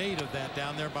haven't been made of that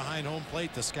down there behind home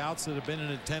plate. The scouts that have been in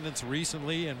attendance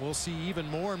recently, and we'll see even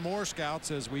more and more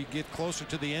scouts as we get closer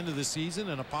to the end of the season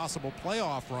and a possible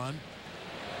playoff run.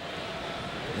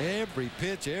 Every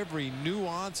pitch, every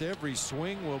nuance, every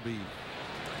swing will be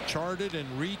charted and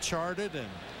recharted and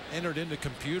entered into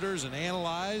computers and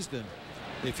analyzed. And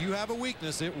if you have a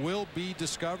weakness, it will be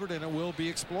discovered and it will be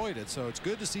exploited. So it's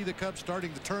good to see the Cubs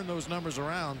starting to turn those numbers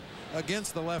around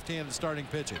against the left-handed starting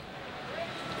pitching.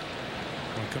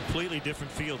 A completely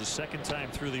different field the second time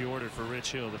through the order for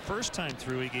Rich Hill. The first time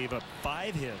through, he gave up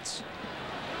 5 hits,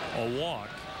 a walk,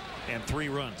 and 3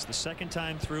 runs. The second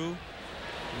time through,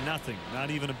 nothing, not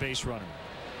even a base runner.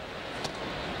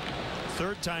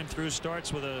 Third time through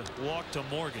starts with a walk to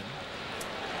Morgan.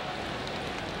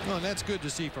 Well, and that's good to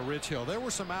see for Rich Hill. There were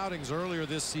some outings earlier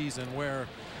this season where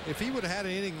if he would have had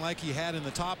an inning like he had in the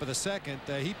top of the second,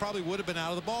 he probably would have been out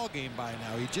of the ball game by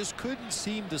now. He just couldn't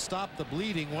seem to stop the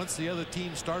bleeding once the other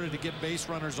team started to get base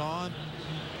runners on.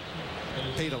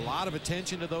 Paid a lot of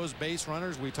attention to those base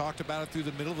runners. We talked about it through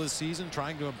the middle of the season,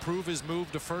 trying to improve his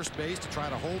move to first base to try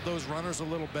to hold those runners a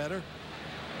little better.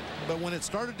 But when it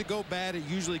started to go bad, it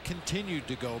usually continued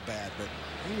to go bad. But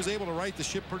he was able to right the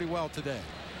ship pretty well today.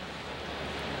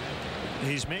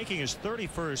 He's making his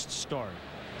 31st start.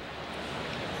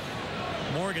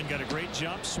 Morgan got a great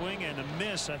jump swing and a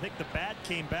miss. I think the bat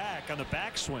came back on the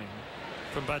backswing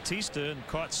from Bautista and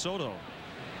caught Soto.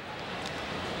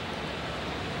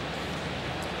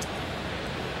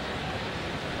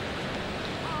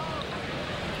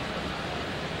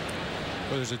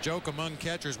 Well, there's a joke among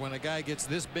catchers when a guy gets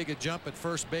this big a jump at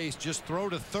first base, just throw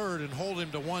to third and hold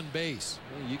him to 1 base.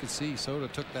 Well, you can see Soto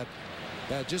took that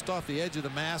bat just off the edge of the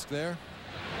mask there.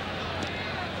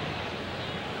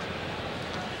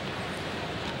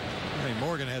 I mean,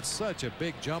 Morgan had such a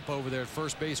big jump over there at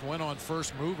first base, went on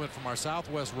first movement from our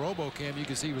Southwest RoboCam. You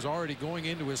can see he was already going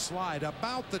into his slide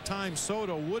about the time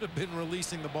Soto would have been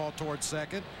releasing the ball towards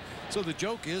second. So the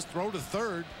joke is throw to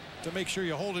third to make sure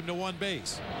you hold him to 1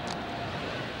 base.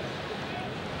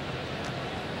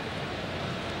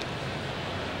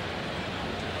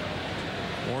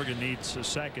 Morgan needs a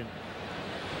second.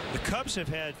 The Cubs have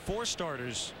had 4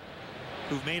 starters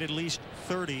who've made at least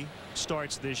 30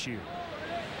 starts this year.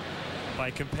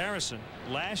 By comparison,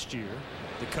 last year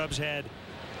the Cubs had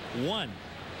 1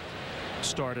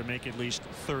 starter make at least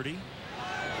 30.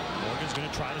 Morgan's going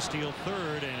to try to steal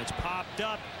third, and it's popped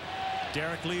up.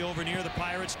 Derek Lee over near the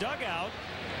Pirates dugout,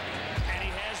 and he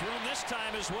has room this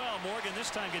time as well. Morgan this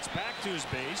time gets back to his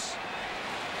base.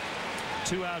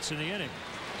 2 outs in the inning.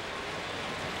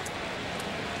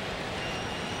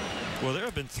 Well, there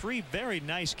have been 3 very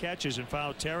nice catches in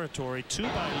foul territory, 2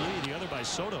 by Lee, the other by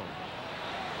Soto.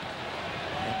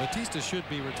 Well, Bautista should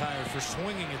be retired for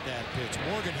swinging at that pitch.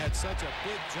 Morgan had such a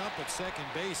big jump at second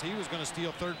base, he was going to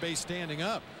steal third base standing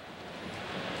up.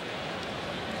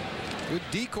 Good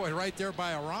decoy right there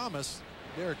by Aramis.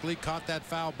 Derek Lee caught that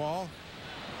foul ball.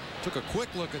 Took a quick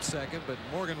look at second, but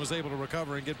Morgan was able to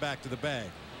recover and get back to the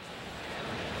bag.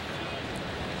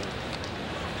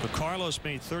 But Carlos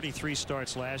made 33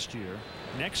 starts last year.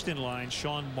 Next in line,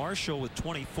 Sean Marshall with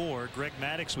 24, Greg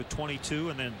Maddux with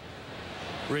 22, and then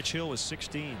Rich Hill with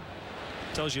 16.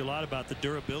 Tells you a lot about the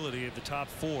durability of the top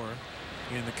 4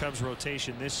 in the Cubs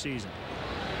rotation this season.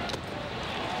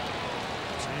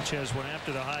 Sanchez went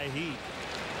after the high heat.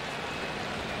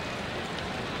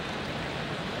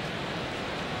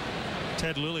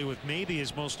 Ted Lilly with maybe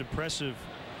his most impressive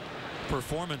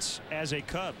performance as a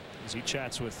Cub, as he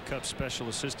chats with Cubs special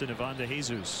assistant Ivan De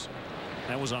Jesus.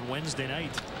 That was on Wednesday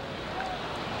night.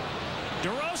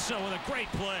 DeRosa with a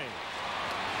great play.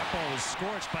 That ball was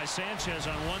scorched by Sanchez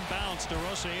on 1 bounce.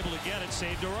 DeRosa able to get it,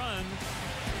 saved a run.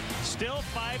 Still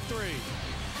 5-3.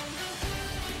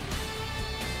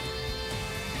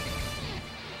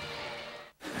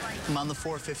 I'm on the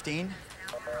 415.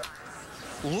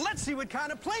 Let's see what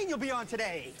kind of plane you'll be on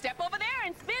today. Step over there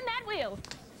and spin that wheel.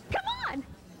 Come on.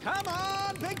 Come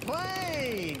on, big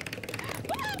plane.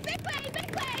 Woo, big plane, big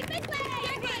plane, big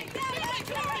plane. Big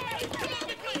plane,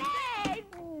 big plane.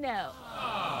 No.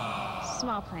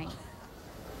 Small plane.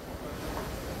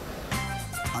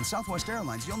 On Southwest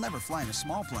Airlines, you'll never fly in a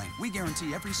small plane. We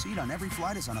guarantee every seat on every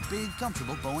flight is on a big,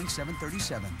 comfortable Boeing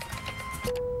 737.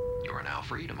 You are now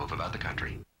free to move about the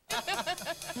country.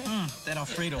 That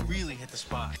Alfredo really hit the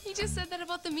spot. You just said that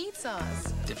about the meat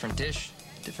sauce. Different dish,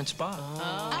 different spot.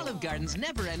 Olive Garden's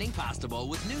never-ending pasta bowl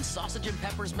with new sausage and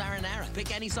peppers marinara.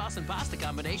 Pick any sauce and pasta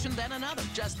combination, then another.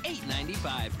 Just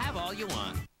 $8.95. Have all you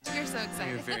want. You're so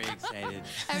excited. You're very excited.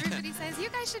 Everybody says you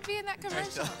guys should be in that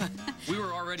commercial. We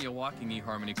were already a walking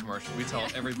eHarmony commercial. We tell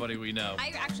everybody we know.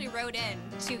 I actually wrote in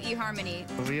to eHarmony.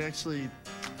 We actually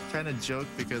kind of joke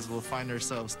because we'll find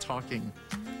ourselves talking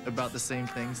about the same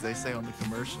things they say on the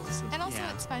commercials. And also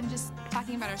it's fun just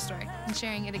talking about our story and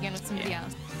sharing it again with somebody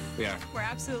else. We are. We're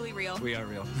absolutely real. We are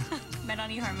real. Met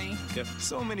on eHarmony. Yep.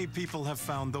 So many people have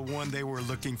found the one they were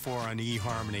looking for on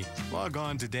eHarmony. Log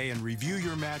on today and review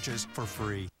your matches for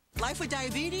free. Life with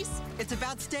diabetes, it's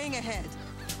about staying ahead.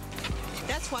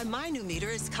 That's That's why my new meter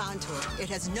is Contour. It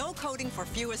has no coding for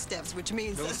fewer steps, which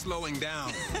means... No slowing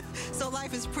down. So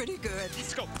life is pretty good.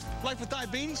 Let's go. Life with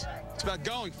diabetes, it's about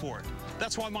going for it.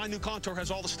 That's why my new Contour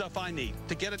has all the stuff I need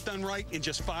to get it done right in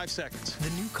just 5 seconds. The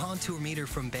new Contour meter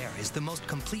from Bear is the most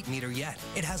complete meter yet.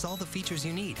 It has all the features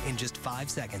you need in just 5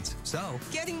 seconds. So,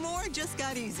 getting more just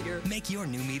got easier. Make your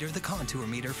new meter the Contour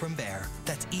meter from Bear.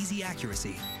 That's easy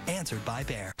accuracy. Answered by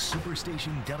Bear.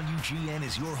 Superstation WGN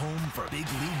is your home for Big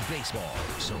League Baseball.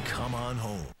 So come on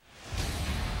home.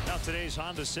 Now today's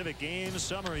Honda Civic game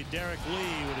summary. Derek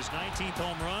Lee with his 19th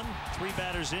home run. 3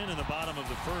 batters in the bottom of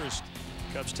the first.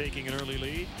 Cubs taking an early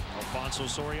lead. Alfonso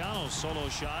Soriano's solo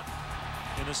shot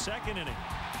in the 2nd inning.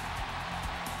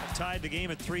 Tied the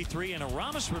game at 3-3, and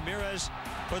Aramis Ramirez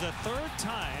for the 3rd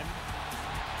time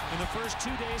in the first 2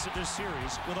 days of this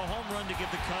series with a home run to give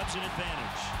the Cubs an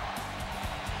advantage.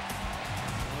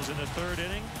 It was in the 3rd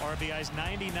inning. RBIs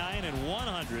 99 and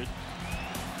 100.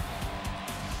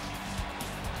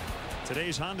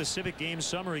 Today's Honda Civic game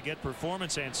summary. Get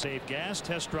performance and save gas.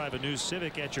 Test drive a new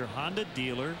Civic at your Honda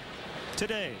dealer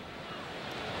today.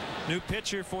 New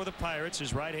pitcher for the Pirates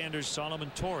is right-hander Solomon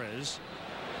Torres.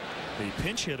 The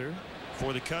pinch hitter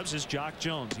for the Cubs is Jock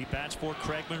Jones. He bats for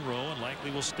Craig Monroe and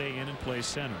likely will stay in and play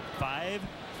center.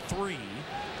 5-3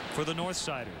 for the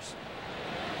Northsiders.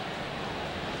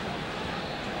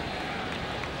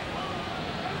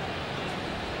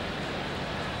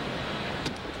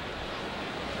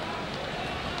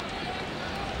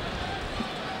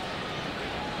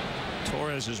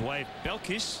 Torres' wife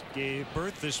Belkis gave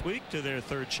birth this week to their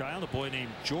 3rd child, a boy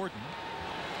named Jordan.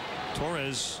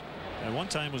 Torres at one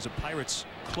time was a Pirates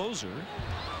closer.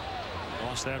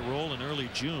 Lost that role in early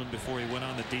June before he went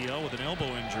on the DL with an elbow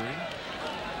injury.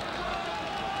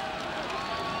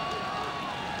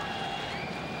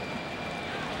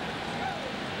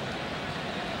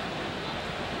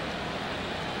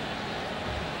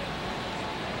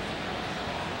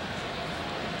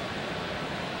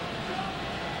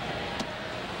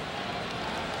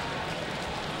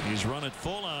 He's run it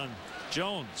full on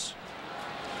Jones.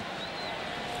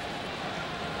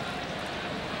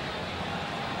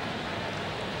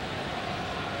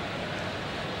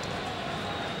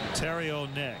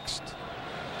 Terrio next.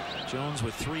 Jones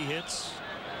with 3 hits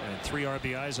and 3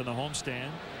 RBIs on the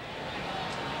homestand.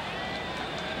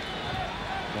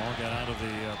 Ball got out of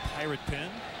the Pirate pen.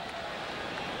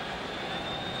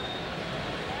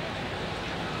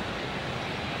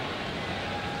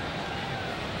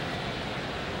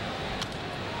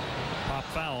 Pop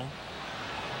foul.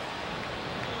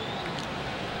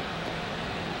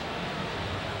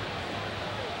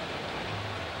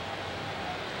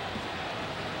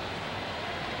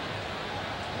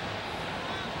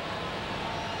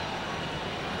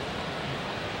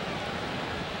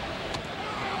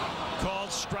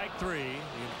 Called strike 3. The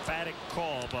emphatic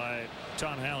call by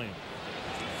Tom Hallion.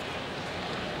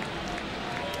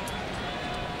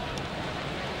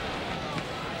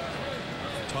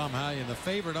 Tom Hallion, the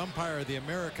favorite umpire of the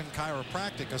American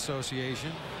Chiropractic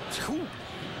Association. Good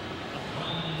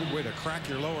way to crack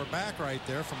your lower back right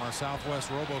there from our Southwest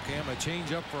RoboCam. A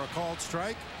change up for a called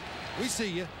strike. We see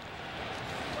you.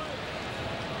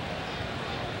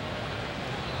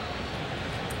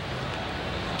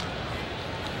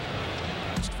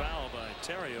 Foul by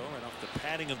Terrio right off the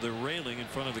padding of the railing in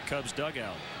front of the Cubs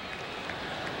dugout.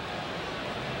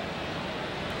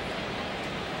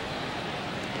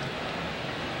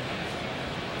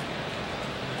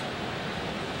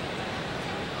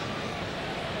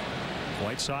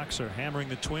 White Sox are hammering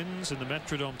the Twins in the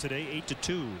Metrodome today,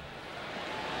 8-2.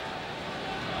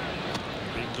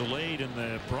 Being delayed in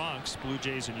the Bronx, Blue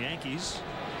Jays and Yankees.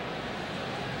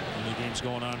 Only games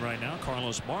going on right now.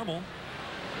 Carlos Marmol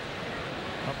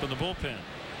up in the bullpen.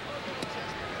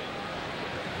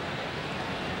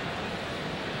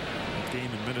 That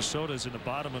game in Minnesota is in the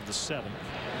bottom of the 7th.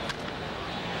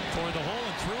 Toward the hole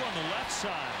and through on the left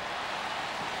side.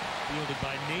 Fielded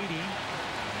by Nady.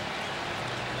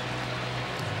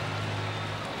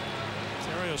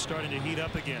 Terrio starting to heat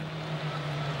up again.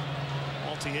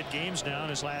 Multi-hit games now in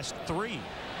his last 3.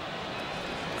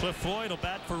 Cliff Floyd will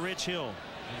bat for Rich Hill,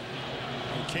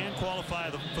 who can qualify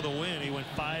for the win. He went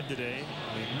 5 today,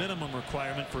 the minimum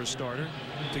requirement for a starter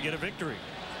to get a victory.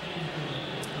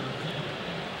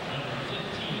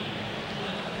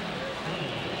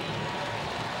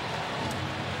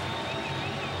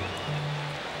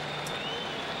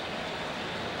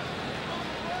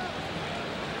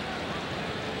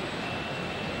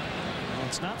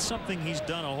 It's not something he's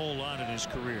done a whole lot in his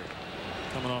career,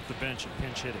 coming off the bench and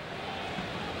pinch hitting.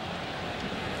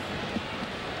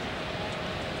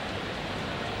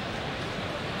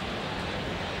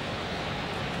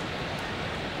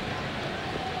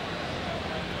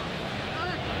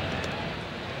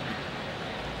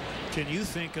 Can you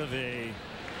think of a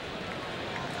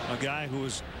guy who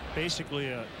was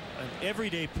basically an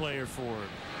everyday player for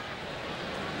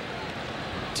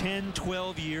 10,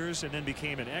 12 years and then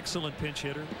became an excellent pinch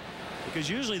hitter? Because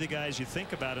usually the guys you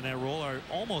think about in that role are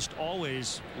almost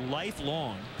always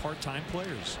lifelong part-time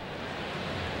players.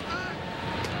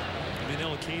 I mean,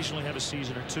 they'll occasionally have a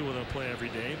season or two where they'll play every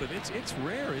day, but it's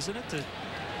rare, isn't it?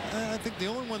 I think the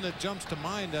only one that jumps to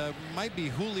mind might be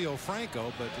Julio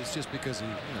Franco, but it's just because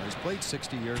he's played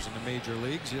 60 years in the major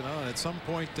leagues, and at some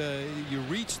point you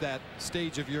reach that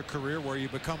stage of your career where you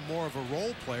become more of a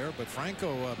role player. But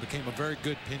Franco became a very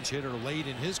good pinch hitter late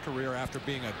in his career after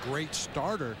being a great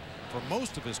starter for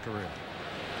most of his career.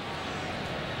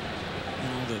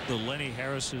 The Lenny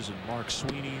Harrises and Mark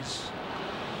Sweeneys.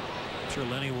 I'm sure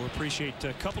Lenny will appreciate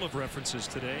a couple of references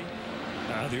today.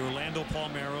 The Orlando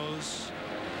Palmeiros,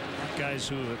 guys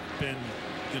who have been,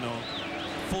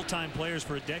 full-time players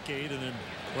for a decade and then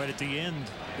right at the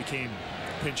end became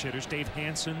pinch hitters. Dave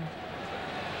Hansen,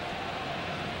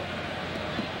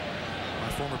 my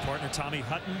former partner Tommy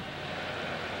Hutton,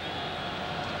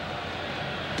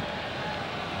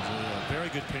 was a very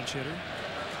good pinch hitter.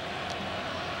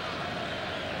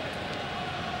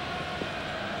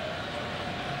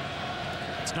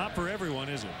 It's not for everyone,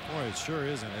 is it? Boy, it sure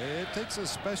isn't. It takes a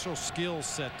special skill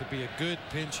set to be a good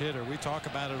pinch hitter. We talk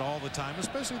about it all the time,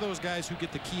 especially those guys who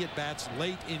get the key at bats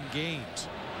late in games.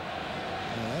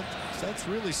 That's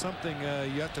really something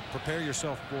you have to prepare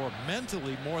yourself for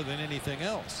mentally more than anything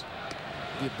else.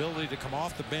 The ability to come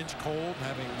off the bench cold,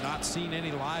 having not seen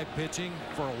any live pitching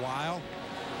for a while,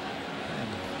 and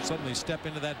suddenly step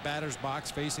into that batter's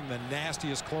box facing the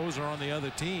nastiest closer on the other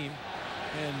team,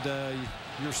 and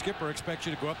your skipper expects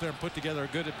you to go up there and put together a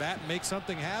good at bat and make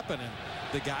something happen. And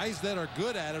the guys that are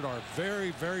good at it are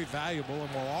very, very valuable and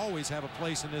will always have a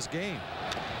place in this game.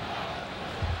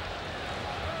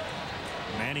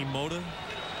 Manny Mota,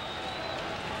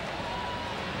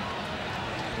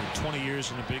 20 years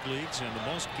in the big leagues, and the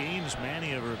most games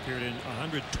Manny ever appeared in,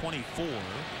 124 in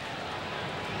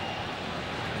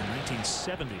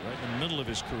 1970, right in the middle of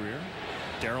his career.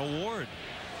 Darrell Ward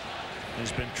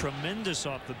has been tremendous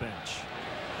off the bench.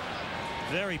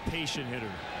 Very patient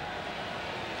hitter.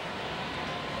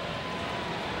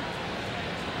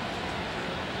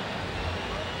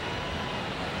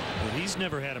 But he's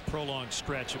never had a prolonged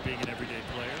stretch of being an everyday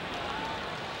player.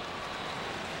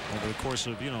 Over the course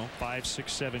of, 5,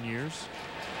 6, 7 years.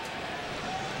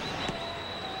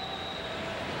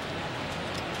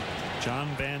 John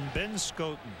Van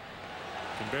Benschoten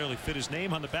can barely fit his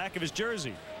name on the back of his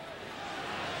jersey.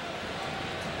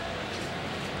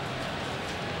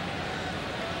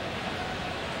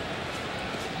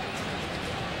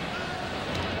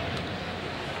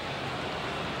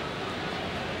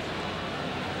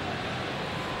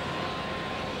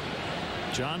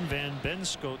 John Van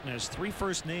Benschoten has 3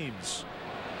 first names.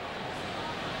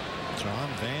 John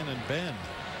Van and Ben.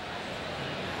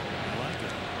 I like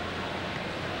it.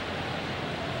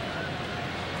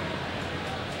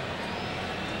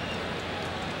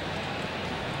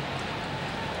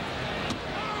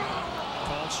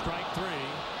 Called strike 3.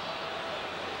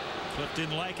 Cliff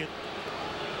didn't like it.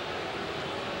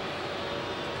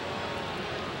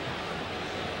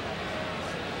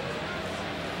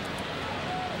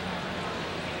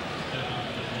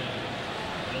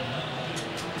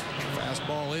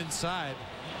 Fastball inside.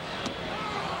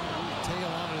 Tail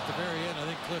on it at the very end. I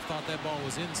think Cliff thought that ball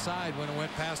was inside when it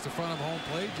went past the front of home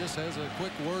plate. Just has a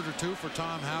quick word or two for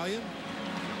Tom Hallion.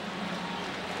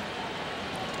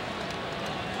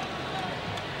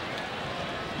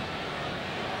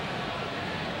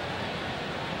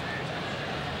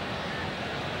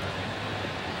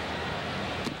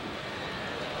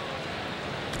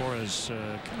 Torres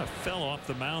kind of fell off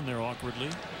the mound there awkwardly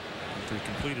after he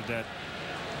completed that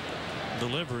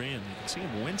delivery, and you can see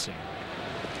him wincing.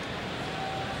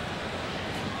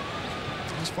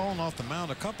 He's fallen off the mound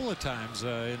a couple of times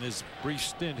in his brief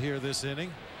stint here this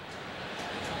inning.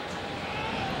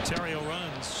 Terrio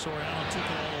runs. Soriano took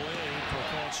it all away for a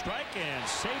called strike, and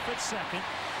safe at second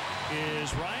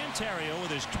is Ryan Terrio with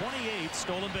his 28th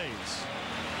stolen base.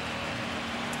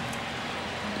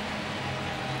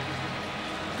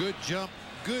 Good jump,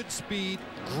 good speed,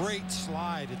 great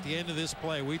slide at the end of this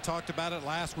play. We talked about it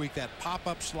last week, that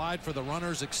pop-up slide for the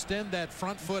runners. Extend that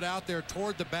front foot out there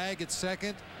toward the bag at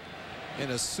second,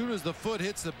 and as soon as the foot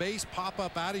hits the base, pop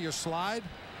up out of your slide.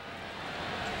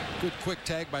 Good quick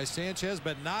tag by Sanchez,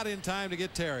 but not in time to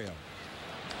get Terrio.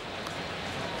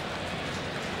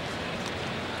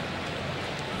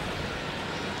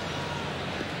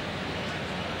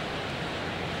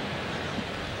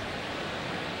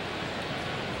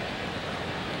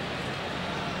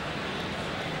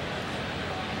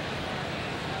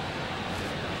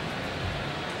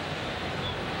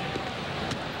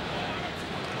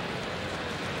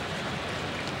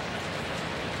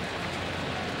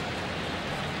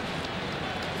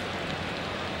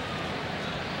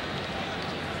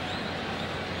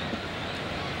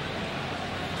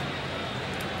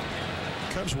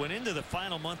 Cubs went into the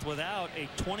final month without a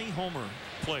 20-homer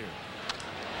player.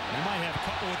 They might have a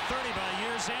couple with 30 by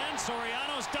year's end.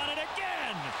 Soriano's done it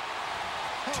again.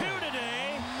 2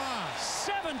 today,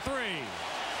 7-3.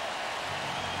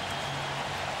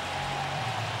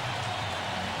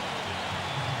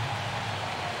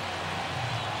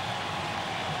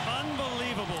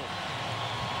 Unbelievable.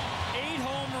 8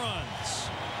 home runs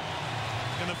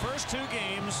in the first 2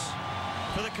 games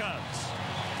for the Cubs.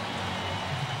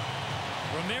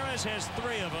 Ramirez has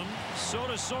 3 of them. So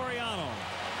does Soriano.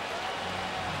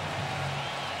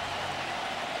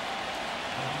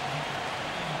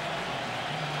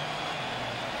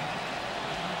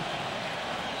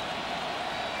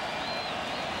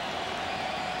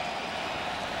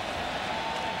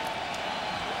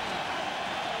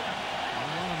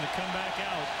 Come back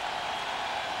out.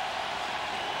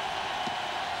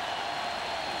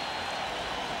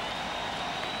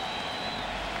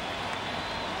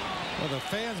 Well, the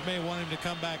fans may want him to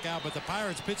come back out, but the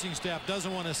Pirates pitching staff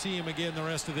doesn't want to see him again the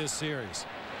rest of this series.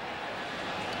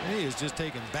 He is just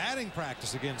taking batting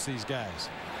practice against these guys.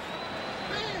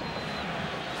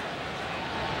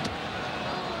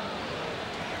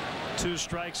 Two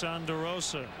strikes on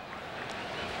DeRosa.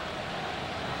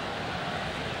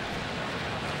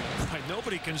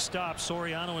 Nobody can stop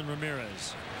Soriano and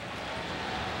Ramirez.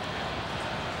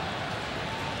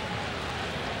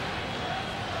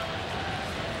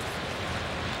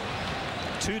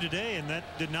 Two today, and that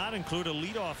did not include a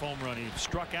leadoff home run. He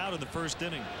struck out in the first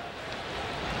inning.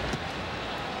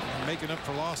 Making up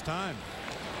for lost time.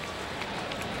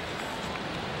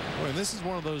 Boy, this is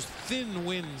one of those thin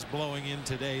winds blowing in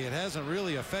today. It hasn't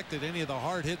really affected any of the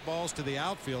hard hit balls to the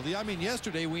outfield. I mean,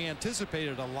 yesterday we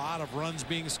anticipated a lot of runs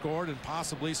being scored and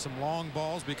possibly some long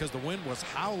balls because the wind was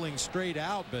howling straight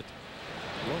out, but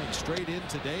blowing straight in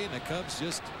today, and the Cubs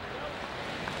just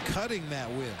cutting that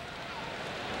wind.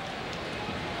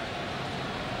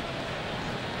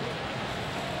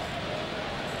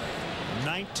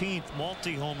 '19th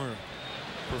multi-homer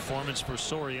performance for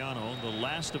Soriano, the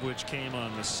last of which came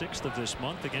on the 6th of this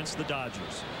month against the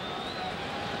Dodgers.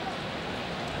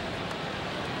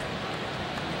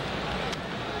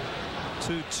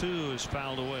 Two is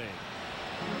fouled away.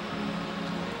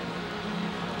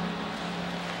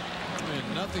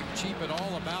 And nothing cheap at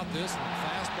all about this.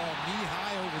 Fastball knee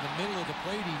high over the middle of the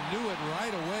plate. He knew it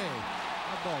right away.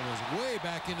 That ball was way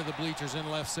back into the bleachers in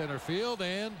left center field,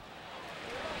 and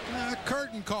a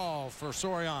curtain call for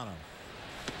Soriano.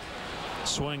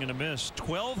 Swing and a miss.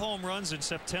 12 home runs in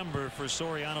September for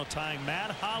Soriano, tying Matt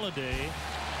Holliday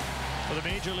for the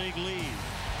major league lead.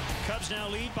 Cubs now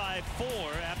lead by 4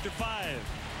 after 5.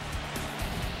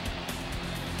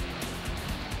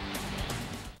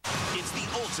 It's the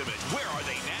ultimate Where Are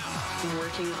They Now? I'm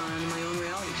working on my own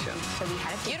reality show. So we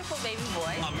had a beautiful baby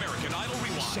boy. American Idol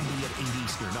Rewind. Sunday at 8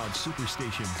 Eastern on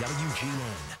Superstation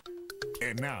WGN.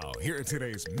 And now, here are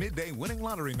today's midday winning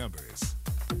lottery numbers.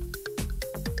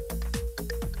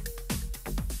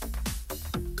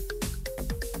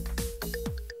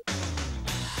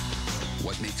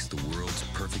 What makes the world's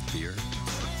perfect beer?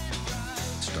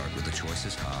 Start with the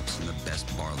choicest hops and the best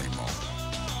barley malt.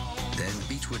 Then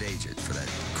Beechwood age it for that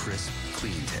crisp,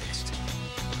 clean taste.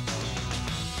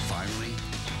 Finally,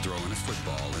 throw in a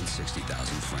football and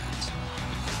 60,000 friends.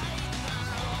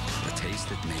 The taste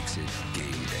that makes it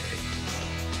game day.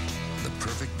 The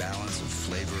perfect balance of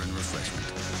flavor and refreshment.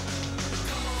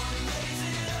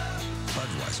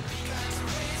 Budweiser.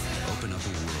 Open up a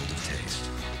world of taste.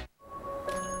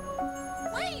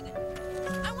 Wait!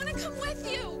 I want to come with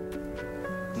you!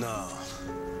 No,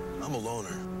 I'm a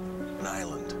loner, an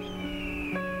island.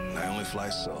 And I only fly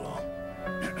solo.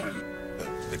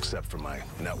 Except for my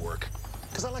network.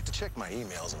 Because I like to check my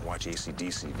emails and watch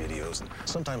AC/DC videos and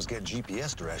sometimes get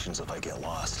GPS directions if I get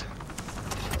lost.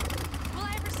 Will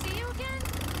I ever see you again?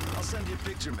 I'll send you a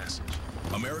picture message.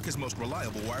 America's most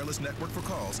reliable wireless network for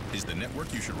calls is the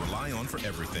network you should rely on for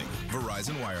everything.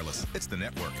 Verizon Wireless. It's the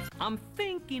network. I'm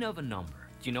thinking of a number.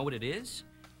 Do you know what it is?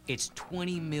 It's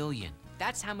 20 million.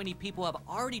 That's how many people have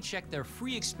already checked their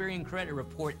free Experian credit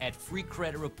report at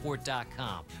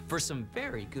freecreditreport.com for some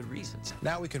very good reasons.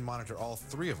 Now we can monitor all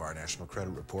 3 of our national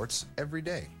credit reports every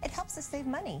day. It helps us save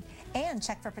money and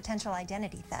check for potential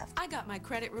identity theft. I got my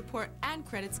credit report and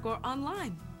credit score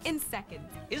online in seconds.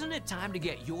 Isn't it time to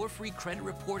get your free credit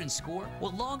report and score?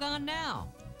 Well, log on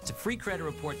now to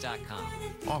freecreditreport.com.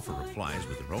 Offer applies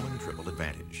with the Roman Triple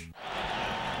Advantage.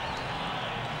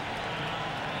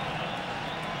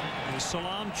 The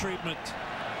salam treatment.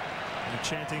 They're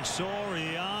chanting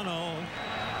Soriano.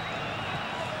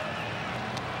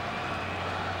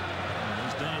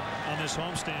 He's done it on this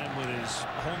homestand with his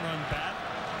home run bat.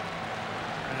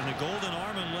 And the golden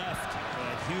arm and left.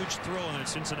 A huge throw in that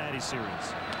Cincinnati series.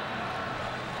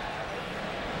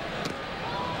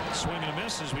 Swing and a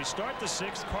miss as we start the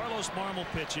 6th. Carlos Marmol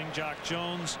pitching. Jock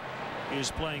Jones is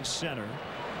playing center.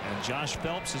 And Josh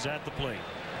Phelps is at the plate.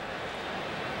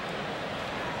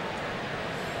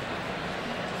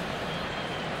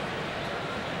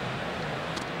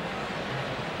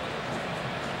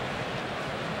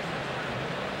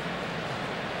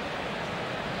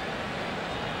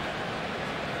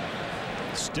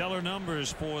 Stellar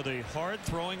numbers for the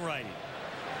hard-throwing righty.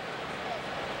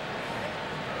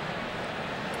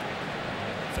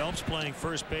 Phelps playing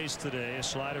first base today. A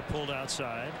slider pulled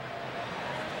outside.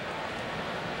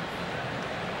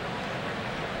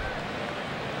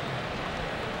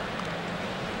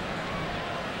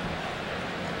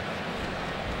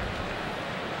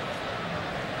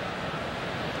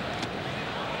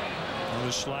 Well,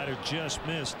 the slider just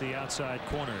missed the outside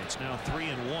corner. It's now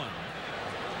 3-1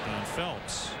 on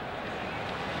Phelps.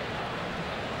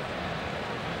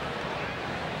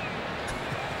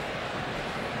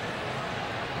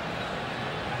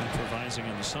 Improvising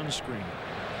in the sunscreen.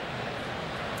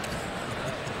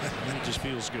 It just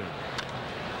feels good.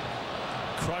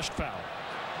 Crushed foul.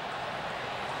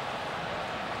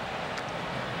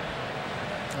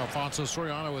 Alfonso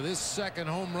Soriano with his 2nd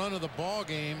home run of the ball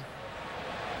game.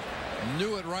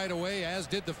 Knew it right away, as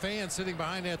did the fans sitting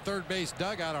behind that third base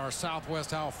dugout. Our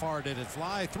Southwest, how far did it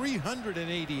fly?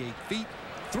 388 feet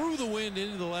through the wind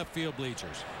into the left field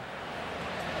bleachers.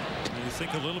 When you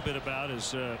think a little bit about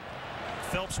as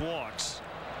Phelps walks,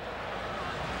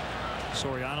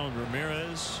 Soriano and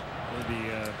Ramirez will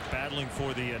be battling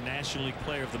for the National League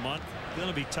Player of the Month. Going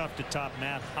to be tough to top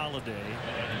Matt Holliday,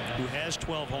 who has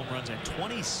 12 home runs and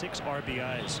 26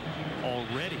 RBIs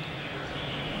already.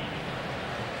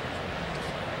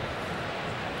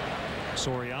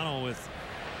 Soriano with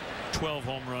 12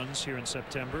 home runs here in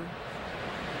September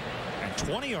and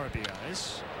 20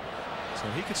 RBIs, so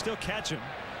he could still catch him.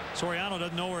 Soriano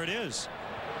doesn't know where it is.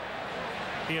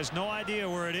 He has no idea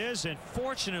where it is, and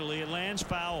fortunately it lands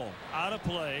foul, out of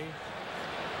play.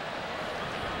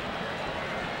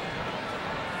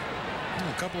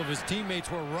 A couple of his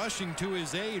teammates were rushing to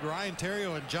his aid. Ryan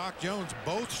Theriot and Jock Jones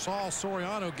both saw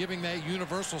Soriano giving that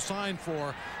universal sign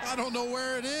for, I don't know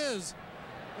where it is.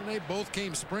 And they both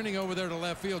came sprinting over there to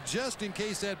left field just in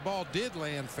case that ball did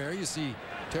land fair. You see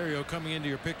Theriot coming into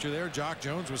your picture there. Jock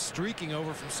Jones was streaking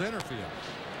over from center field.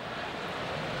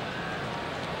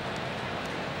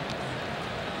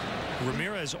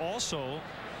 Ramirez also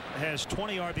has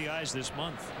 20 RBIs this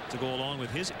month to go along with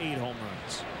his 8 home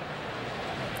runs.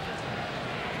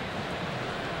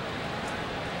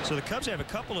 So the Cubs have a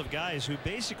couple of guys who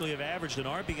basically have averaged an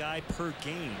RBI per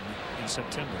game in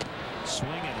September.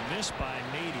 Swing and a miss by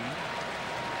Mady.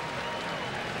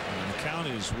 And the count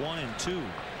is 1-2.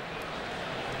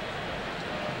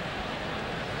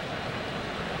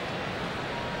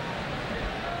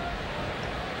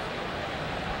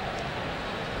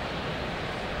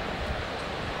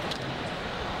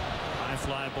 High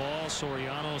fly ball.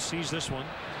 Soriano sees this one.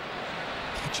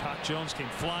 Jock Jones came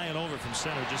flying over from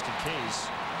center just in case.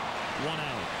 1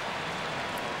 out.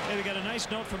 Hey, we got a nice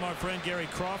note from our friend Gary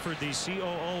Crawford, the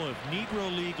COO of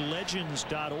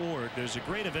NegroLeagueLegends.org. There's a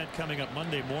great event coming up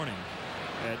Monday morning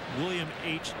at William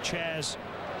H. Chaz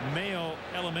Mayo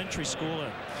Elementary School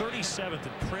at 37th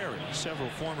and Prairie. Several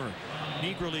former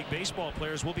Negro League baseball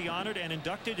players will be honored and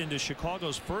inducted into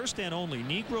Chicago's first and only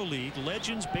Negro League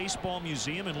Legends Baseball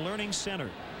Museum and Learning Center.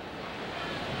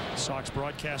 Sox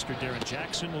broadcaster Darren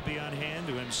Jackson will be on hand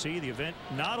to MC the event.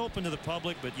 Not open to the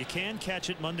public, but you can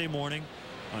catch it Monday morning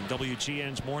on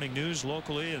WGN's Morning News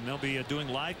locally, and they'll be doing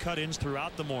live cut-ins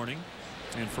throughout the morning.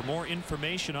 And for more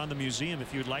information on the museum,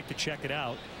 if you'd like to check it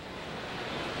out,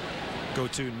 go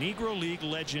to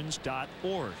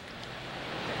NegroLeagueLegends.org.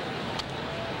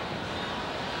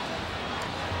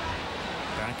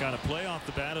 Back on a play off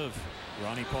the bat of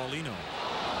Ronnie Paulino.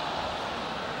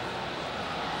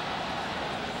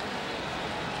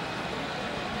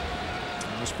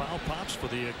 Those foul pops for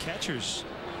the catchers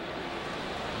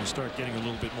will start getting a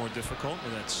little bit more difficult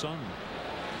with that sun.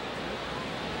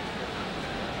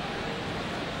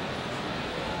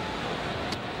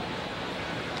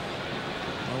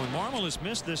 Well, when Marmol has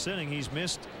missed this inning, he's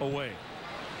missed away.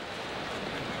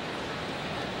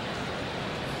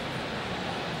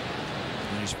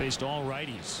 And he's faced all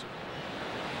righties.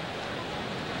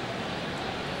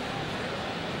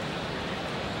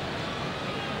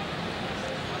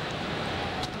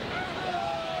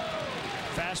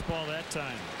 Fastball that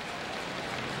time.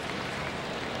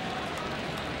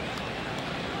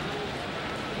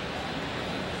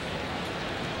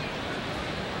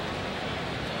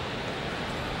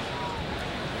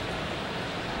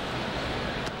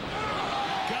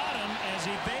 as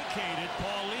he vacated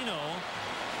Paulino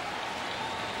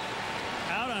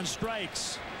out on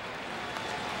strikes.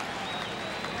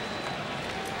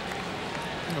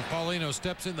 Paulino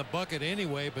steps in the bucket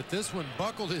anyway, but this one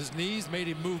buckled his knees, made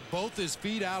him move both his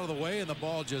feet out of the way, and the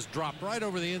ball just dropped right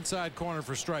over the inside corner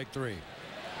for strike 3.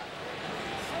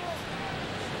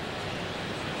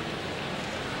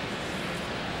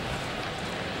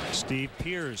 Steve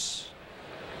Pearce.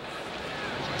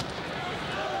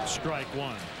 Strike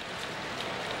 1.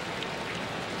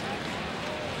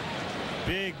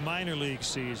 Big minor league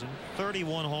season.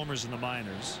 31 homers in the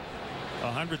minors.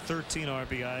 113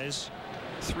 RBIs.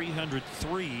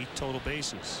 303 total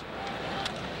bases.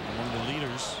 Among the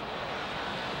leaders.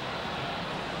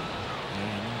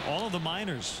 And all of the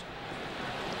minors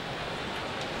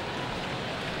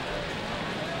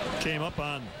came up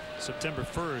on September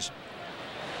 1st.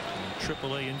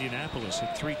 AAA Indianapolis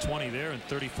hit 320 there in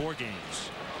 34 games.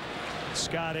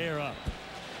 Scott Air up.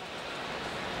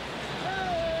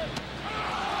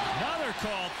 Another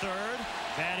called third.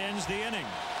 That ends the inning.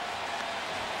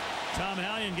 Tom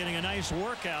Hallion getting a nice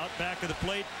workout back at the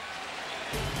plate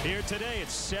here today.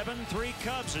 It's 7-3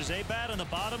 Cubs as they bat in the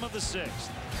bottom of the 6th.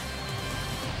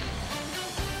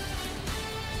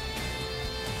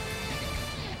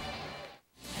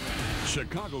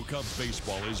 Chicago Cubs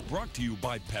baseball is brought to you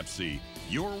by Pepsi.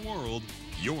 Your world,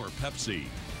 your Pepsi.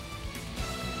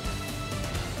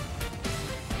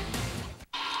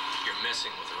 You're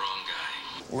messing with the wrong guy.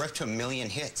 We're up to 1 million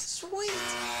hits. Sweet.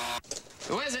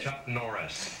 Who is it? Chuck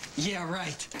Norris. Yeah,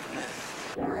 right.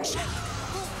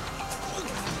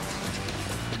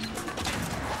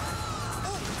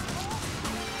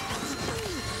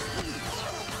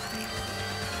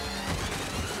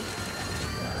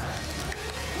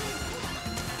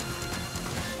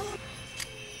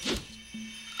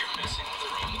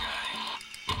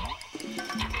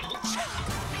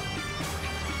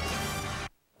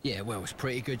 Yeah, well, it's a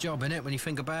pretty good job, innit, when you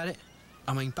think about it?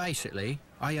 I mean, basically,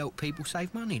 I help people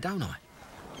save money, don't I?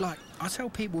 Like, I tell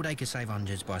people they can save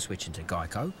hundreds by switching to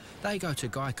Geico. They go to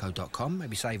geico.com,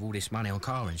 maybe save all this money on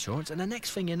car insurance, and the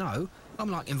next thing you know, I'm,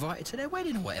 like, invited to their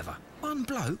wedding or whatever. One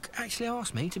bloke actually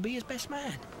asked me to be his best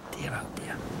man. Dear, oh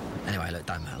dear. Anyway, look,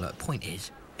 don't matter. Look, point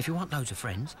is, if you want loads of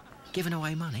friends, giving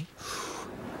away money,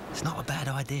 it's not a bad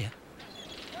idea.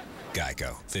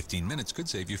 Geico. 15 minutes could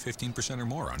save you 15% or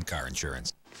more on car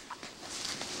insurance.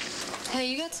 Hey,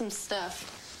 you got some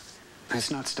stuff. It's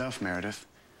not stuff, Meredith.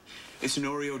 It's an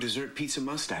Oreo dessert pizza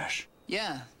mustache.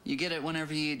 Yeah, you get it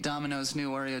whenever you eat Domino's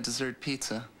new Oreo dessert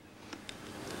pizza.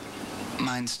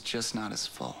 Mine's just not as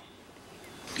full.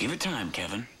 Give it time,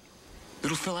 Kevin.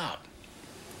 It'll fill out.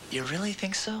 You really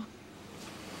think so?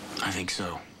 I think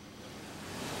so.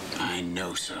 I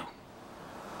know so.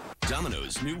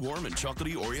 Domino's new warm and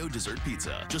chocolatey Oreo dessert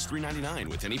pizza. Just $3.99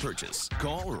 with any purchase.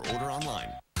 Call or order online.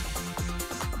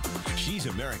 She's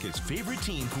America's favorite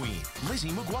teen queen, Lizzie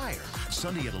McGuire.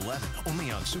 Sunday at 11,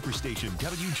 only on Superstation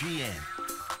WGN.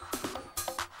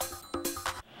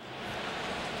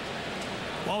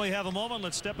 While we have a moment,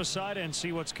 let's step aside and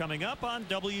see what's coming up on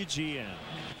WGN.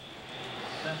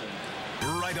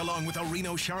 Right along with the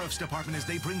Reno Sheriff's Department as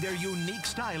they bring their unique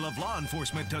style of law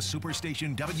enforcement to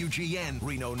Superstation WGN.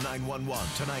 Reno 911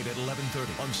 tonight at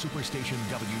 11:30 on Superstation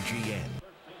WGN.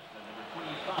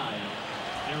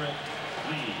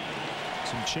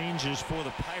 Some changes for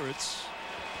the Pirates.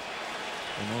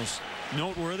 The most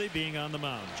noteworthy being on the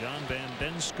mound. John Van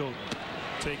Benscoten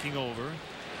taking over.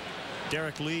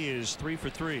 Derek Lee is 3 for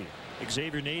 3.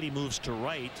 Xavier Nady moves to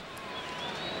right.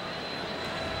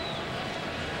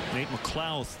 Nate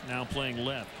McLouth now playing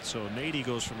left. So Nady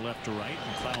goes from left to right.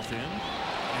 McLouth in.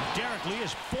 And Derek Lee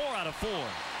is 4 out of 4.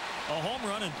 A home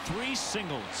run and 3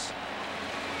 singles.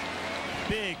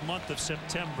 Big month of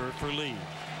September for Lee.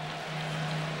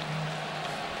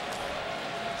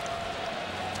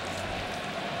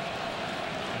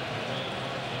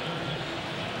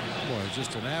 Boy,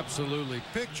 just an absolutely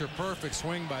picture-perfect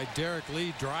swing by Derek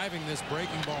Lee, driving this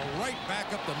breaking ball right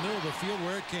back up the middle of the field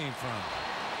where it came from.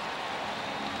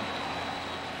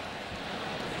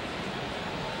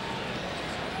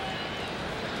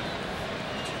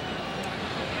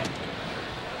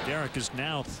 Derek is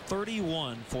now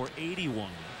 31 for 81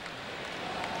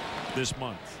 this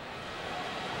month.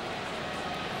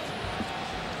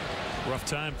 Rough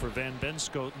time for Van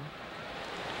Benscoten.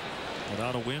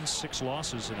 Without a win, 6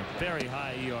 losses and a very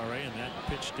high ERA, and that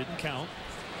pitch didn't count.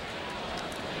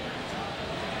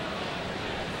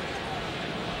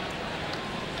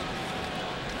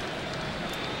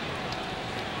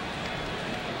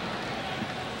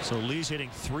 So Lee's hitting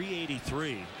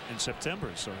 .383 in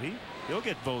September, so he'll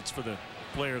get votes for the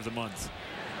player of the month.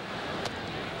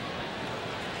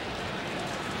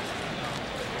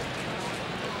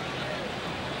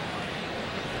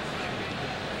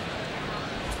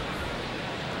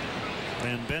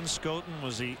 And Ben Scoten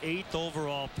was the 8th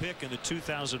overall pick in the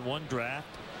 2001 draft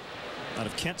out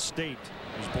of Kent State.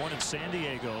 He was born in San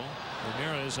Diego.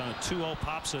 Ramirez on a 2-0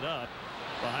 pops it up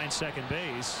behind second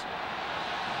base.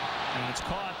 And it's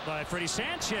caught by Freddie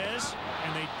Sanchez,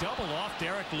 and they double off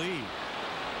Derek Lee.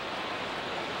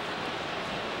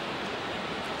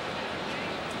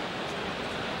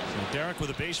 So Derek with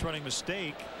a base running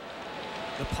mistake.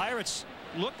 The Pirates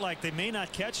looked like they may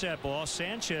not catch that ball.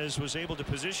 Sanchez was able to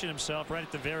position himself right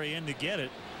at the very end to get it,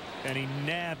 and he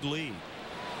nabbed Lee.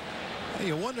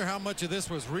 You wonder how much of this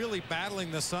was really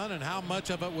battling the sun and how much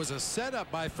of it was a setup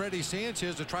by Freddie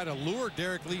Sanchez to try to lure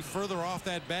Derek Lee further off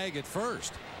that bag at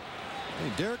first.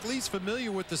 Hey, Derek Lee's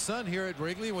familiar with the sun here at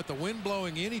Wrigley. With the wind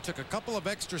blowing in, he took a couple of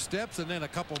extra steps and then a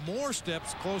couple more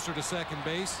steps closer to second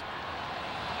base.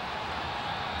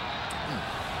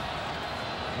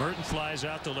 Merton flies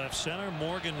out to left center.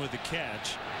 Morgan with the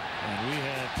catch, and we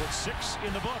have put 6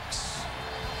 in the books.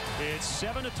 It's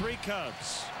 7-3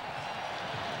 Cubs.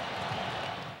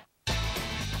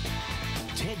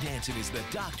 Ted Danson is the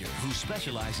doctor who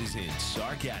specializes in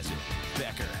sarcasm.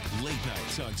 Becker, late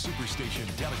nights on Superstation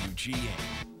WGN.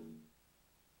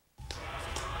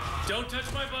 Don't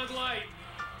touch my Bud Light.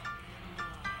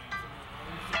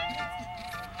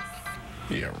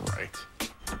 Yeah, right.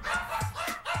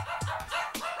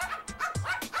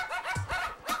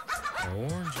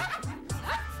 Orange.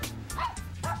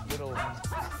 Little.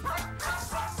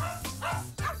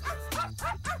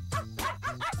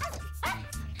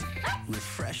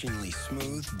 Refreshingly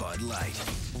smooth Bud Light.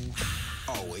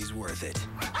 Always worth it.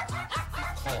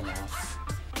 Calm off.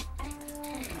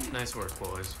 Nice work,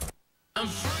 boys.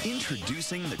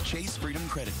 Introducing the Chase Freedom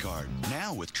Credit Card.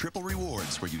 Now with triple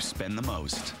rewards where you spend the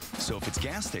most. So if it's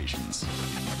gas stations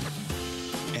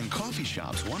and coffee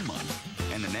shops 1 month,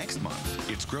 and the next month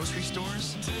it's grocery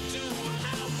stores,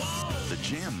 the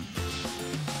gym,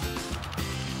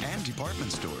 and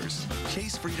department stores,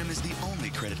 Chase Freedom is the only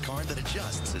credit card that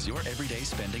adjusts as your everyday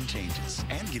spending changes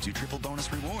and gives you triple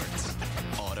bonus rewards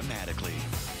automatically.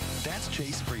 That's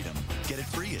Chase Freedom. Get it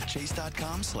free at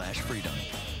chase.com/freedom.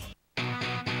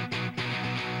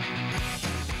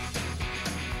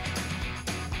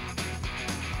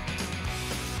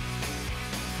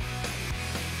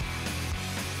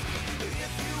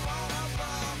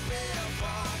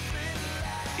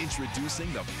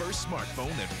 Introducing the first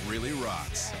smartphone that really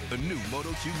rocks. The new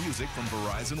Moto Q Music from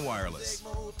Verizon Wireless.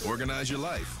 Organize your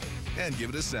life and give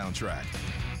it a soundtrack.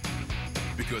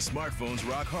 Because smartphones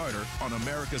rock harder on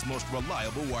America's most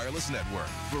reliable wireless network,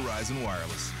 Verizon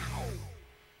Wireless.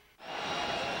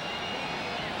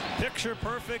 Picture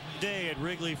perfect day at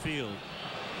Wrigley Field.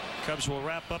 Cubs will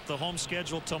wrap up the home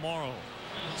schedule tomorrow.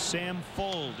 Sam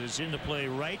Fuld is in to play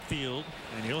right field,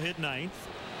 and he'll hit 9th.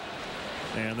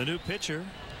 And the new pitcher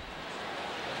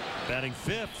batting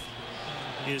 5th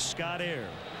is Scott Air.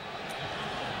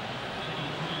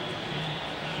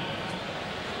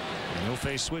 And he'll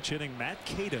face switch hitting Matt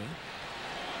Cada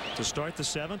to start the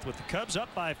 7th with the Cubs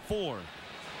up by 4.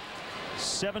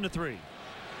 7-3.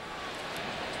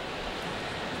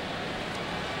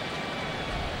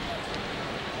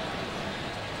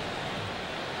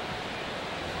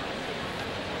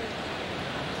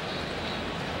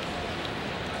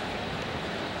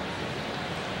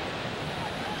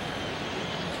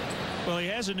 Well, he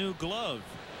has a new glove,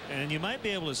 and you might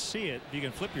be able to see it. You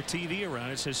can flip your TV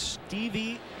around. It says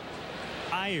Stevie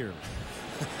Iyer,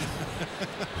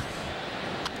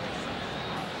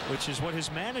 which is what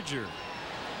his manager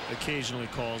occasionally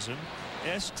calls him.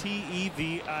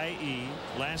 S-T-E-V-I-E,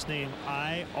 last name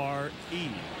I-R-E.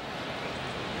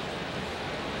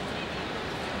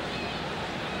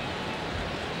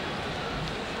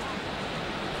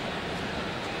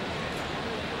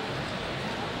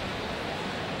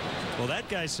 Well, that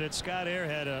guy said Scott Air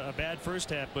had a bad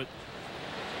first half, but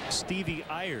Stevie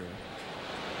Iyer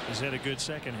has had a good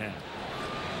second half.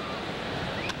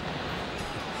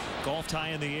 Golf tie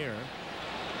in the air,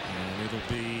 and it'll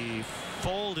be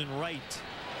Fuld and right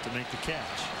to make the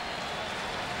catch.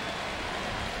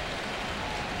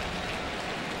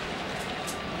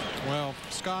 Well,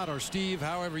 Scott or Steve,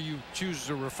 however you choose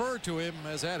to refer to him,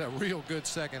 has had a real good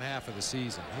second half of the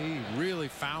season. He really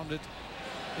found it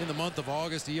in the month of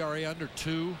August. ERA under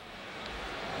 2,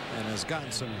 and has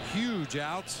gotten some huge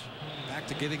outs, back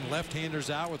to getting left-handers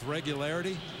out with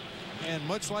regularity. And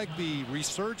much like the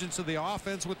resurgence of the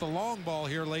offense with the long ball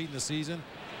here late in the season,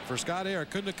 for Scott Air,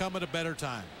 couldn't have come at a better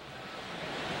time.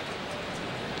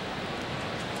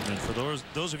 And for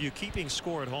those of you keeping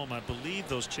score at home, I believe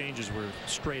those changes were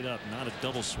straight up, not a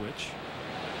double switch.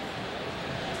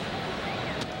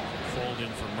 Fuld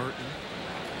in for Merton,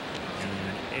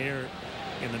 and Air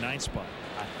in the 9th spot.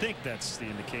 I think that's the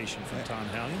indication from Tom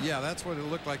Hallion. Yeah, that's what it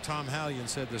looked like. Tom Hallion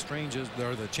said the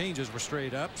changes were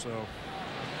straight up, so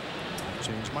I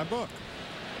changed my book.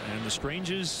 And the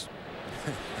Stranges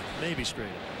maybe straight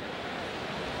up.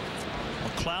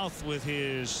 McLouth with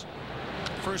his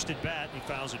first at bat, he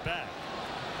fouls it back.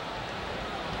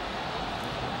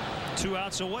 2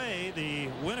 outs away, the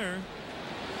winner.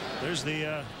 There's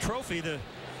the trophy, the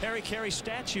Harry Carey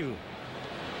statue.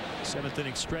 7th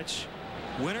inning stretch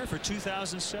winner for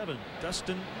 2007,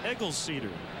 Dustin Eglseder,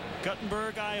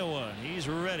 Guttenberg, Iowa. He's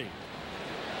ready.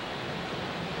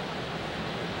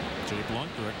 Jay Blunt,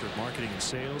 Director of Marketing and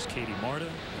Sales, Katie Marta,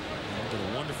 did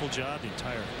a wonderful job. The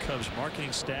entire Cubs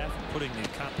marketing staff putting the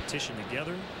competition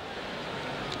together.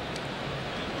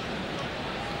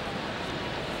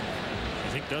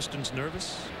 You think Dustin's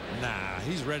nervous? Nah,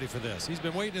 he's ready for this. He's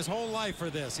been waiting his whole life for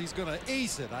this. He's going to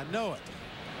ace it. I know it.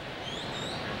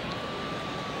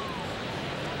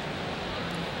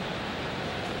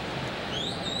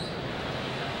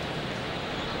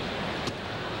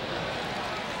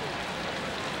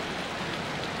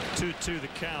 To the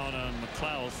count on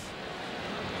McLouth.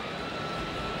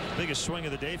 Biggest swing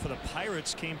of the day for the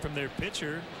Pirates came from their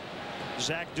pitcher,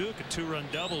 Zach Duke, a 2-run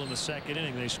double in the 2nd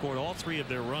inning. They scored all 3 of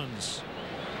their runs.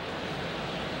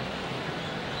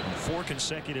 4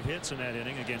 consecutive hits in that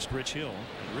inning against Rich Hill.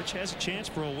 Rich has a chance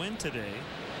for a win today.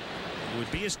 It would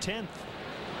be his 10th.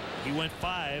 He went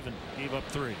 5 and gave up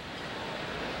 3.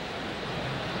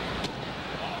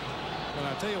 But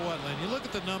I'll tell you what, Lynn, you look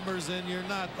at the numbers and you're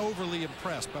not overly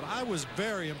impressed, but I was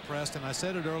very impressed, and I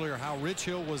said it earlier, how Rich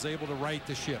Hill was able to right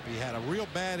the ship. He had a real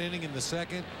bad inning in the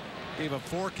 2nd, gave up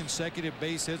 4 consecutive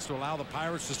base hits to allow the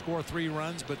Pirates to score 3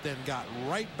 runs, but then got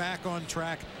right back on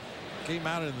track, came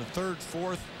out in the 3rd,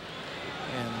 4th,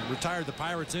 and retired the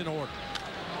Pirates in order.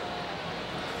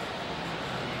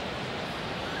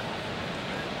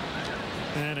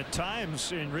 And at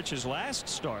times in Rich's last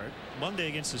start, Monday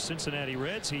against the Cincinnati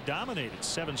Reds, he dominated.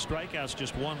 7 strikeouts,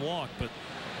 just 1 walk, but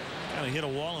kind of hit a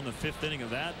wall in the 5th inning of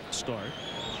that start.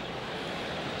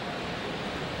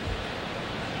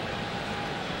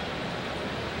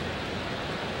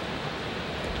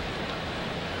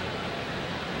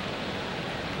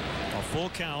 A full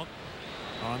count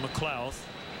on McLouth.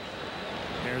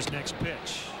 Here's next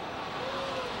pitch.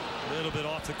 A little bit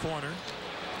off the corner.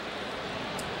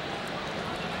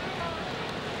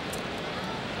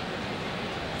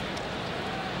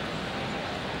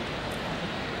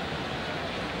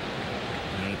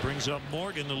 Brings up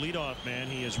Morgan, the leadoff man.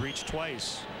 He has reached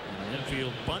twice. An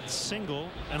infield bunt, single,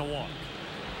 and a walk.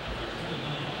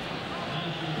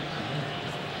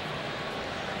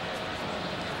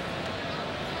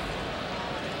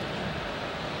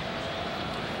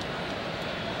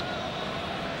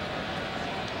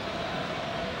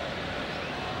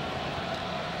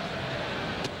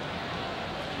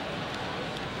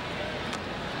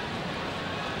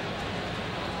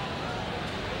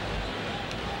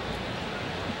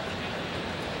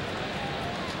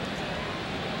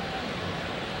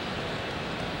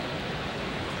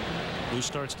 Who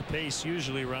starts the pace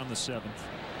usually around the 7th.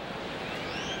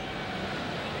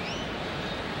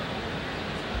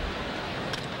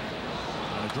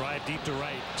 A drive deep to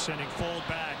right, sending Fuld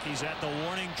back. He's at the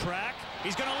warning track.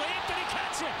 He's going to leap. Did he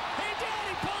catch it? He did.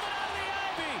 He pulled it out of the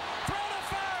ivy. Throw to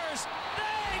first.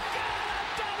 They got a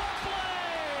double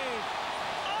play.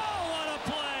 Oh, what a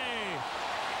play.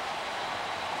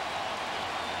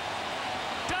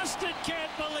 Dustin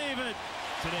can't believe it.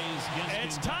 Today's guest.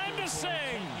 It's time to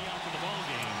sing.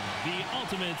 The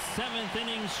ultimate 7th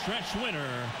inning stretch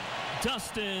winner,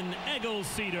 Dustin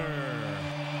Eglseder.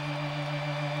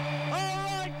 All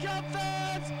right, Cub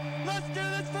fans, let's do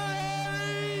this for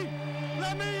Harry.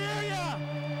 Let me hear ya.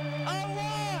 A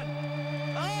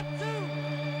 1, a 2,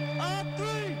 a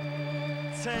 3.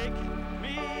 Take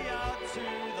me out to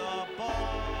the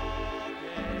ball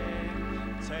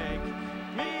game. Take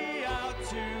me out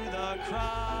to the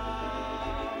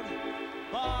crowd.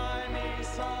 Buy me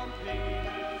something.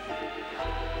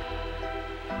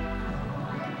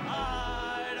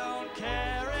 I don't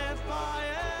care if I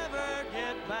ever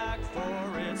get back,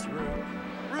 for it's root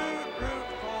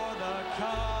for the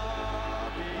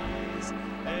Cubbies.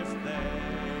 If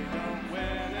they don't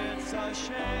win, it's a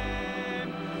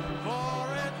shame,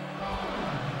 for it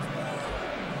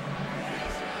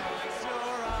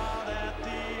you're out at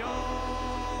the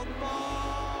old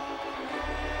ball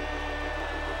game.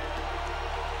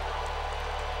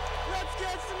 Let's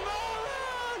get some more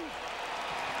run!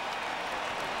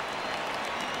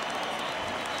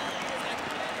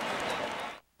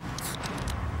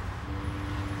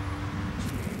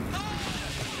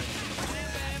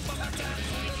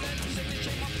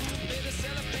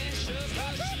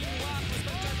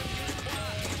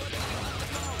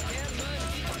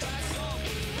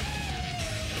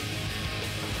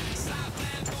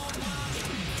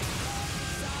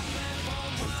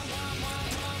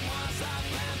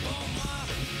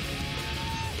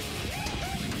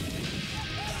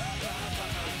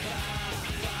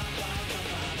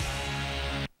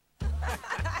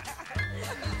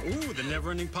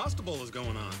 never-ending pasta bowl is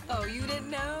going on. Oh, you didn't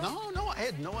know? No, I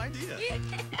had no idea.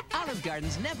 Olive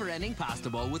Garden's never-ending pasta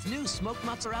bowl with new smoked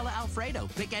mozzarella Alfredo.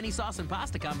 Pick any sauce and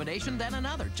pasta combination, then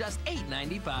another. Just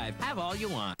 $8.95. Have all you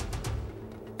want.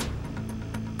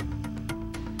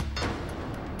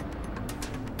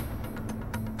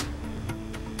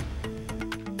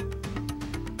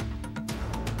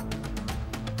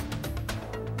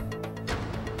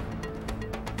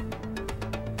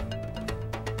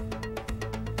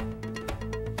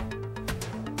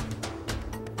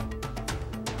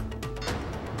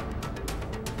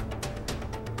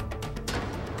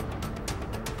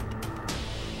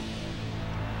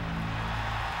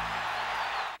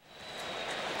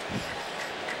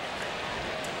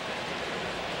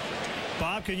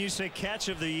 Bob, can you say catch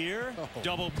of the year? Oh,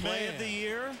 double play man. of the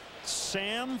year?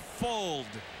 Sam Fuld.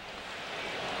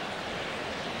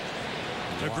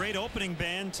 A great opening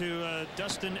band to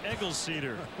Dustin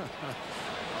Eglseder.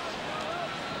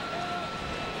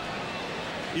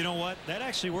 You know what? That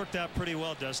actually worked out pretty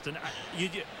well, Dustin.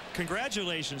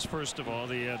 Congratulations, first of all,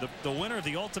 the winner of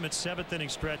the ultimate 7th inning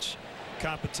stretch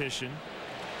competition.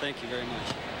 Thank you very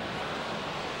much.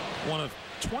 One of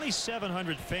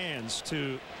 2,700 fans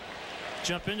to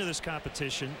jump into this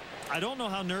competition. I don't know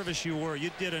how nervous you were.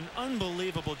 You did an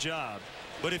unbelievable job.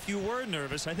 But if you were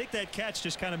nervous, I think that catch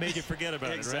just kind of made you forget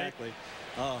about exactly.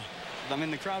 it, right? I mean,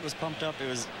 the crowd was pumped up. It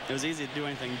was easy to do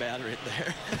anything bad right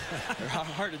there. Or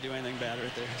hard to do anything bad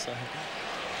right there. So.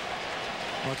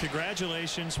 Well,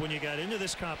 congratulations. When you got into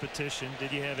this competition,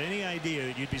 did you have any idea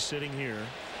that you'd be sitting here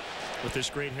with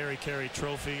this great Harry Carey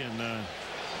trophy and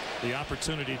the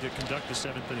opportunity to conduct the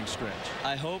 7th inning stretch?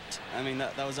 I hoped. I mean,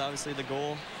 that was obviously the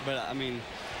goal. But, I mean,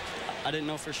 I didn't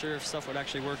know for sure if stuff would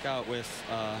actually work out with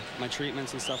my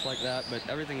treatments and stuff like that. But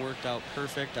everything worked out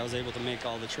perfect. I was able to make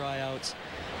all the tryouts.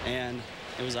 And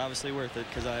it was obviously worth it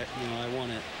because I won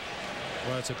it.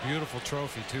 Well, it's a beautiful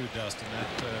trophy, too, Dustin.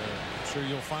 I'm sure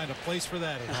you'll find a place for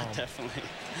that at home. Definitely.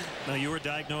 Now, you were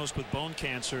diagnosed with bone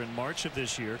cancer in March of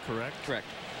this year, correct? Correct.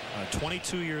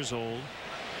 22 years old.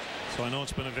 So I know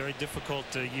it's been a very difficult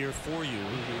year for you.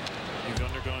 You've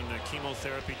undergone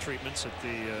chemotherapy treatments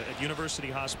at university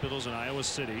hospitals in Iowa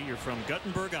City. You're from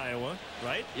Guttenberg, Iowa,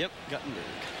 right? Yep, Guttenberg.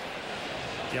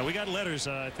 Yeah, we got letters.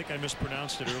 I think I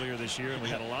mispronounced it earlier this year, and we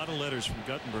got a lot of letters from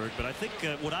Guttenberg. But I think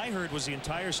what I heard was the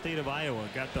entire state of Iowa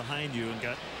got behind you and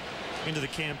got into the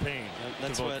campaign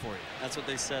to vote for you. That's what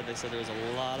they said. They said there was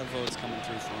a lot of votes coming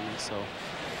through for me. So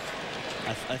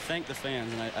I thank the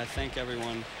fans, and I thank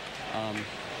everyone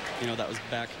that was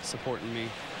back supporting me.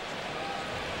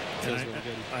 Feels really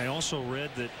good. I also read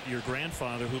that your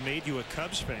grandfather, who made you a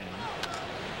Cubs fan,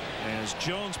 as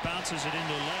Jones bounces it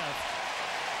into left,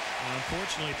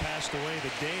 unfortunately passed away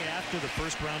the day after the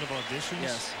first round of auditions.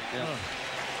 Yes. Yeah. Oh.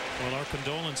 Well, our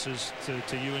condolences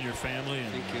to you and your family.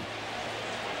 And, thank you.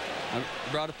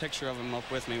 I brought a picture of him up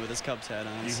with me with his Cubs hat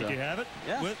on. You have it?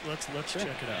 Yeah. Let's sure.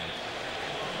 check it out.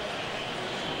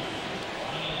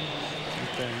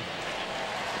 Right there.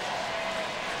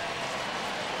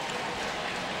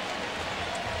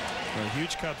 A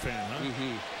huge Cub fan, huh?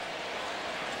 Mm-hmm.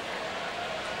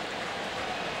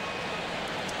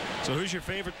 So who's your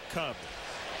favorite Cub?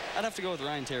 I'd have to go with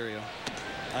Ryan Theriot.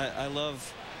 I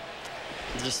love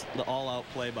just the all-out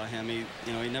play by him. He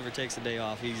never takes a day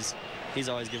off. He's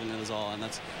always giving it his all, and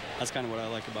that's kind of what I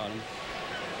like about him.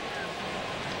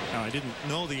 Now, I didn't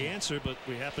know the answer, but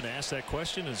we happened to ask that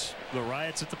question as the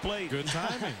riots at the plate. Good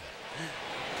timing.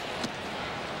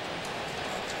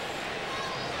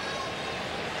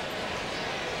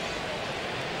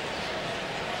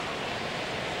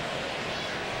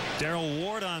 Darrell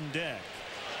Ward on deck.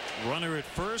 Runner at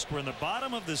first. We're in the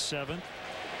bottom of the 7th.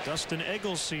 Dustin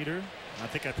Eglseder. I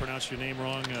think I pronounced your name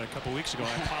wrong a couple weeks ago.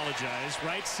 I apologize.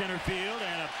 Right center field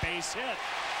and a base hit.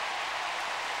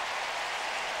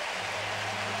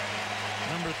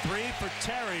 Number 3 for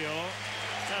Theriot.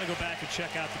 Got to go back and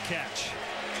check out the catch.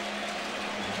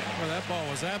 Well, that ball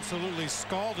was absolutely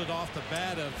scalded off the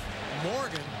bat of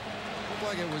Morgan.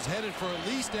 Looked like it was headed for at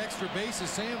least extra bases.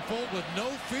 Sam Fuld, with no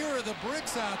fear of the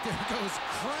bricks out there, goes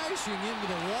crashing into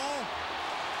the wall.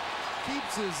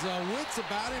 Keeps his wits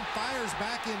about him, fires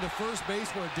back into first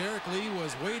base where Derek Lee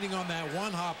was waiting on that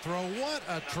one-hop throw. What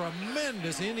a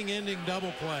tremendous inning-ending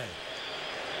double play.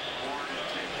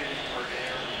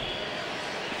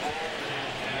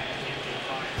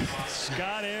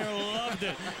 Scott Air loved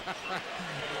it.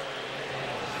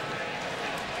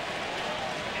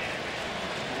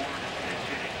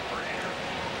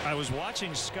 I was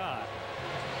watching Scott,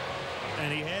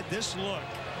 and he had this look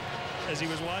as he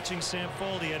was watching Sam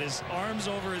Fuld. He had his arms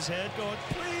over his head going,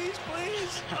 please,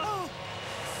 please. Oh.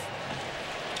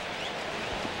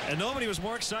 And nobody was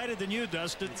more excited than you,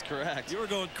 Dustin. That's correct. You were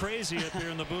going crazy up here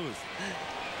in the booth.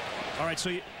 All right,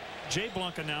 so Jay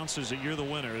Blunk announces that you're the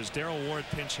winner as Darrell Ward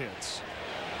pinch hits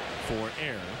for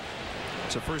air.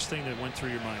 It's the first thing that went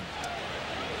through your mind.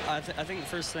 I think the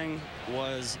first thing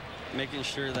was making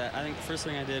sure that the first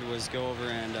thing I did was go over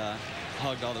and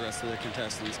hugged all the rest of the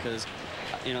contestants, because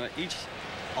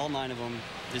all 9 of them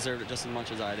deserved it just as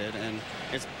much as I did, and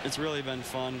it's really been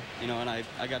fun, and I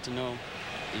got to know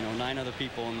 9 other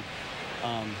people, and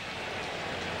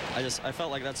I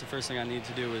felt like that's the first thing I need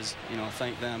to do is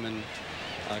thank them and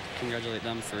congratulate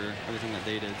them for everything that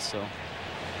they did. So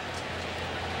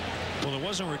well, it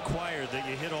wasn't required that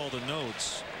you hit all the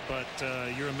notes, but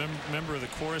you're a member of the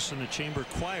chorus and the chamber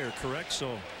choir, correct?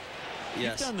 So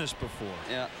yes, you've done this before.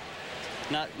 Yeah,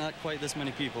 not quite this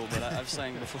many people, but I've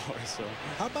sang before. So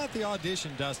how about the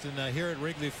audition, Dustin? Here at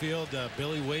Wrigley Field,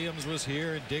 Billy Williams was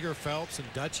here, and Digger Phelps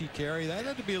and Dutchie Carey. That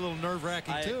had to be a little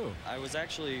nerve-wracking too. I was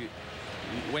actually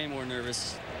way more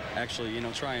nervous,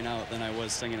 trying out than I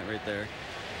was singing it right there.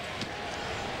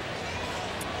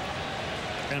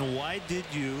 And why did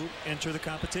you enter the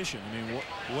competition? I mean,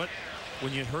 what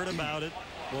when you heard about it?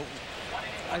 Well,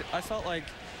 I felt like,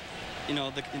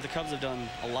 the Cubs have done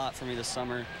a lot for me this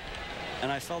summer,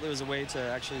 and I felt there was a way to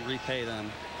actually repay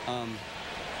them.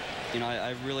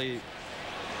 I really,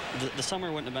 the summer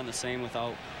wouldn't have been the same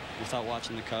without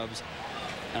watching the Cubs,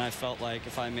 and I felt like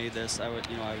if I made this, I would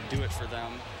do it for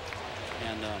them,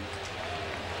 and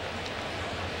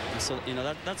so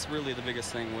that's really the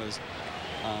biggest thing was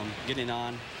getting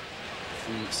on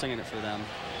and singing it for them.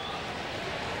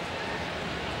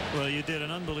 Well, you did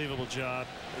an unbelievable job.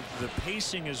 The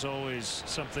pacing is always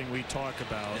something we talk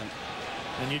about,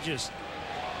 and you just,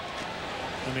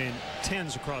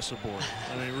 10s across the board.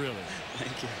 Really.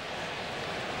 Thank you.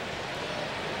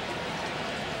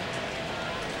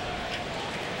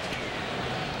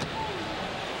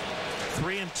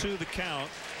 Three and 2 the count.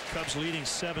 Cubs leading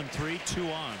 7-3, 2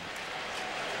 on.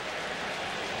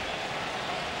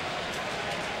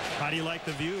 How do you like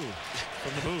the view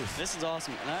from the booth? This is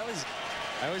awesome, and I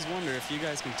always wonder if you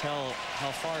guys can tell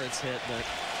how far it's hit, but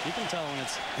you can tell when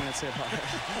it's hit hard.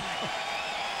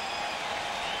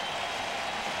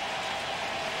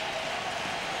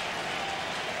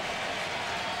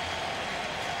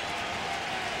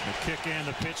 The kick and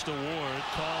the pitch to Ward,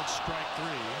 called strike 3.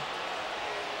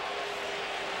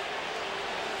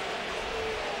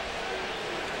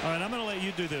 All right, I'm going to let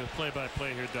you do the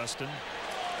play-by-play here, Dustin.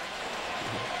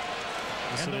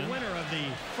 And the winner of the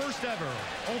first ever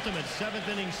Ultimate 7th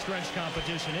Inning Stretch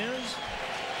competition is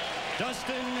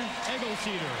Dustin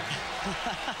Eglseder.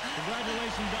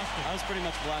 Congratulations, Dustin. I was pretty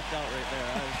much blacked out right there.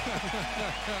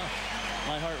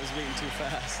 My heart was beating too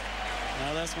fast.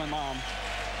 Now that's my mom.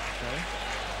 Okay.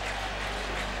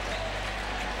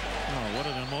 Oh, what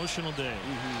an emotional day.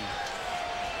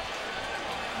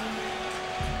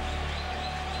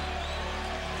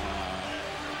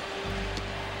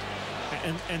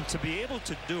 And to be able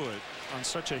to do it on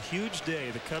such a huge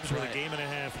day, the Cubs with a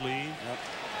 1.5 lead.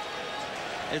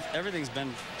 Yep. Everything's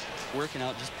been working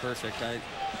out just perfect.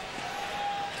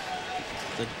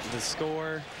 The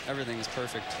score, everything is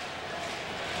perfect.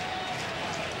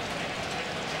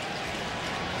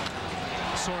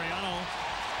 Soriano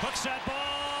hooks that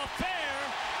ball fair.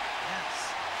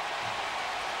 Yes.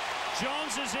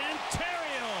 Jones is in.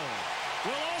 Terrio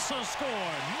will also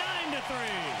score. 9-3.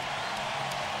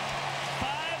 5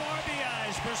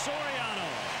 RBIs for Soriano.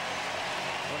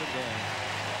 What a day.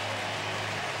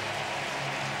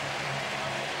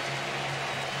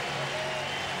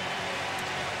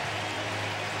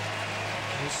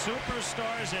 The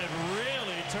superstars have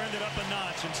really turned it up a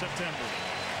notch in September.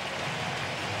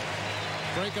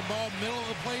 Breaking ball, middle of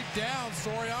the plate, down.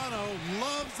 Soriano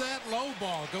loves that low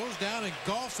ball. Goes down and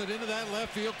golfs it into that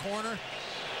left field corner.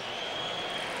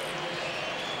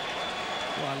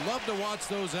 Well, I love to watch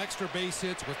those extra base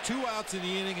hits with 2 outs in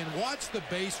the inning and watch the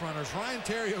base runners. Ryan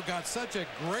Terrio got such a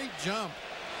great jump.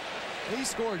 He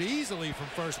scored easily from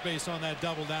first base on that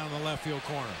double down in the left field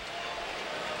corner.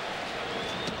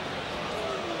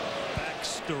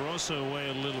 Backs DeRosa away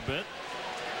a little bit.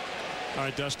 All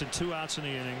right, Dustin, 2 outs in the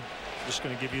inning. Just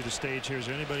going to give you the stage here. Is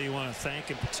there anybody you want to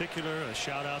thank in particular? A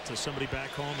shout out to somebody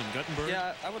back home in Guttenberg?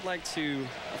 Yeah, I would like to,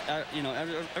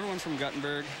 everyone from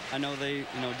Guttenberg. I know they,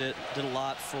 did a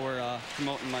lot for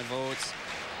promoting my votes.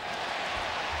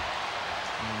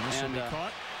 And this will be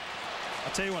caught.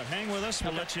 I'll tell you what, hang with us.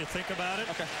 We'll let you think about it.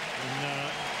 Okay. And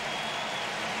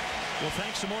we'll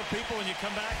thank some more people when you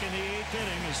come back in the 8th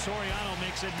inning as Soriano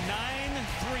makes it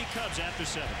 9-3 Cubs after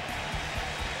 7.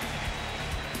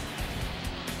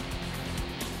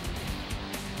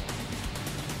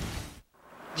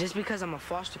 Just because I'm a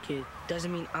foster kid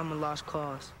doesn't mean I'm a lost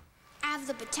cause. I have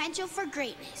the potential for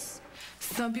greatness.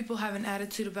 Some people have an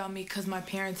attitude about me because my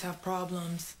parents have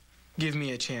problems. Give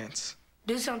me a chance.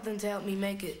 Do something to help me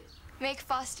make it. Make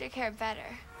foster care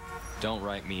better. Don't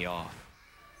write me off.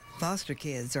 Foster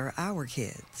kids are our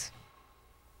kids.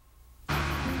 What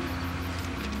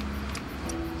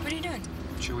are you doing?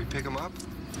 Should we pick him up?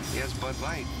 He has Bud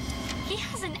Light. He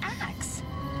has an axe.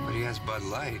 But he has Bud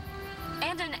Light.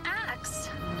 And an axe.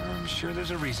 I'm sure there's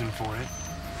a reason for it.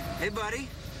 Hey, buddy.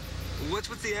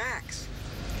 What's with the axe?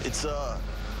 It's a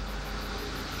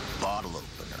bottle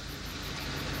opener.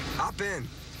 Hop in.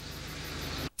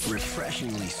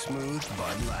 Refreshingly smooth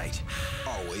Bud Light.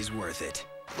 Always worth it.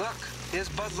 Look, there's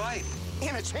Bud Light.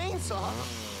 And a chainsaw.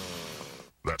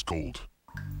 That's cold.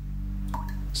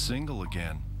 Single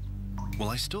again. Will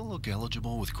I still look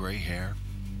eligible with gray hair?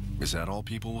 Is that all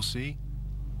people will see?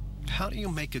 How do you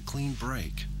make a clean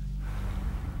break?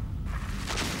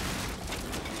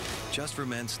 Just for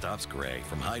Men stops gray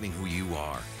from hiding who you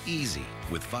are. Easy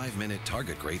with 5-minute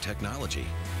target gray technology.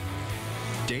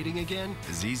 Dating again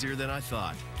is easier than I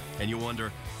thought. And you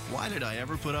wonder, why did I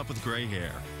ever put up with gray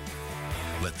hair?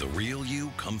 Let the real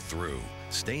you come through.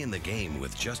 Stay in the game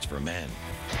with Just for Men.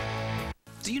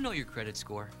 Do you know your credit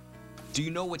score? Do you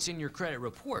know what's in your credit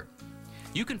report?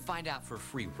 You can find out for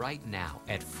free right now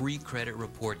at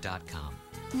freecreditreport.com.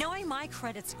 Knowing my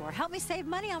credit score helped me save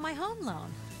money on my home loan.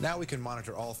 Now we can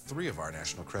monitor all 3 of our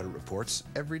national credit reports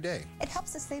every day. It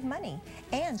helps us save money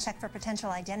and check for potential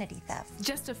identity theft.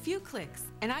 Just a few clicks,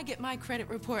 and I get my credit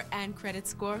report and credit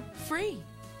score free.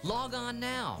 Log on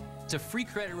now to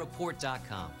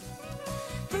freecreditreport.com.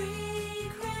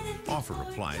 Offer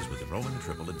applies with the Roman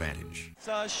Triple Advantage. It's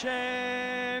a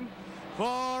shame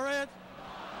for it.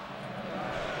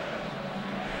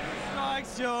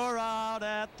 Strikes you're out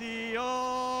at the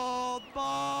old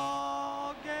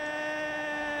ball game.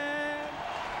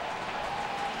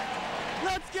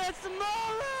 Let's get some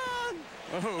more runs.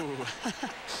 Oh.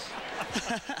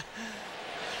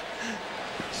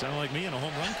 Sound like me in a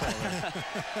home run call there.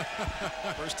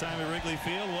 First time at Wrigley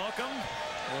Field. Welcome.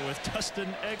 We're with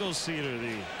Dustin Eglseder,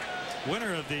 the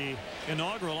winner of the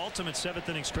inaugural Ultimate 7th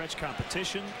Inning Stretch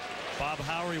Competition. Bob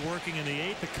Howery working in the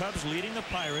 8th. The Cubs leading the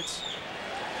Pirates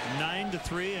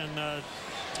 9-3. And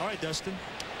all right, Dustin.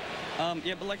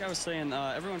 Yeah, but like I was saying,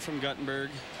 everyone from Guttenberg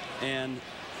and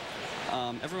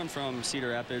everyone from Cedar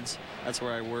Rapids, that's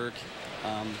where I work.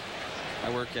 I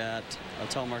work at a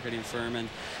telemarketing firm, and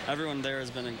everyone there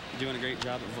has been doing a great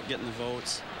job of getting the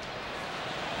votes.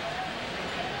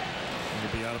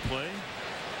 You'll be out of play.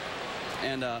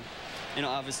 And you know,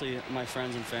 obviously my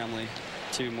friends and family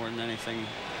too, more than anything.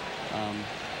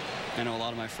 I know a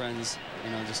lot of my friends,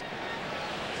 you know, just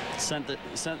sent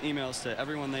emails to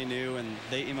everyone they knew, and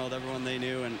they emailed everyone they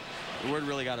knew, and the word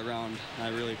really got around. I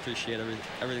really appreciate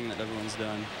everything that everyone's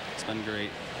done. It's been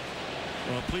great.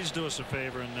 Well, please do us a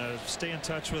favor and stay in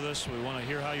touch with us. We want to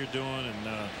hear how you're doing, and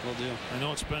we'll do. I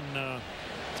know it's been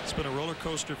a roller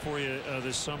coaster for you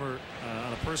this summer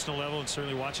on a personal level, and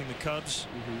certainly watching the Cubs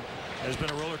has been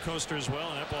a roller coaster as well.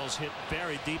 And that ball's hit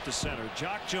very deep to center.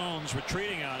 Jock Jones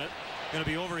retreating on it, going to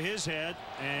be over his head,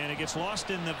 and it gets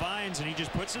lost in the vines, and he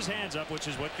just puts his hands up, which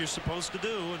is what you're supposed to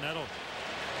do, and that'll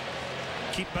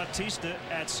keep Bautista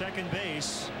at second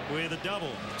base with a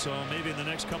double. So maybe in the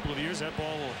next couple of years that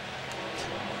ball will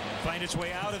find its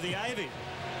way out of the ivy.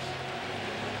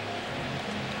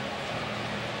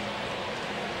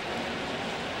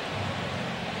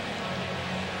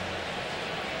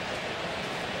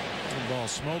 Ball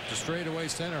smoked to straightaway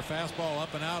center. Fastball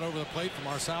up and out over the plate from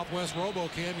our Southwest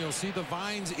RoboCam. You'll see the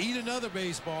vines eat another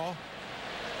baseball.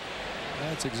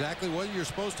 That's exactly what you're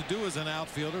supposed to do as an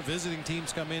outfielder. Visiting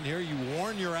teams come in here. You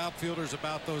warn your outfielders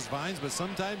about those vines, but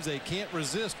sometimes they can't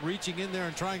resist reaching in there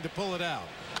and trying to pull it out.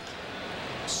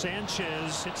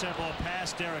 Sanchez hits that ball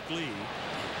past Derek Lee,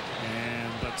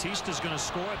 and Bautista's going to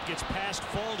score. It gets past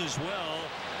Fuld as well.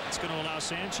 It's going to allow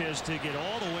Sanchez to get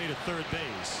all the way to third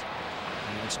base.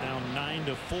 And it's now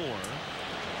 9-4.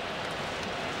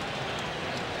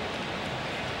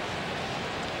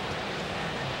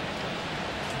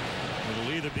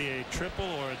 It'll either be a triple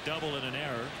or a double and an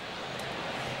error.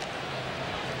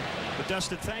 But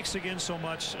Dustin, thanks again so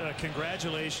much.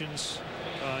 Congratulations.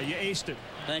 You aced it.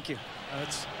 Thank you.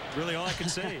 That's really all I can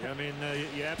say. I mean,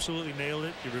 you absolutely nailed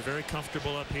it. You were very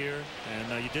comfortable up here,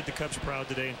 and you did the Cubs proud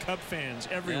today, and Cub fans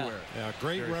everywhere. Yeah,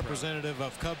 great very representative proud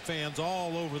of Cub fans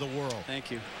all over the world.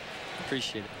 Thank you.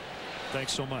 Appreciate it.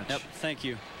 Thanks so much. Yep, thank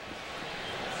you.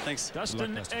 Thanks.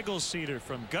 Dustin Eglseder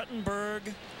from Guttenberg,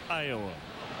 Iowa.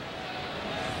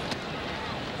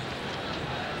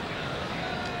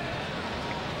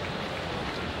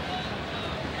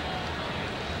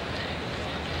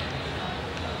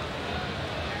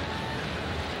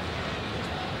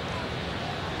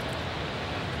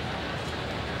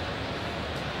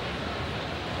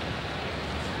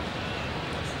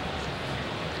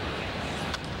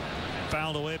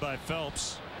 Fouled away by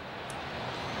Phelps.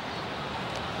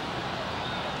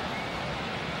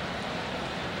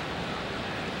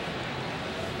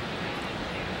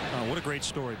 Oh, what a great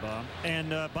story, Bob. And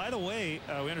by the way,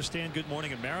 we understand Good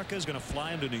Morning America is going to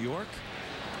fly him to New York,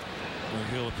 where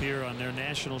he'll appear on their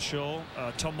national show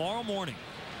tomorrow morning.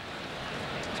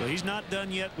 So he's not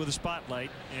done yet with the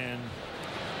spotlight, and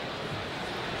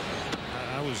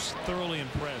I was thoroughly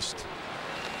impressed.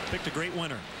 Picked a great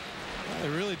winner. They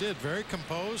really did. Very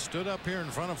composed. Stood up here in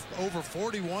front of over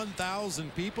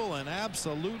 41,000 people and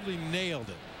absolutely nailed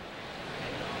it.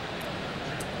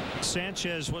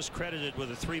 Sanchez was credited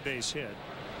with a 3-base hit.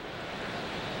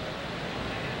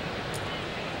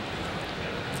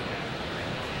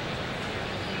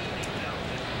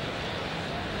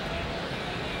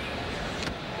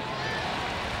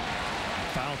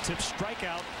 Foul tip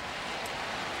strikeout.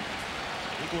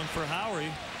 Big one for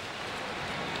Howery.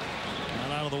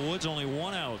 Not out of the woods, only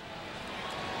 1 out.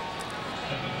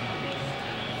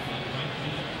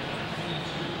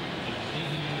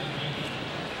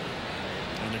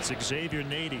 And it's Xavier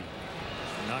Nady.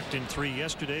 Knocked in 3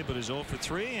 yesterday, but is 0 for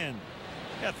 3. And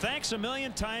yeah, thanks a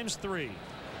million times 3.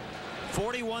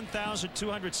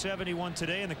 41,271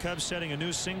 today, and the Cubs setting a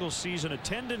new single season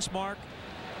attendance mark.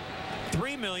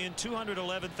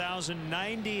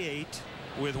 3,211,098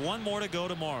 with 1 more to go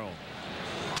tomorrow.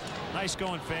 Nice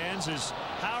going, fans, as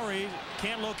Howery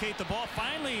can't locate the ball.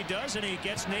 Finally he does, and he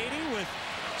gets Nady, with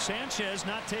Sanchez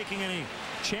not taking any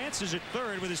chances at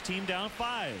third with his team down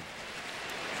 5.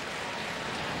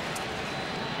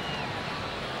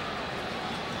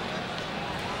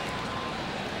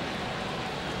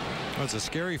 Well, it's a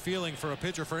scary feeling for a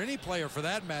pitcher, for any player for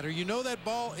that matter. You know that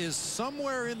ball is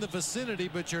somewhere in the vicinity,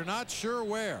 but you're not sure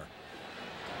where.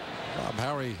 Bob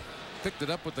Howery picked it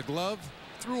up with the glove,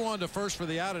 threw on to first for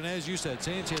the out, and as you said,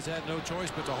 Sanchez had no choice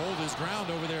but to hold his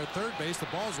ground over there at third base. The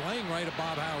ball's laying right at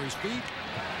Bob Howery's feet.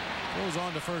 Goes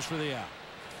on to first for the out.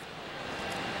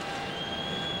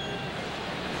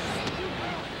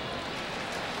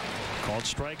 Called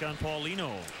strike on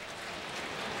Paulino.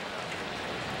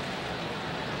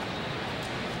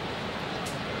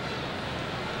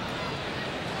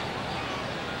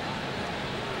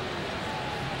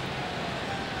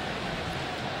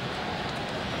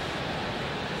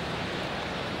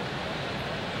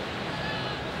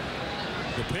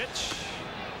 The pitch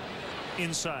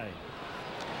inside.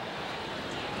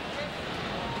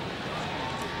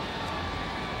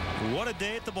 What a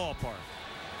day at the ballpark.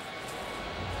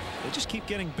 They just keep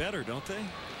getting better, don't they?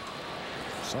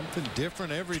 Something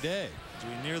different every day. As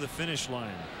we near the finish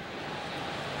line.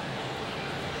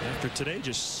 After today,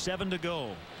 just 7 to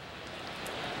go.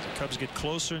 The Cubs get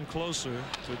closer and closer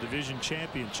to a division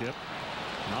championship.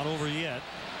 Not over yet.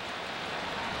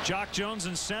 Jock Jones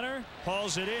in center,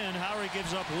 hauls it in. Howery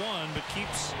gives up 1, but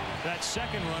keeps that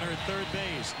second runner at third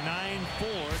base.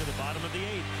 9-4 to the bottom of the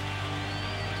 8th.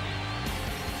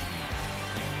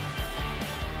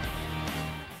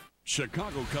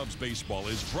 Chicago Cubs baseball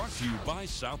is brought to you by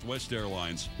Southwest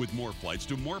Airlines. With more flights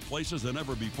to more places than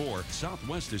ever before,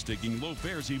 Southwest is taking low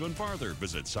fares even farther.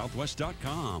 Visit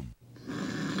southwest.com.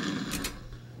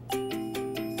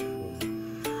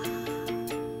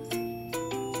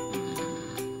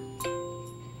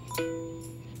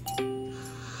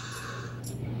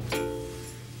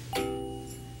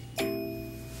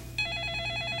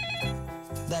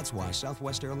 That's why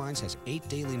Southwest Airlines has 8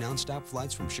 daily nonstop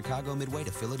flights from Chicago Midway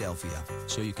to Philadelphia,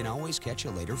 so you can always catch a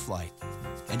later flight.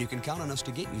 And you can count on us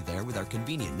to get you there with our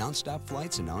convenient nonstop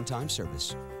flights and on-time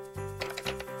service.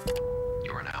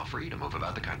 You are now free to move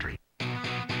about the country.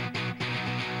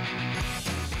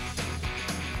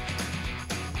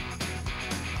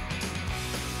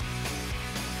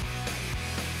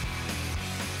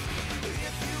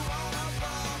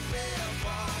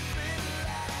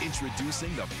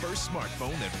 Introducing the first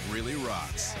smartphone that really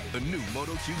rocks. The new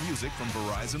Moto Q Music from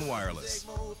Verizon Wireless.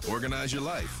 Organize your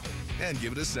life and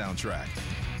give it a soundtrack.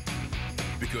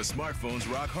 Because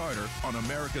smartphones rock harder on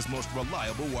America's most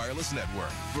reliable wireless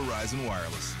network, Verizon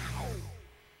Wireless.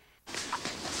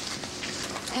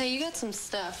 Hey, you got some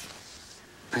stuff.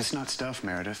 It's not stuff,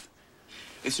 Meredith.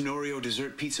 It's an Oreo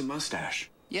dessert pizza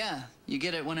mustache. Yeah, you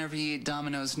get it whenever you eat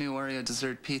Domino's new Oreo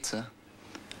dessert pizza.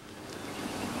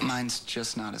 Mine's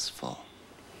just not as full.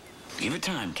 Give it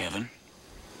time, Kevin.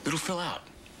 It'll fill out.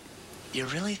 You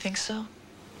really think so?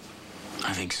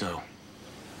 I think so.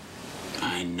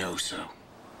 I know so.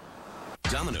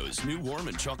 Domino's new warm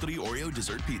and chocolatey Oreo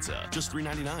dessert pizza. Just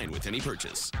 $3.99 with any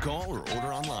purchase. Call or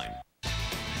order online.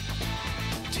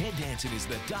 Ted Danson is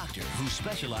the doctor who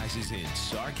specializes in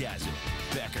sarcasm.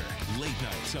 Becker, late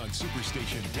nights on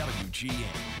Superstation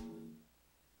WGN.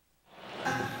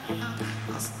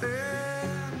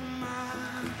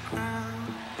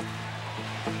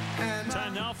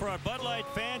 Time now for our Bud Light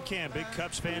fan cam. Big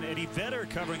Cubs fan Eddie Vedder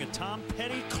covering a Tom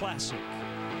Petty classic.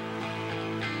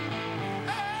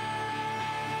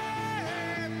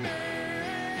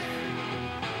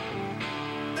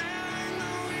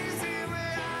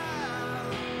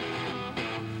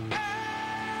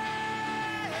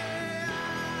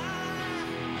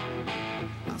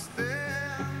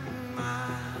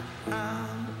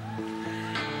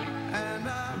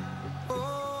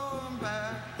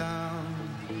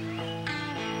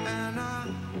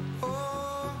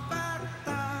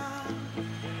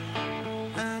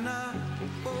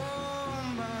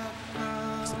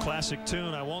 Classic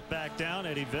tune, I Won't Back Down,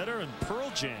 Eddie Vedder and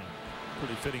Pearl Jam.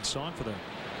 Pretty fitting song for them.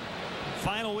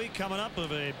 Final week coming up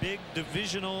of a big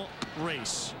divisional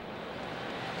race.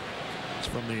 It's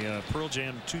from the Pearl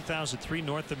Jam 2003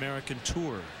 North American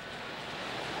Tour.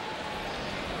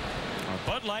 Our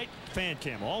Bud Light fan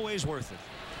cam, always worth it.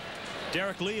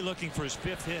 Derek Lee looking for his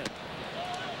 5th hit.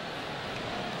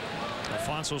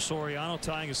 Alfonso Soriano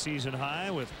tying a season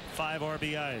high with 5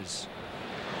 RBIs.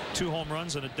 2 home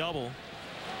runs and a double.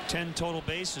 10 total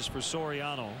bases for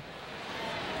Soriano.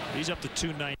 He's up to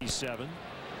 297.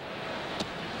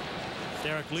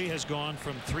 Derek Lee has gone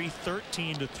from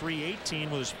 313 to 318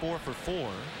 with his 4 for 4.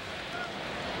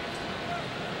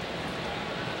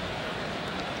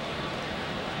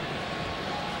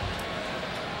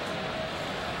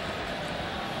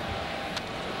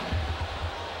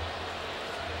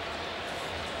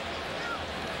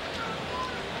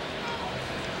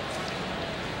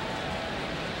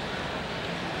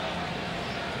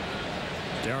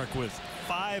 Derek with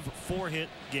 5 4-hit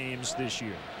games this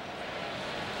year.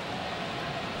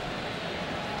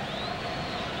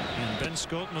 And Ben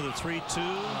Scoten with a 3-2.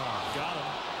 Got him.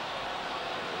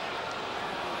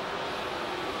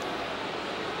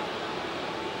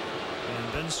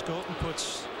 And Ben Scoten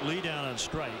puts Lee down on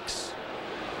strikes.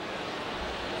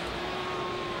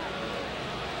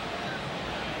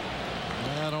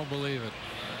 I don't believe it.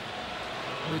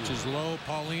 Which is low.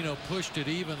 Paulino pushed it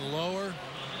even lower.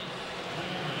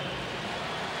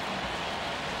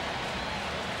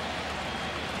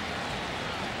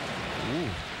 Ooh.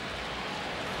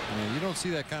 Yeah, you don't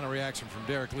see that kind of reaction from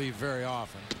Derek Lee very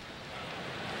often.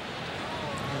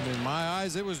 And in my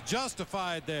eyes, it was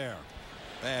justified there.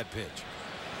 Bad pitch.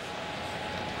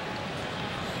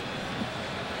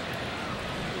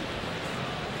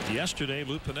 Yesterday,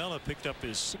 Lou Piniella picked up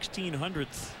his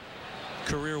 1600th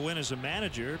career win as a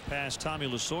manager, passed Tommy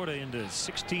Lasorda into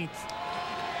 16th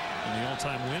in the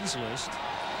all-time wins list.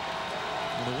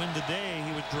 With a win today,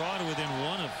 he would draw to within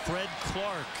 1 of Fred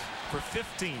Clark for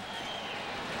 15th.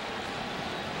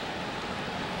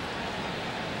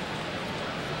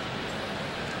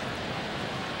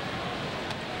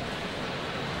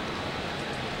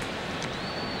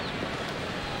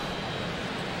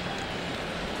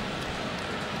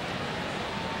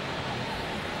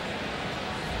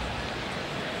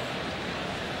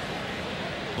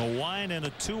 A wind and a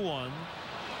 2-1.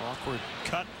 Awkward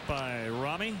cut by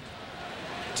Rami.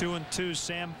 2-2.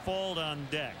 Sam Fuld on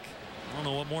deck. I don't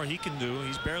know what more he can do.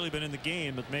 He's barely been in the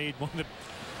game, but made one of the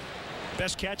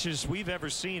best catches we've ever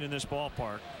seen in this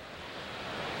ballpark.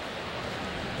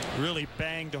 Really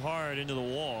banged hard into the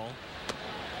wall.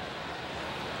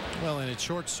 Well, and it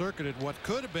short-circuited what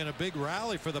could have been a big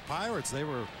rally for the Pirates. They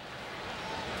were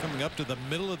coming up to the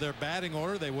middle of their batting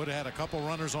order. They would have had a couple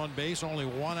runners on base, only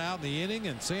 1 out in the inning,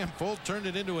 and Sam Fuld turned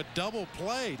it into a double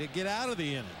play to get out of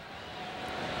the inning.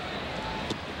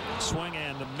 Swing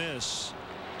and a miss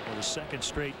for the 2nd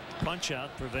straight punch out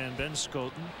for Van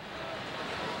Benschoten.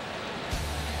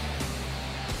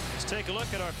 Let's take a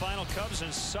look at our final Cubs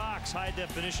and Sox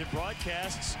high-definition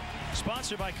broadcasts,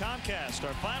 sponsored by Comcast.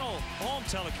 Our final home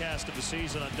telecast of the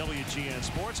season on WGN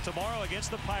Sports tomorrow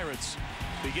against the Pirates,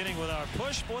 beginning with our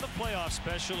push for the playoff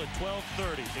special at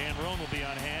 12:30. Dan Roan will be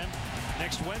on hand.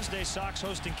 Next Wednesday, Sox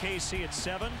hosting KC at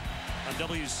 7 on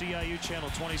WCIU channel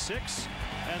 26.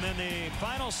 And then the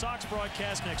final Sox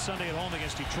broadcast next Sunday at home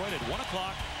against Detroit at 1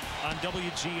 o'clock on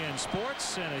WGN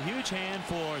Sports. And a huge hand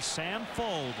for Sam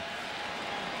Fuld.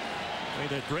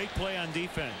 Made a great play on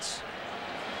defense.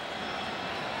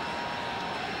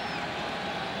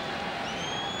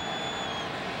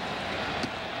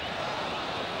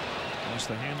 Lost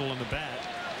the handle on the bat.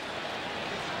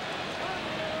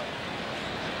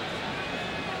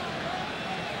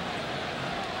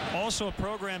 Also a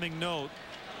programming note.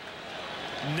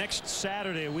 Next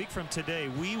Saturday, a week from today,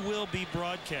 we will be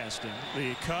broadcasting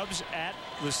the Cubs at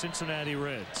the Cincinnati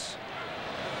Reds.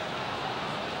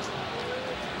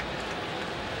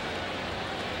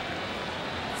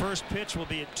 First pitch will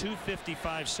be at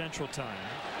 2:55 Central Time.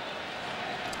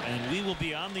 And we will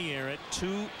be on the air at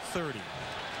 2:30.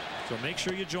 So make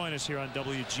sure you join us here on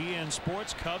WGN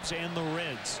Sports. Cubs and the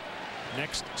Reds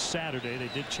next Saturday. They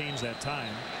did change that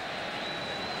time.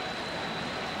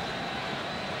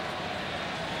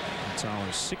 It's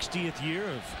our 60th year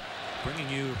of bringing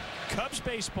you Cubs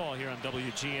baseball here on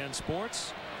WGN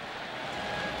Sports.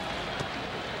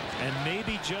 And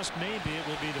maybe, just maybe, it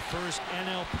will be the first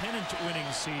NL pennant winning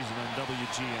season on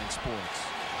WGN Sports.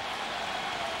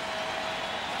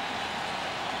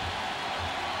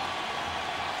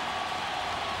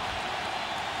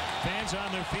 Fans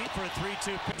on their feet for a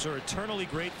 3-2 pitch are eternally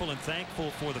grateful and thankful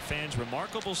for the fans'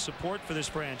 remarkable support for this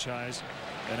franchise,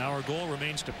 and our goal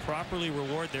remains to properly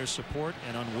reward their support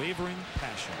and unwavering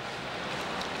passion.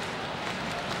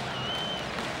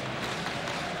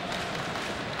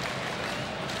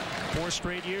 Four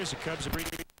straight years the Cubs have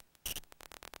reached.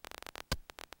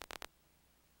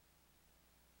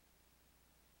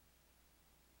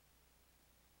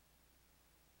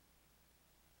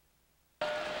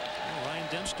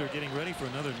 Getting ready for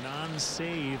another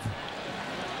non-save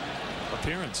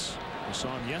appearance. We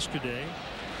saw him yesterday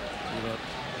with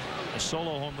a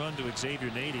solo home run to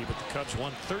Xavier Nady, but the Cubs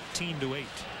won 13-8.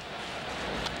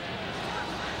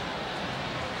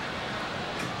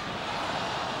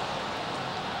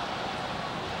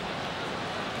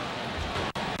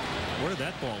 Where did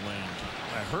that ball land?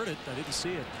 I heard it. I didn't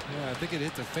see it. Yeah, I think it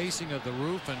hit the facing of the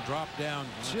roof and dropped down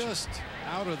just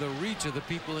out of the reach of the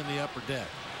people in the upper deck.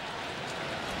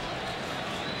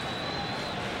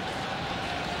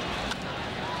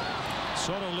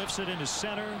 Soto lifts it into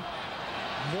center.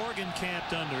 Morgan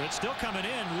camped under it. Still coming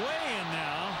in. Way in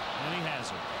now. And he has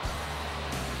it.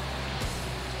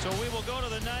 So we will go to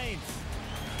the ninth.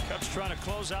 Cubs trying to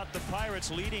close out the Pirates,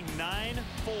 leading 9-4.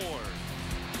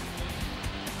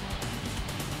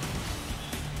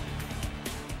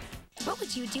 What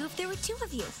would you do if there were two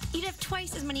of you? You'd have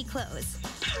twice as many clothes.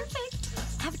 Perfect.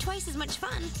 Have twice as much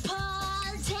fun.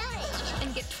 Party.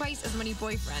 And get twice as many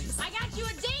boyfriends. I got you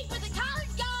a date with a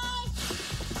college guy.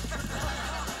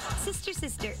 Sister,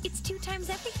 sister, it's 2 times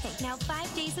everything. Now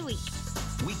 5 days a week.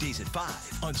 Weekdays at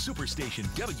 5 on Superstation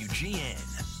WGN.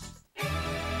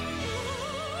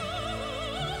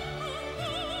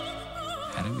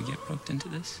 How did we get roped into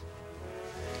this?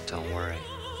 Don't worry.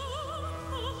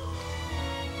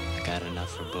 I got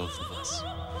enough for both of us.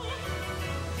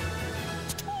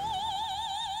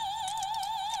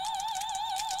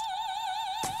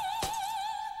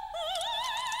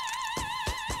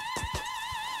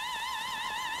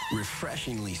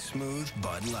 Refreshingly smooth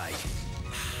Bud Light.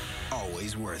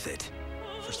 Always worth it.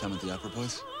 First time at the Opera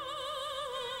Place?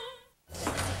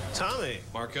 Tommy.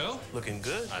 Marco. Looking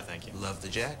good. I thank you. Love the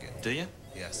jacket. Do you?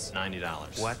 Yes.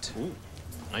 $90. What? Ooh,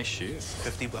 nice shoes.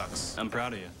 $50. I'm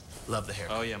proud of you. Love the hair.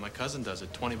 Oh, yeah, my cousin does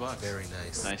it. $20. Very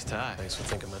nice. Nice tie. Thanks for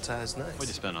thinking my tie's nice. What'd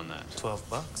you spend on that?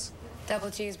 $12. Double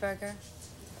cheeseburger,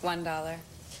 $1.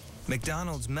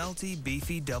 McDonald's melty,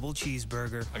 beefy double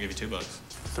cheeseburger. I'll give you $2.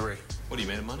 3. What, are you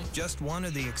made of money? Just one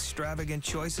of the extravagant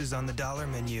choices on the dollar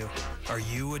menu. Are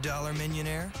you a dollar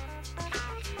millionaire?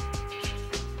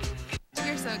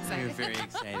 You're so excited. You're very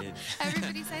excited.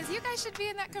 Everybody says, you guys should be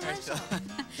in that commercial.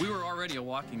 We were already a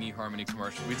walking eHarmony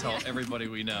commercial. We tell everybody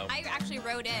we know. I actually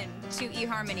wrote in to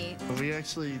eHarmony. We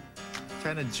actually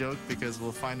kind of joke because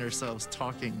we'll find ourselves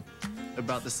talking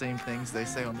about the same things they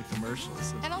say on the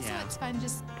commercials. And also it's fun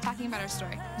just talking about our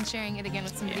story and sharing it again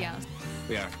with somebody else.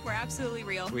 We are. We're absolutely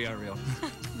real. We are real.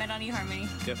 Met on eHarmony.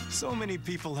 Yep. So many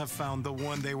people have found the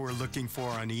one they were looking for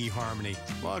on eHarmony.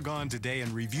 Log on today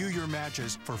and review your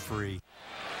matches for free.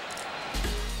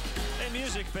 Hey,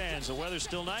 music fans, the weather's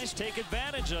still nice. Take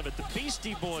advantage of it. The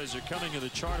Beastie Boys are coming to the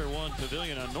Charter One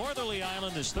Pavilion on Northerly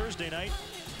Island this Thursday night.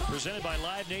 Presented by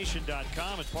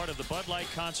LiveNation.com and part of the Bud Light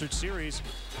Concert Series.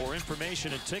 For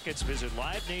information and tickets, visit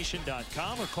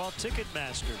LiveNation.com or call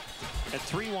Ticketmaster at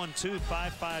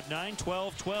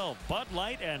 312-559-1212. Bud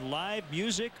Light and live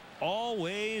music,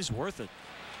 always worth it.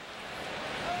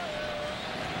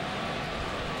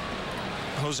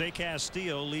 Jose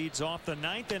Castillo leads off the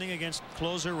 9th inning against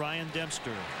closer Ryan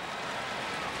Dempster.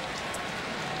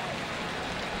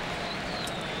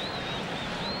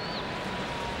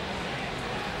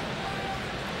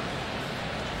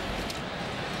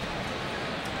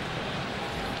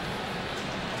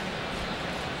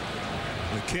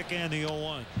 The kick and the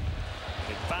 0-1. A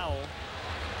foul.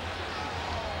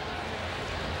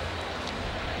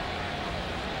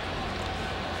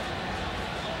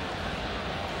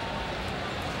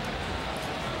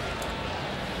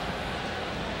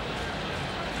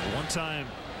 One time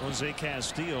Jose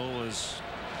Castillo was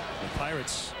The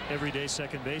Pirates' everyday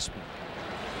second baseman.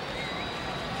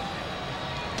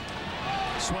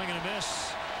 Swing and a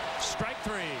miss. Strike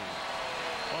 3.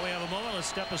 While we have a moment, let's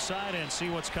step aside and see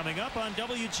what's coming up on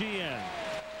WGN.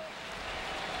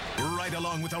 Right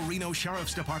along with the Reno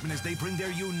Sheriff's Department as they bring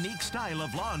their unique style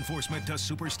of law enforcement to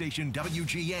Superstation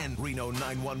WGN. Reno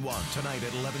 911 tonight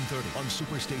at 11:30 on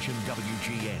Superstation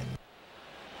WGN.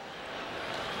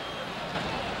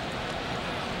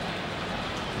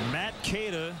 Matt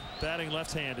Cada batting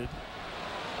left-handed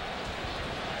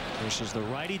versus the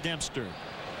righty Dempster.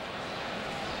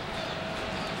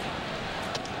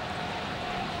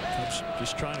 Cubs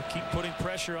just trying to keep putting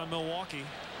pressure on Milwaukee.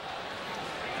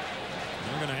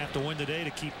 They're going to have to win today to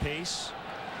keep pace.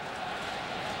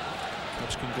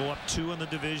 Cubs can go up 2 in the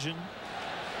division.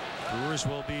 Brewers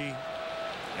will be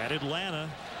at Atlanta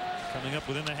coming up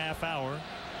within the half hour.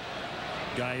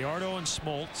 Gallardo and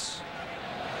Smoltz.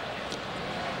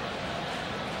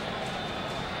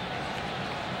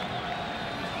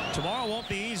 Tomorrow won't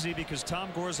be easy because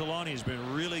Tom Gorzolani has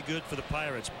been really good for the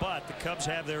Pirates, but the Cubs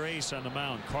have their ace on the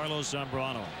mound, Carlos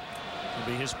Zambrano. It'll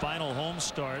be his final home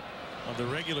start of the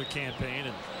regular campaign,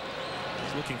 and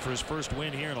he's looking for his first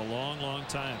win here in a long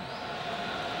time.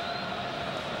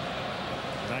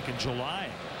 Back in July,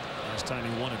 last time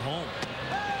he won at home.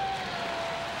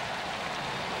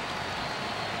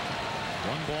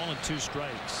 1 ball and 2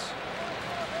 strikes.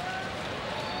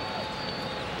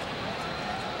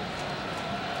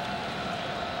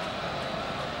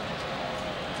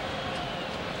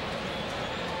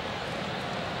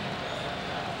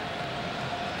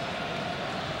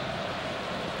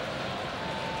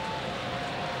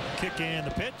 Kick and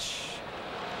the pitch.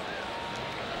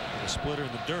 A splitter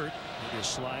in the dirt. Maybe a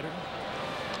slider.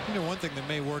 You know, one thing that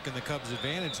may work in the Cubs'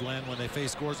 advantage, Len, when they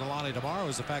face Gorzolani tomorrow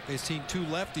is the fact they've seen 2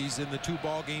 lefties in the 2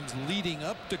 ball games leading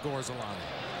up to Gorzolani.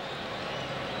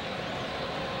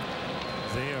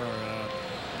 They are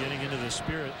getting into the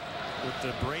spirit with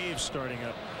the Braves starting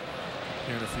up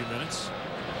here in a few minutes.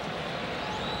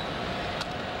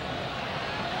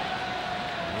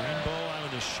 Rainbow out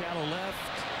of the shallow left.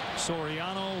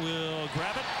 Soriano will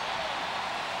grab it.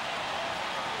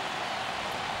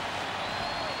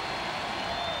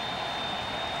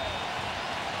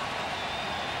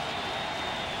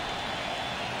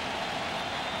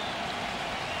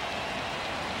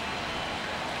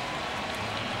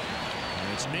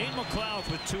 And it's Nate McLeod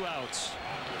with 2 outs.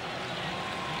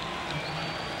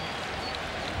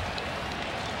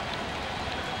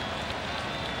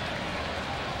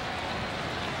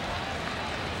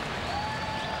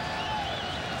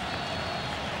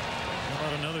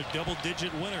 Another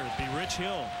double-digit winner. It'd be Rich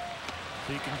Hill if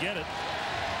he can get it.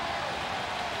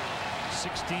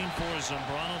 16 for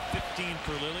Zambrano, 15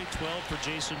 for Lilly, 12 for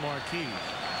Jason Marquis.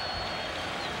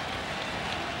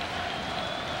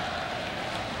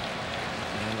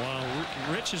 And while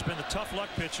Rich has been the tough luck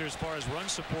pitcher as far as run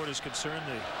support is concerned,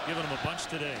 they've given him a bunch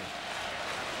today.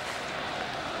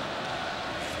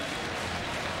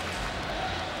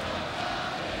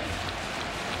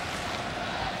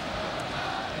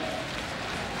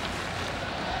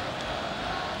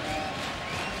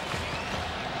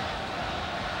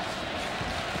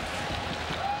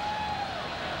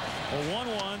 A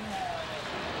 1-1,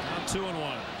 now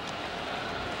 2-1.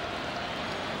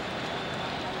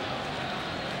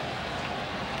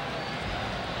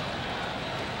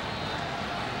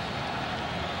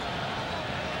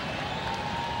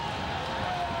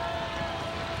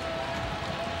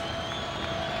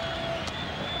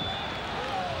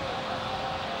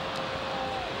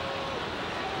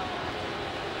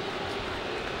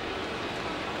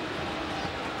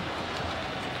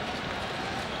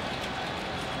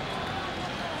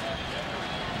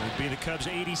 Be the Cubs'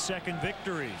 82nd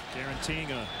victory,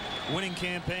 guaranteeing a winning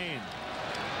campaign.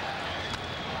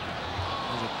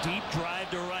 There's a deep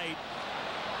drive to right.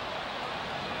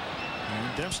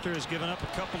 And Dempster has given up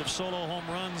a couple of solo home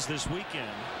runs this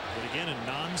weekend, but again in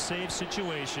non-save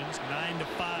situations,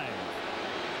 9-5.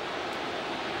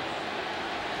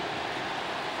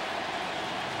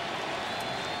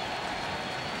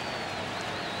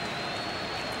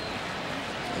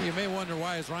 You may wonder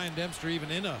why is Ryan Dempster even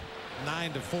in a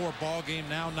 9-4 ball game,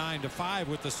 now 9-5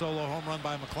 with the solo home run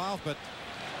by McLeod, but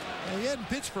he hadn't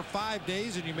pitched for 5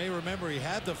 days, and you may remember he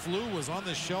had the flu, was on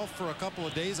the shelf for a couple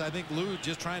of days. I think Lou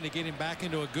just trying to get him back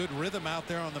into a good rhythm out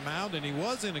there on the mound, and he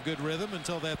was in a good rhythm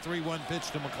until that 3-1 pitch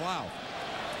to McLeod.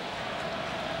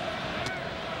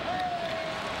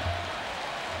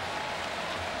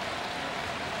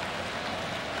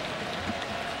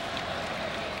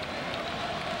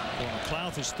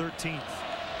 McLeod is 13th.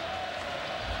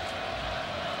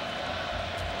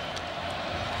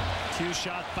 Cue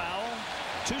shot foul.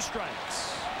 2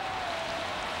 strikes.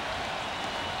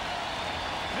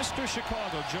 Mr.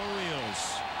 Chicago, Joe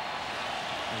Rios.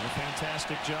 Does a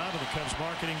fantastic job of the Cubs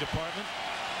marketing department.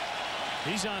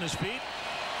 He's on his feet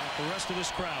with the rest of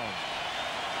this crowd.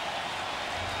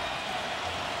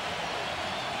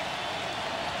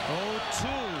 0-2.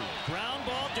 Ground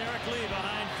ball. Derek Lee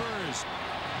behind first.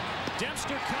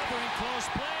 Dempster covering, close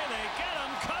play. They get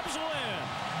him. Cubs win.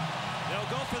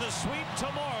 They'll go for the sweep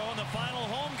tomorrow in the final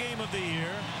home game of the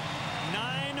year.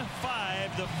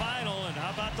 9-5 the final, and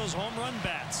how about those home run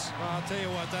bats? Well, I'll tell you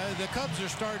what, the Cubs are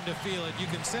starting to feel it. You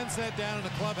can sense that down in the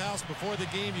clubhouse before the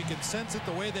game. You can sense it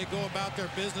the way they go about their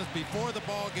business before the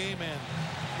ball game, and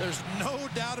there's no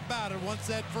doubt about it. Once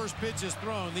that first pitch is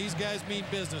thrown, these guys mean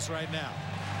business right now.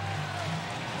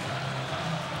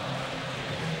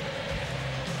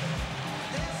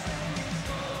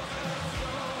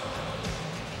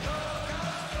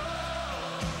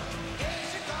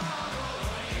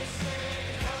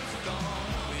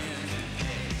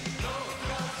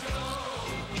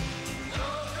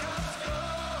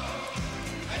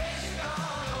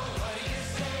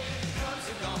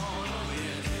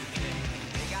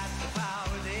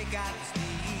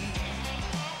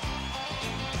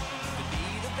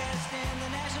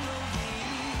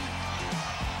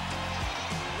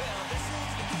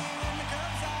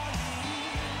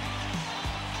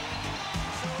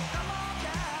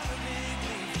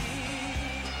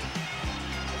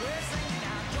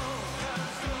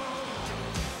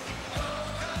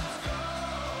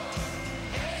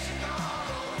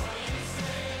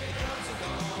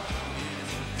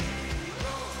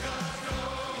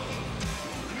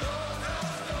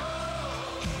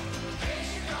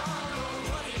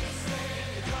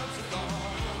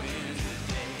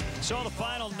 So the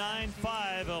final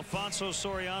 9-5. Alfonso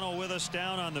Soriano with us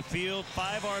down on the field.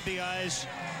 5 RBIs,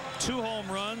 2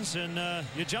 home runs, and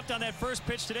you jumped on that first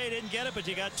pitch today. Didn't get it, but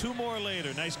you got 2 more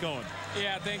later. Nice going.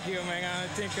 Yeah, thank you, man. I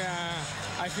think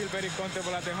I feel very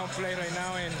comfortable at the home plate right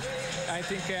now, and I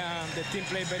think the team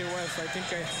played very well. So I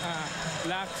think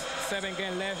last 7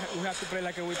 games left, we have to play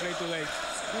like we played today.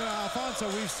 Well, Alfonso,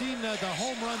 we've seen the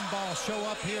home run ball show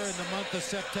up here in the month of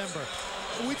September.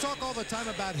 We talk all the time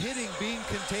about hitting being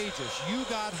contagious. You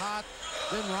got hot,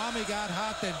 then Rami got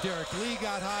hot, then Derek Lee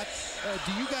got hot.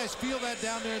 Do you guys feel that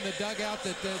down there in the dugout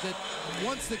that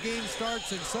once the game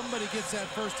starts and somebody gets that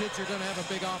first hit, you're going to have a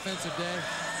big offensive day?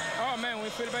 Oh, man, we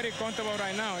feel very comfortable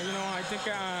right now. You know, I think,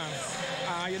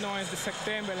 you know, it's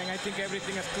September, and I think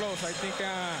everything is close. I think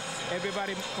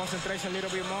everybody concentration a little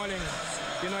bit more, and,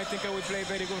 you know, I think we play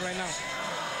very good right now.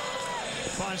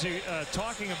 Fonzie,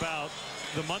 talking about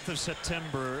the month of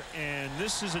September, and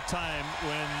this is a time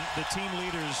when the team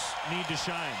leaders need to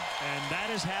shine, and that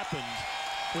has happened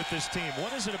with this team.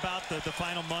 What is it about the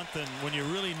final month and when you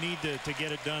really need to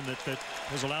get it done that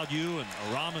has allowed you and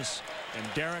Aramis and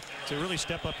Derek to really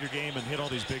step up your game and hit all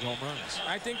these big home runs?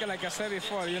 I think, like I said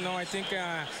before, you know, I think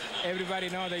everybody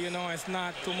knows that, you know, it's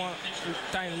not too much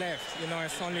time left. You know,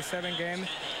 it's only 7 games,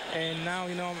 and now,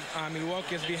 you know,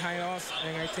 Milwaukee is behind us,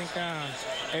 and I think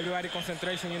everybody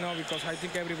concentration, you know, because I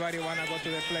think everybody want to go to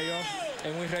the playoff,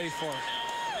 and we're ready for it.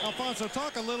 Alfonso,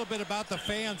 talk a little bit about the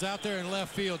fans out there in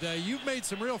left field. You've made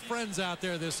some real friends out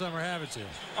there this summer, haven't you?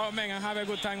 Oh, man, I have a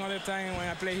good time all the time when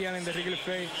I play here in the regular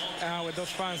play with those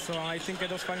fans. So I think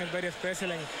those fans are very special,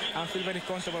 and I feel very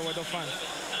comfortable with those fans.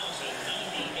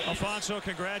 Alfonso,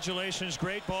 congratulations.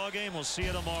 Great ball game. We'll see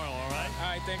you tomorrow, all right? All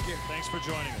right, thank you. Thanks for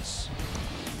joining us.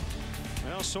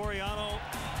 Well, Soriano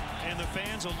and the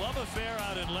fans, a love affair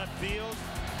out in left field.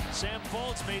 Sam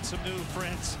Fuld's made some new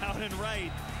friends out in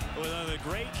right with one of the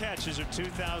great catches of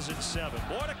 2007.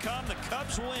 More to come. The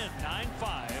Cubs win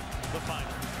 9-5 the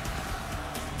final.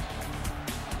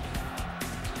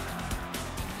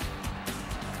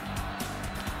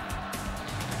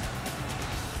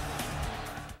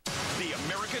 The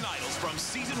American Idols from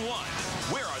season 1.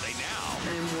 Where are they now?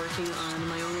 I'm working on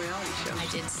my own reality show. I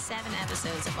did 7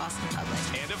 episodes of Boston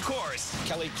Public. And of course,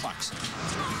 Kelly Clarkson.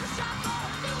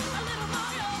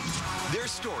 Their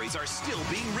stories are still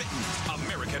being written.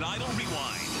 American Idol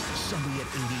Rewind. Sunday at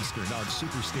 8 Eastern on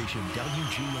Superstation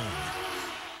WGN.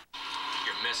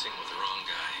 You're messing with the wrong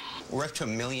guy. We're up to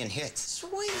 1 million hits.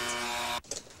 Sweet.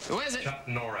 Who is it? Chuck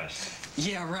Norris.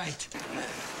 Yeah, right.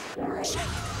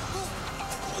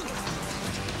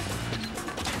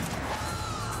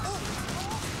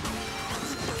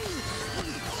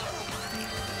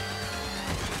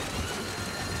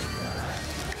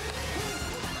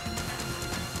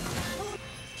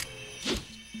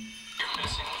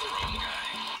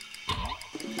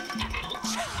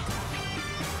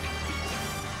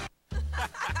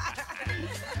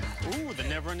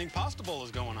 never-ending pasta bowl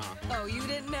is going on. Oh, you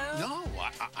didn't know? No,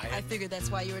 I figured that's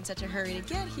why you were in such a hurry to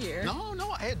get here.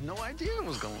 No, I had no idea what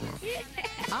was going on.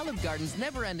 Olive Garden's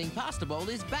never-ending pasta bowl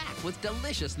is back with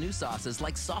delicious new sauces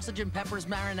like sausage and peppers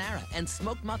marinara and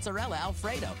smoked mozzarella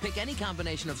Alfredo. Pick any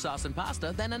combination of sauce and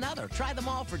pasta, then another. Try them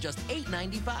all for just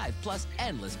 $8.95, plus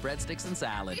endless breadsticks and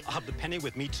salad. I'll have the penny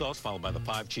with meat sauce followed by the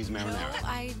 5-cheese marinara. No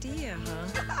idea,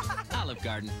 huh? Olive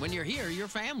Garden. When you're here, you're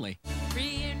family.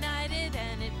 Reunited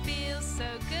and it feels so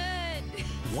good.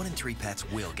 1 in 3 pets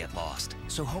will get lost.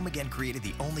 So Home Again created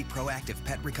the only proactive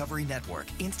pet recovery network,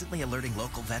 instantly alerting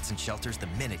local vets and shelters the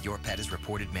minute your pet is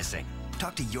reported missing.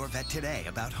 Talk to your vet today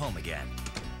about Home Again.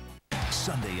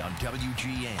 Sunday on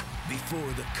WGN.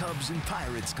 Before the Cubs and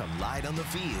Pirates collide on the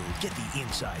field, get the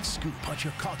inside scoop on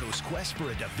Chicago's quest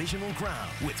for a divisional crown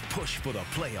with Push for the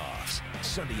Playoffs.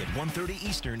 Sunday at 1:30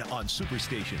 Eastern on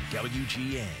Superstation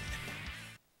WGN.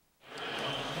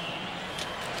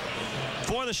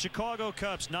 For the Chicago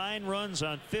Cubs, 9 runs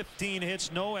on 15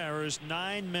 hits, no errors,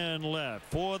 9 men left.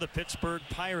 For the Pittsburgh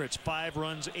Pirates, 5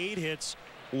 runs, 8 hits,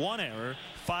 1 error,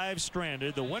 5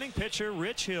 stranded. The winning pitcher,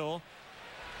 Rich Hill,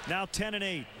 now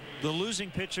 10-8. The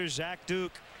losing pitcher, Zach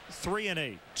Duke,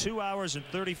 3-8. 2 hours and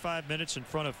 35 minutes in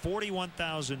front of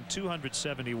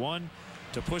 41,271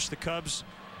 to push the Cubs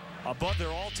above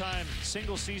their all-time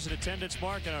single-season attendance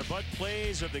mark. And our Bud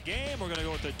plays of the game, we're going to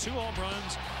go with the 2 home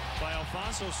runs by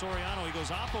Alfonso Soriano. He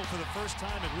goes oppo for the first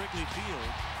time at Wrigley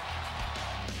Field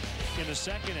in the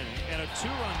 2nd inning, and a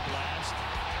 2-run blast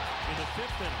in the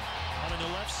 5th inning out into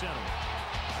left center.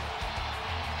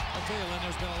 I'll tell you, Lynn,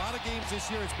 there's been a lot of games this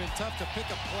year. It's been tough to pick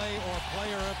a play or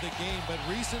player of the game, but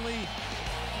recently,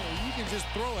 you can just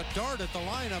throw a dart at the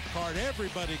lineup card.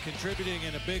 Everybody contributing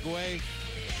in a big way.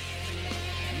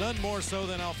 None more so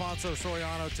than Alfonso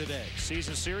Soriano today.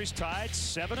 Season series tied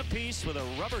 7 apiece with a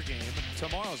rubber game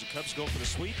tomorrow as the Cubs go for the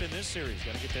sweep in this series.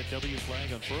 Got to get that W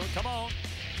flag unfurled. Come on.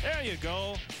 There you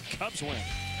go. Cubs win.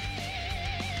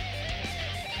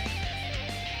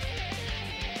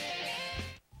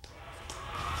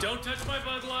 Don't touch my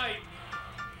Bud Light.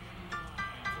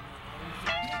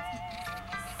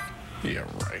 Yeah,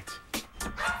 right.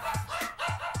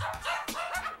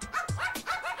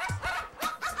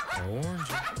 Orange.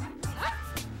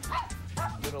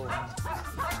 Little one.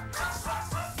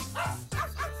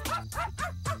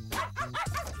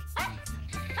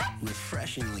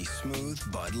 Refreshingly smooth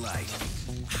Bud Light.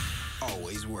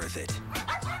 Always worth it.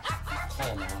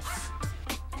 Calm off.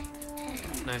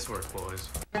 Nice work, boys.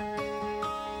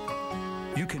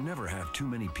 You can never have too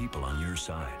many people on your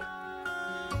side.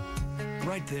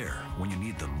 Right there when you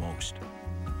need them most.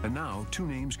 And now, 2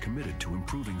 names committed to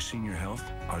improving senior health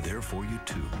are there for you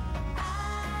too.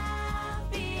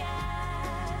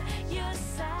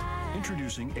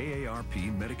 Introducing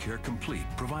AARP Medicare Complete,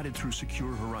 provided through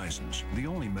Secure Horizons, the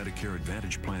only Medicare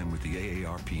Advantage plan with the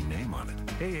AARP name on it.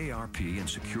 AARP and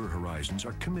Secure Horizons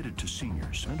are committed to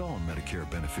seniors and all Medicare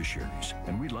beneficiaries,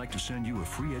 and we'd like to send you a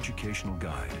free educational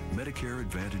guide, Medicare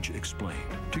Advantage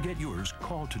Explained. To get yours,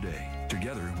 call today.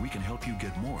 Together, we can help you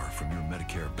get more from your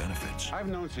Medicare benefits. I've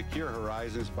known Secure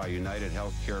Horizons by United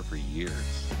Healthcare for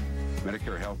years.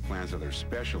 Medicare health plans are their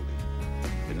specialty.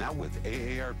 And now with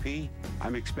AARP,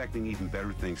 I'm expecting even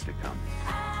better things to come.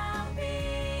 I'll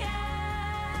be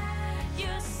at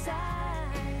your side.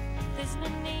 There's no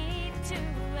need to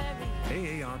worry.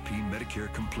 AARP Medicare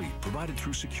Complete, provided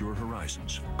through Secure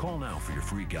Horizons. Call now for your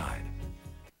free guide.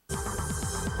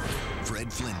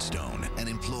 Fred Flintstone, an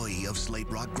employee of Slate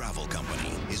Rock Gravel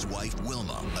Company. His wife,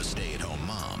 Wilma, a stay-at-home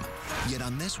mom. Yet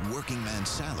on this working man's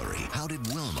salary, how did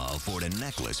Wilma afford a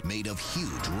necklace made of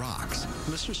huge rocks?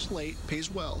 Mr. Slate pays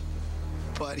well,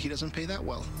 but he doesn't pay that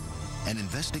well. An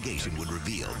investigation would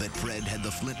reveal that Fred had the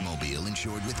Flintmobile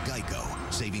insured with Geico,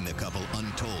 saving the couple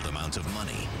untold amounts of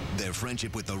money. Their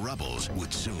friendship with the Rubbles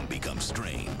would soon become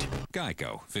strained.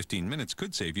 Geico. 15 minutes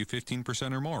could save you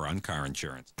 15% or more on car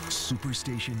insurance.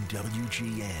 Superstation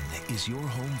WGN is your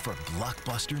home for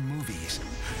blockbuster movies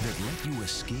that let you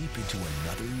escape into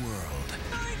another world.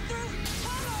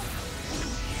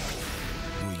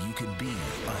 Where you can be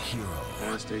a hero. The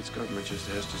United States government just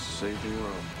asked us to save the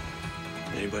world.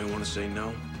 Anybody want to say no?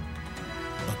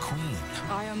 A queen.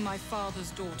 I am my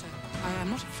father's daughter. I am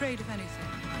not afraid of anything.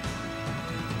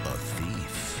 A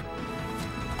thief.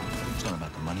 It's not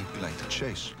about the money. We like to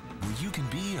chase. Where you can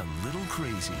be a little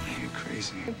crazy. You're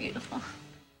crazy. You're beautiful.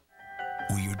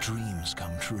 Where your dreams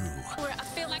come true. Where I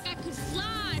feel like I could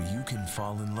fly. Where you can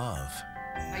fall in love.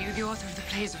 Are you the author of the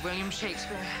plays of William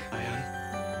Shakespeare? I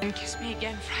am. And kiss me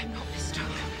again, for I'm not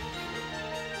mistoken.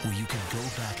 Where you can go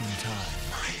back in time.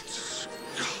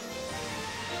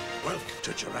 Welcome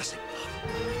to Jurassic Park.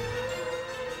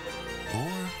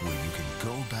 Or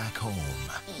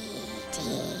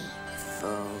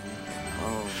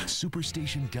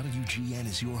Superstation WGN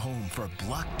is your home for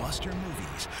blockbuster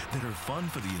movies that are fun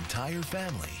for the entire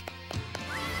family.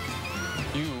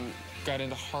 You got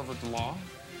into Harvard Law?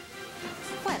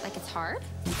 What, like it's hard?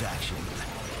 With action.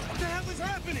 What the hell is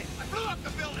happening? I blew up the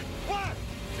building. What?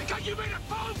 Because you made a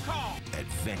phone call.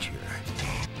 Adventure.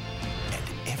 And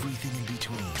everything in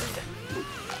between.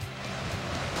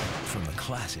 From the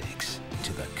classics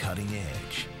to the cutting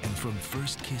edge. And from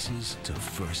first kisses to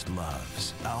first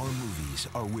loves. Our movies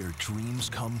are where dreams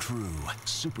come true.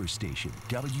 Superstation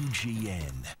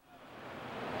WGN.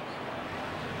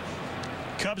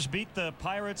 Cubs beat the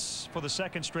Pirates for the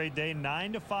second straight day,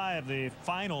 9-5, the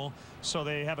final. So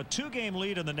they have a 2-game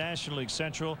lead in the National League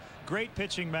Central. Great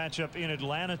pitching matchup in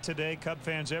Atlanta today. Cub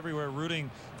fans everywhere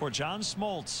rooting for John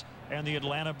Smoltz and the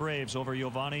Atlanta Braves over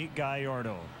Giovanni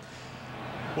Gallardo.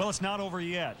 Well, it's not over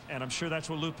yet, and I'm sure that's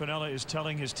what Lou Piniella is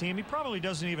telling his team. He probably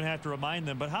doesn't even have to remind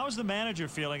them, but how is the manager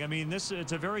feeling? I mean, it's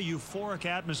a very euphoric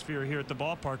atmosphere here at the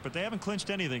ballpark, but they haven't clinched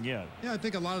anything yet. Yeah, I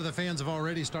think a lot of the fans have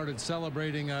already started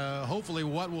celebrating hopefully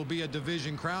what will be a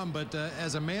division crown, but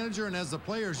as a manager and as the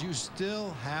players, you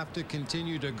still have to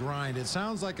continue to grind. It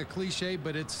sounds like a cliche,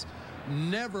 but it's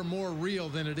never more real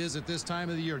than it is at this time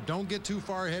of the year. Don't get too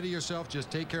far ahead of yourself. Just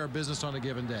take care of business on a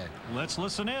given day. Let's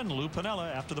listen in. Lou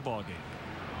Piniella after the ball game.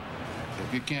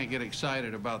 If you can't get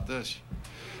excited about this,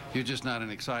 you're just not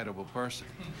an excitable person.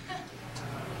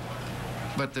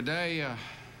 But today, you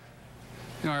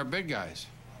know, our big guys,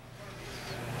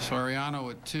 Soriano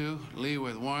with 2, Lee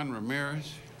with 1,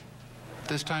 Ramirez.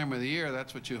 This time of the year,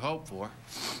 that's what you hope for,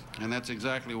 and that's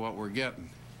exactly what we're getting.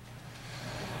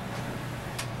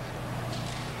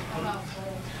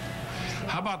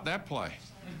 How about that play?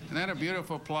 Isn't that a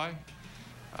beautiful play?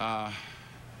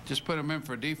 Just put him in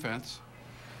for defense.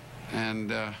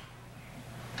 And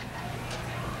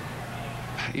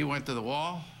he went to the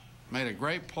wall, made a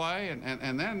great play,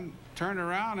 and then turned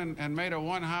around and made a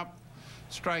one-hop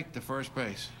strike to first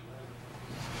base.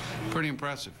 Pretty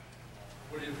impressive.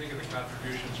 What do you think of the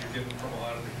contributions you're getting from a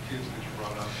lot of the kids that you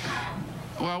brought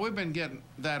up? Well, we've been getting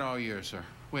that all year, sir.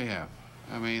 We have.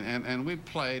 I mean, and we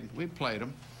played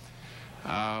them.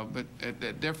 But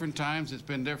at different times, it's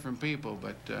been different people.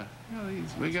 But you know,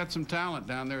 we got some talent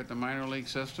down there at the minor league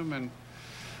system, and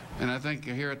I think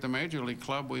here at the major league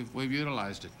club, we've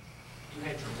utilized it.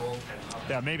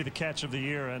 Yeah, maybe the catch of the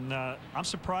year, and I'm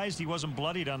surprised he wasn't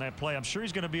bloodied on that play. I'm sure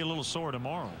he's going to be a little sore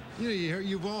tomorrow. You know,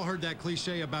 you've all heard that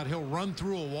cliche about he'll run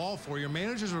through a wall for you.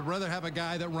 Managers would rather have a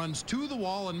guy that runs to the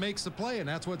wall and makes the play, and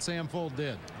that's what Sam Fuld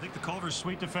did. I think the Culver's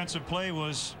sweet defensive play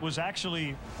was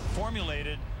actually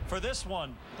formulated for this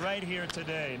one right here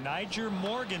today. Niger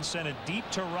Morgan sent it deep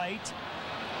to right,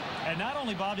 and not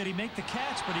only, Bob, did he make the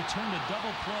catch, but he turned a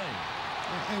double play.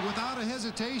 And without a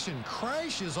hesitation,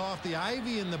 crashes off the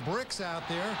ivy and the bricks out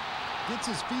there, gets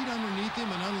his feet underneath him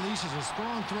and unleashes a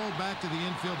strong throw back to the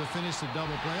infield to finish the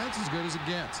double play. That's as good as it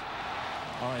gets.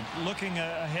 All right, looking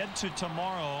ahead to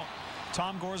tomorrow,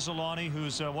 Tom Gorzolani,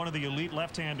 who's one of the elite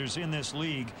left-handers in this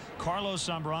league, Carlos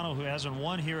Zambrano, who hasn't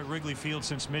won here at Wrigley Field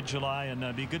since mid-July,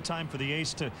 and be a good time for the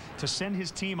ace to send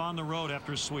his team on the road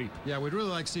after a sweep. Yeah, we'd really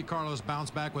like to see Carlos bounce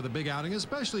back with a big outing,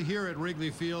 especially here at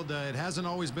Wrigley Field. It hasn't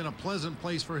always been a pleasant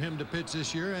place for him to pitch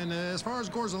this year. And as far as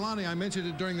Gorzolani, I mentioned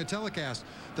it during the telecast,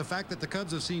 the fact that the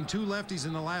Cubs have seen 2 lefties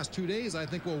in the last 2 days, I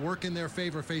think will work in their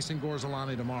favor facing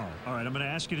Gorzolani tomorrow. All right, I'm going to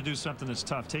ask you to do something that's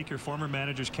tough. Take your former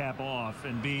manager's cap off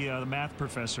and be the math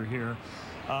professor here.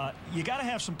 You got to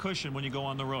have some cushion when you go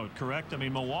on the road, correct? I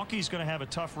mean, Milwaukee's going to have a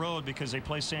tough road because they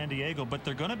play San Diego, but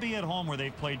they're going to be at home where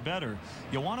they've played better.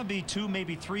 You want to be 2,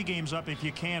 maybe 3 games up if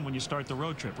you can when you start the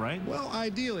road trip, right? Well,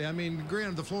 ideally. I mean,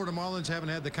 granted, the Florida Marlins haven't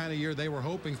had the kind of year they were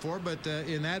hoping for, but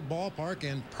in that ballpark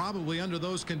and probably under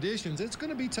those conditions, it's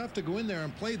going to be tough to go in there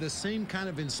and play the same kind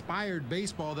of inspired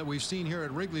baseball that we've seen here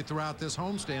at Wrigley throughout this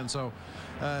homestand. So,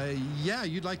 yeah,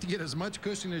 you'd like to get as much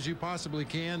cushion as you possibly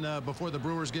can before the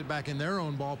Brewers get back in their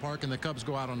own ballpark and the Cubs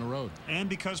go out on the road. And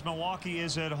because Milwaukee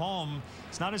is at home,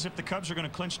 it's not as if the Cubs are going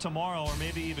to clinch tomorrow or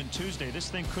maybe even Tuesday. This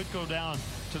thing could go down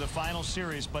to the final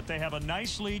series, but they have a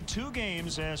nice lead, 2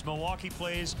 games as Milwaukee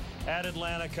plays at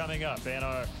Atlanta coming up. And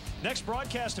our next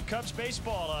broadcast of Cubs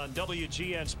baseball on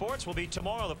WGN Sports will be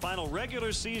tomorrow, the final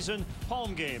regular season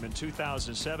home game in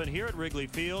 2007 here at Wrigley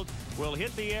Field. We'll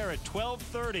hit the air at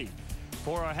 12:30.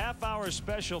 for a half-hour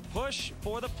special push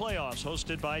for the playoffs,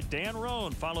 hosted by Dan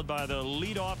Roan, followed by the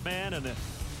leadoff man and the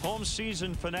home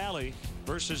season finale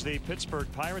versus the Pittsburgh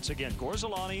Pirates. Again,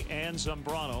 Gorzolani and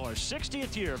Zambrano, our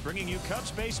 60th year bringing you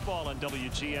Cubs baseball on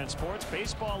WGN Sports.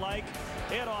 Baseball like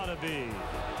it ought to be.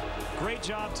 Great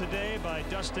job today by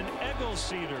Dustin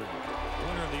Eglseder,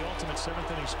 winner of the ultimate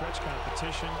 7th inning stretch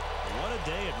competition. What a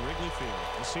day at Wrigley Field.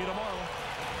 We'll see you tomorrow.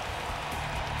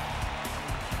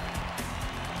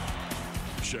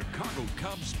 Chicago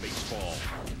Cubs baseball,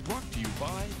 brought to you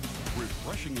by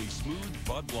refreshingly smooth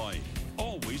Bud Light.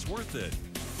 Always worth it.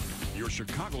 Your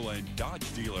Chicagoland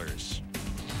Dodge dealers.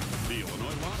 The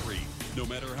Illinois Lottery. No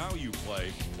matter how you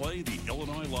play the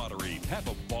Illinois Lottery. Have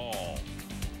a ball.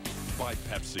 By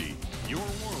Pepsi. Your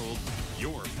world,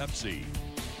 your Pepsi.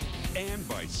 And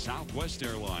by Southwest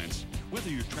Airlines. Whether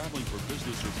you're traveling for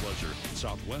business or pleasure,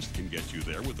 Southwest can get you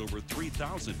there with over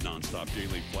 3,000 nonstop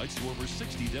daily flights to over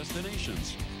 60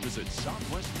 destinations. Visit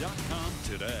southwest.com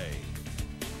today.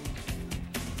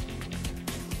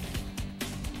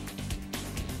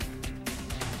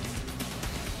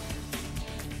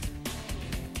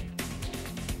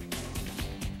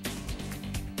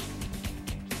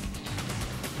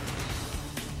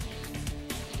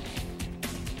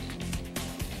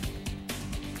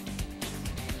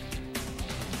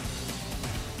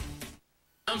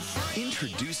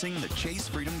 Introducing the Chase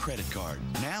Freedom Credit Card,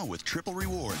 now with triple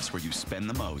rewards where you spend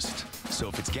the most. So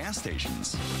if it's gas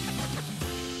stations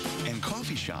and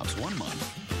coffee shops 1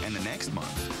 month, and the next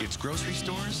month it's grocery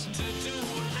stores,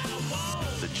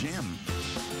 the gym,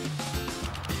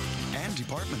 and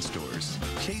department stores,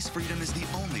 Chase Freedom is the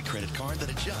only credit card that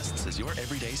adjusts as your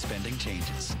everyday spending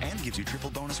changes and gives you triple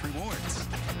bonus rewards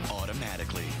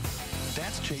automatically.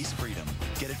 That's Chase Freedom.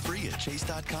 Get it free at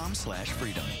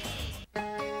chase.com/freedom.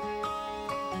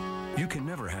 You can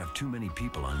never have too many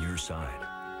people on your side.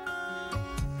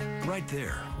 Right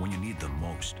there when you need them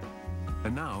most.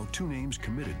 And now, 2 names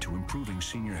committed to improving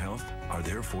senior health are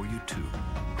there for you too.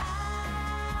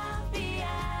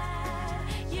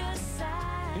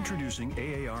 Introducing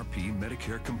AARP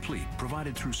Medicare Complete,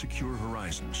 provided through Secure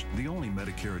Horizons, the only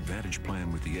Medicare Advantage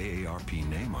plan with the AARP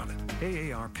name on it.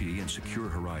 AARP and Secure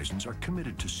Horizons are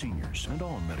committed to seniors and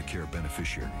all Medicare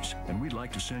beneficiaries, and we'd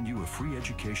like to send you a free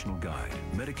educational guide,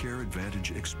 Medicare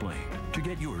Advantage Explained. To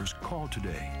get yours, call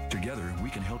today. Together, we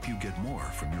can help you get more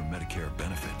from your Medicare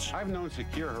benefits. I've known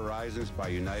Secure Horizons by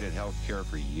United Healthcare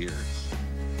for years.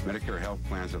 Medicare health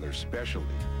plans are their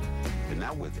specialty. And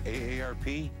now with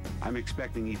AARP, I'm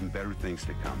expecting even better things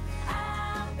to come.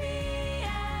 I'll be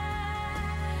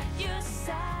at your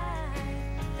side.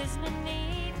 There's no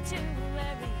need to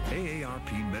worry.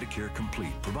 AARP Medicare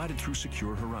Complete, provided through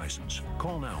Secure Horizons.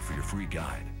 Call now for your free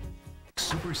guide.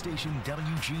 Superstation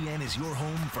WGN is your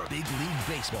home for Big League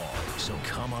Baseball, so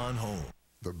come on home.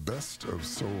 The Best of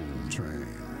Soul Train,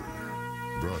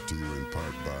 brought to you in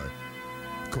part by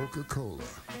Coca-Cola,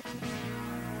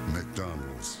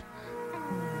 McDonald's,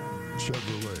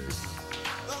 Chevrolet,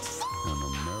 and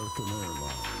American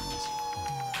Airlines.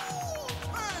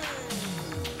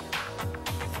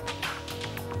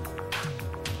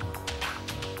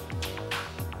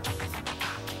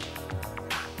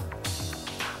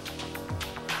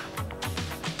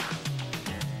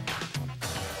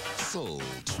 Soul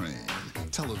Train,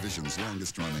 television's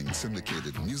longest-running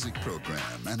syndicated music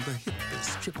program and the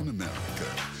hippest trip in America,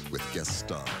 with guest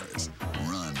stars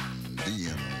Run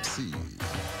DMC,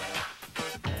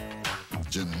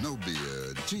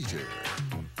 Genovia Jeter,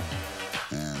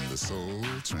 and the Soul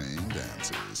Train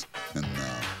Dancers. And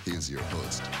now, here's your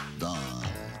host, Don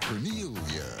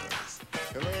Cornelius.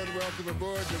 Hello and welcome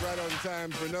aboard. You're right on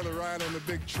time for another ride on the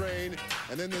big train.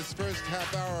 And in this first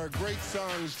half hour, great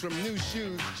songs from New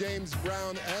Shoes, James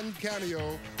Brown, and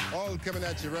Cameo, all coming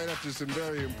at you right after some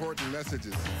very important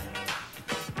messages.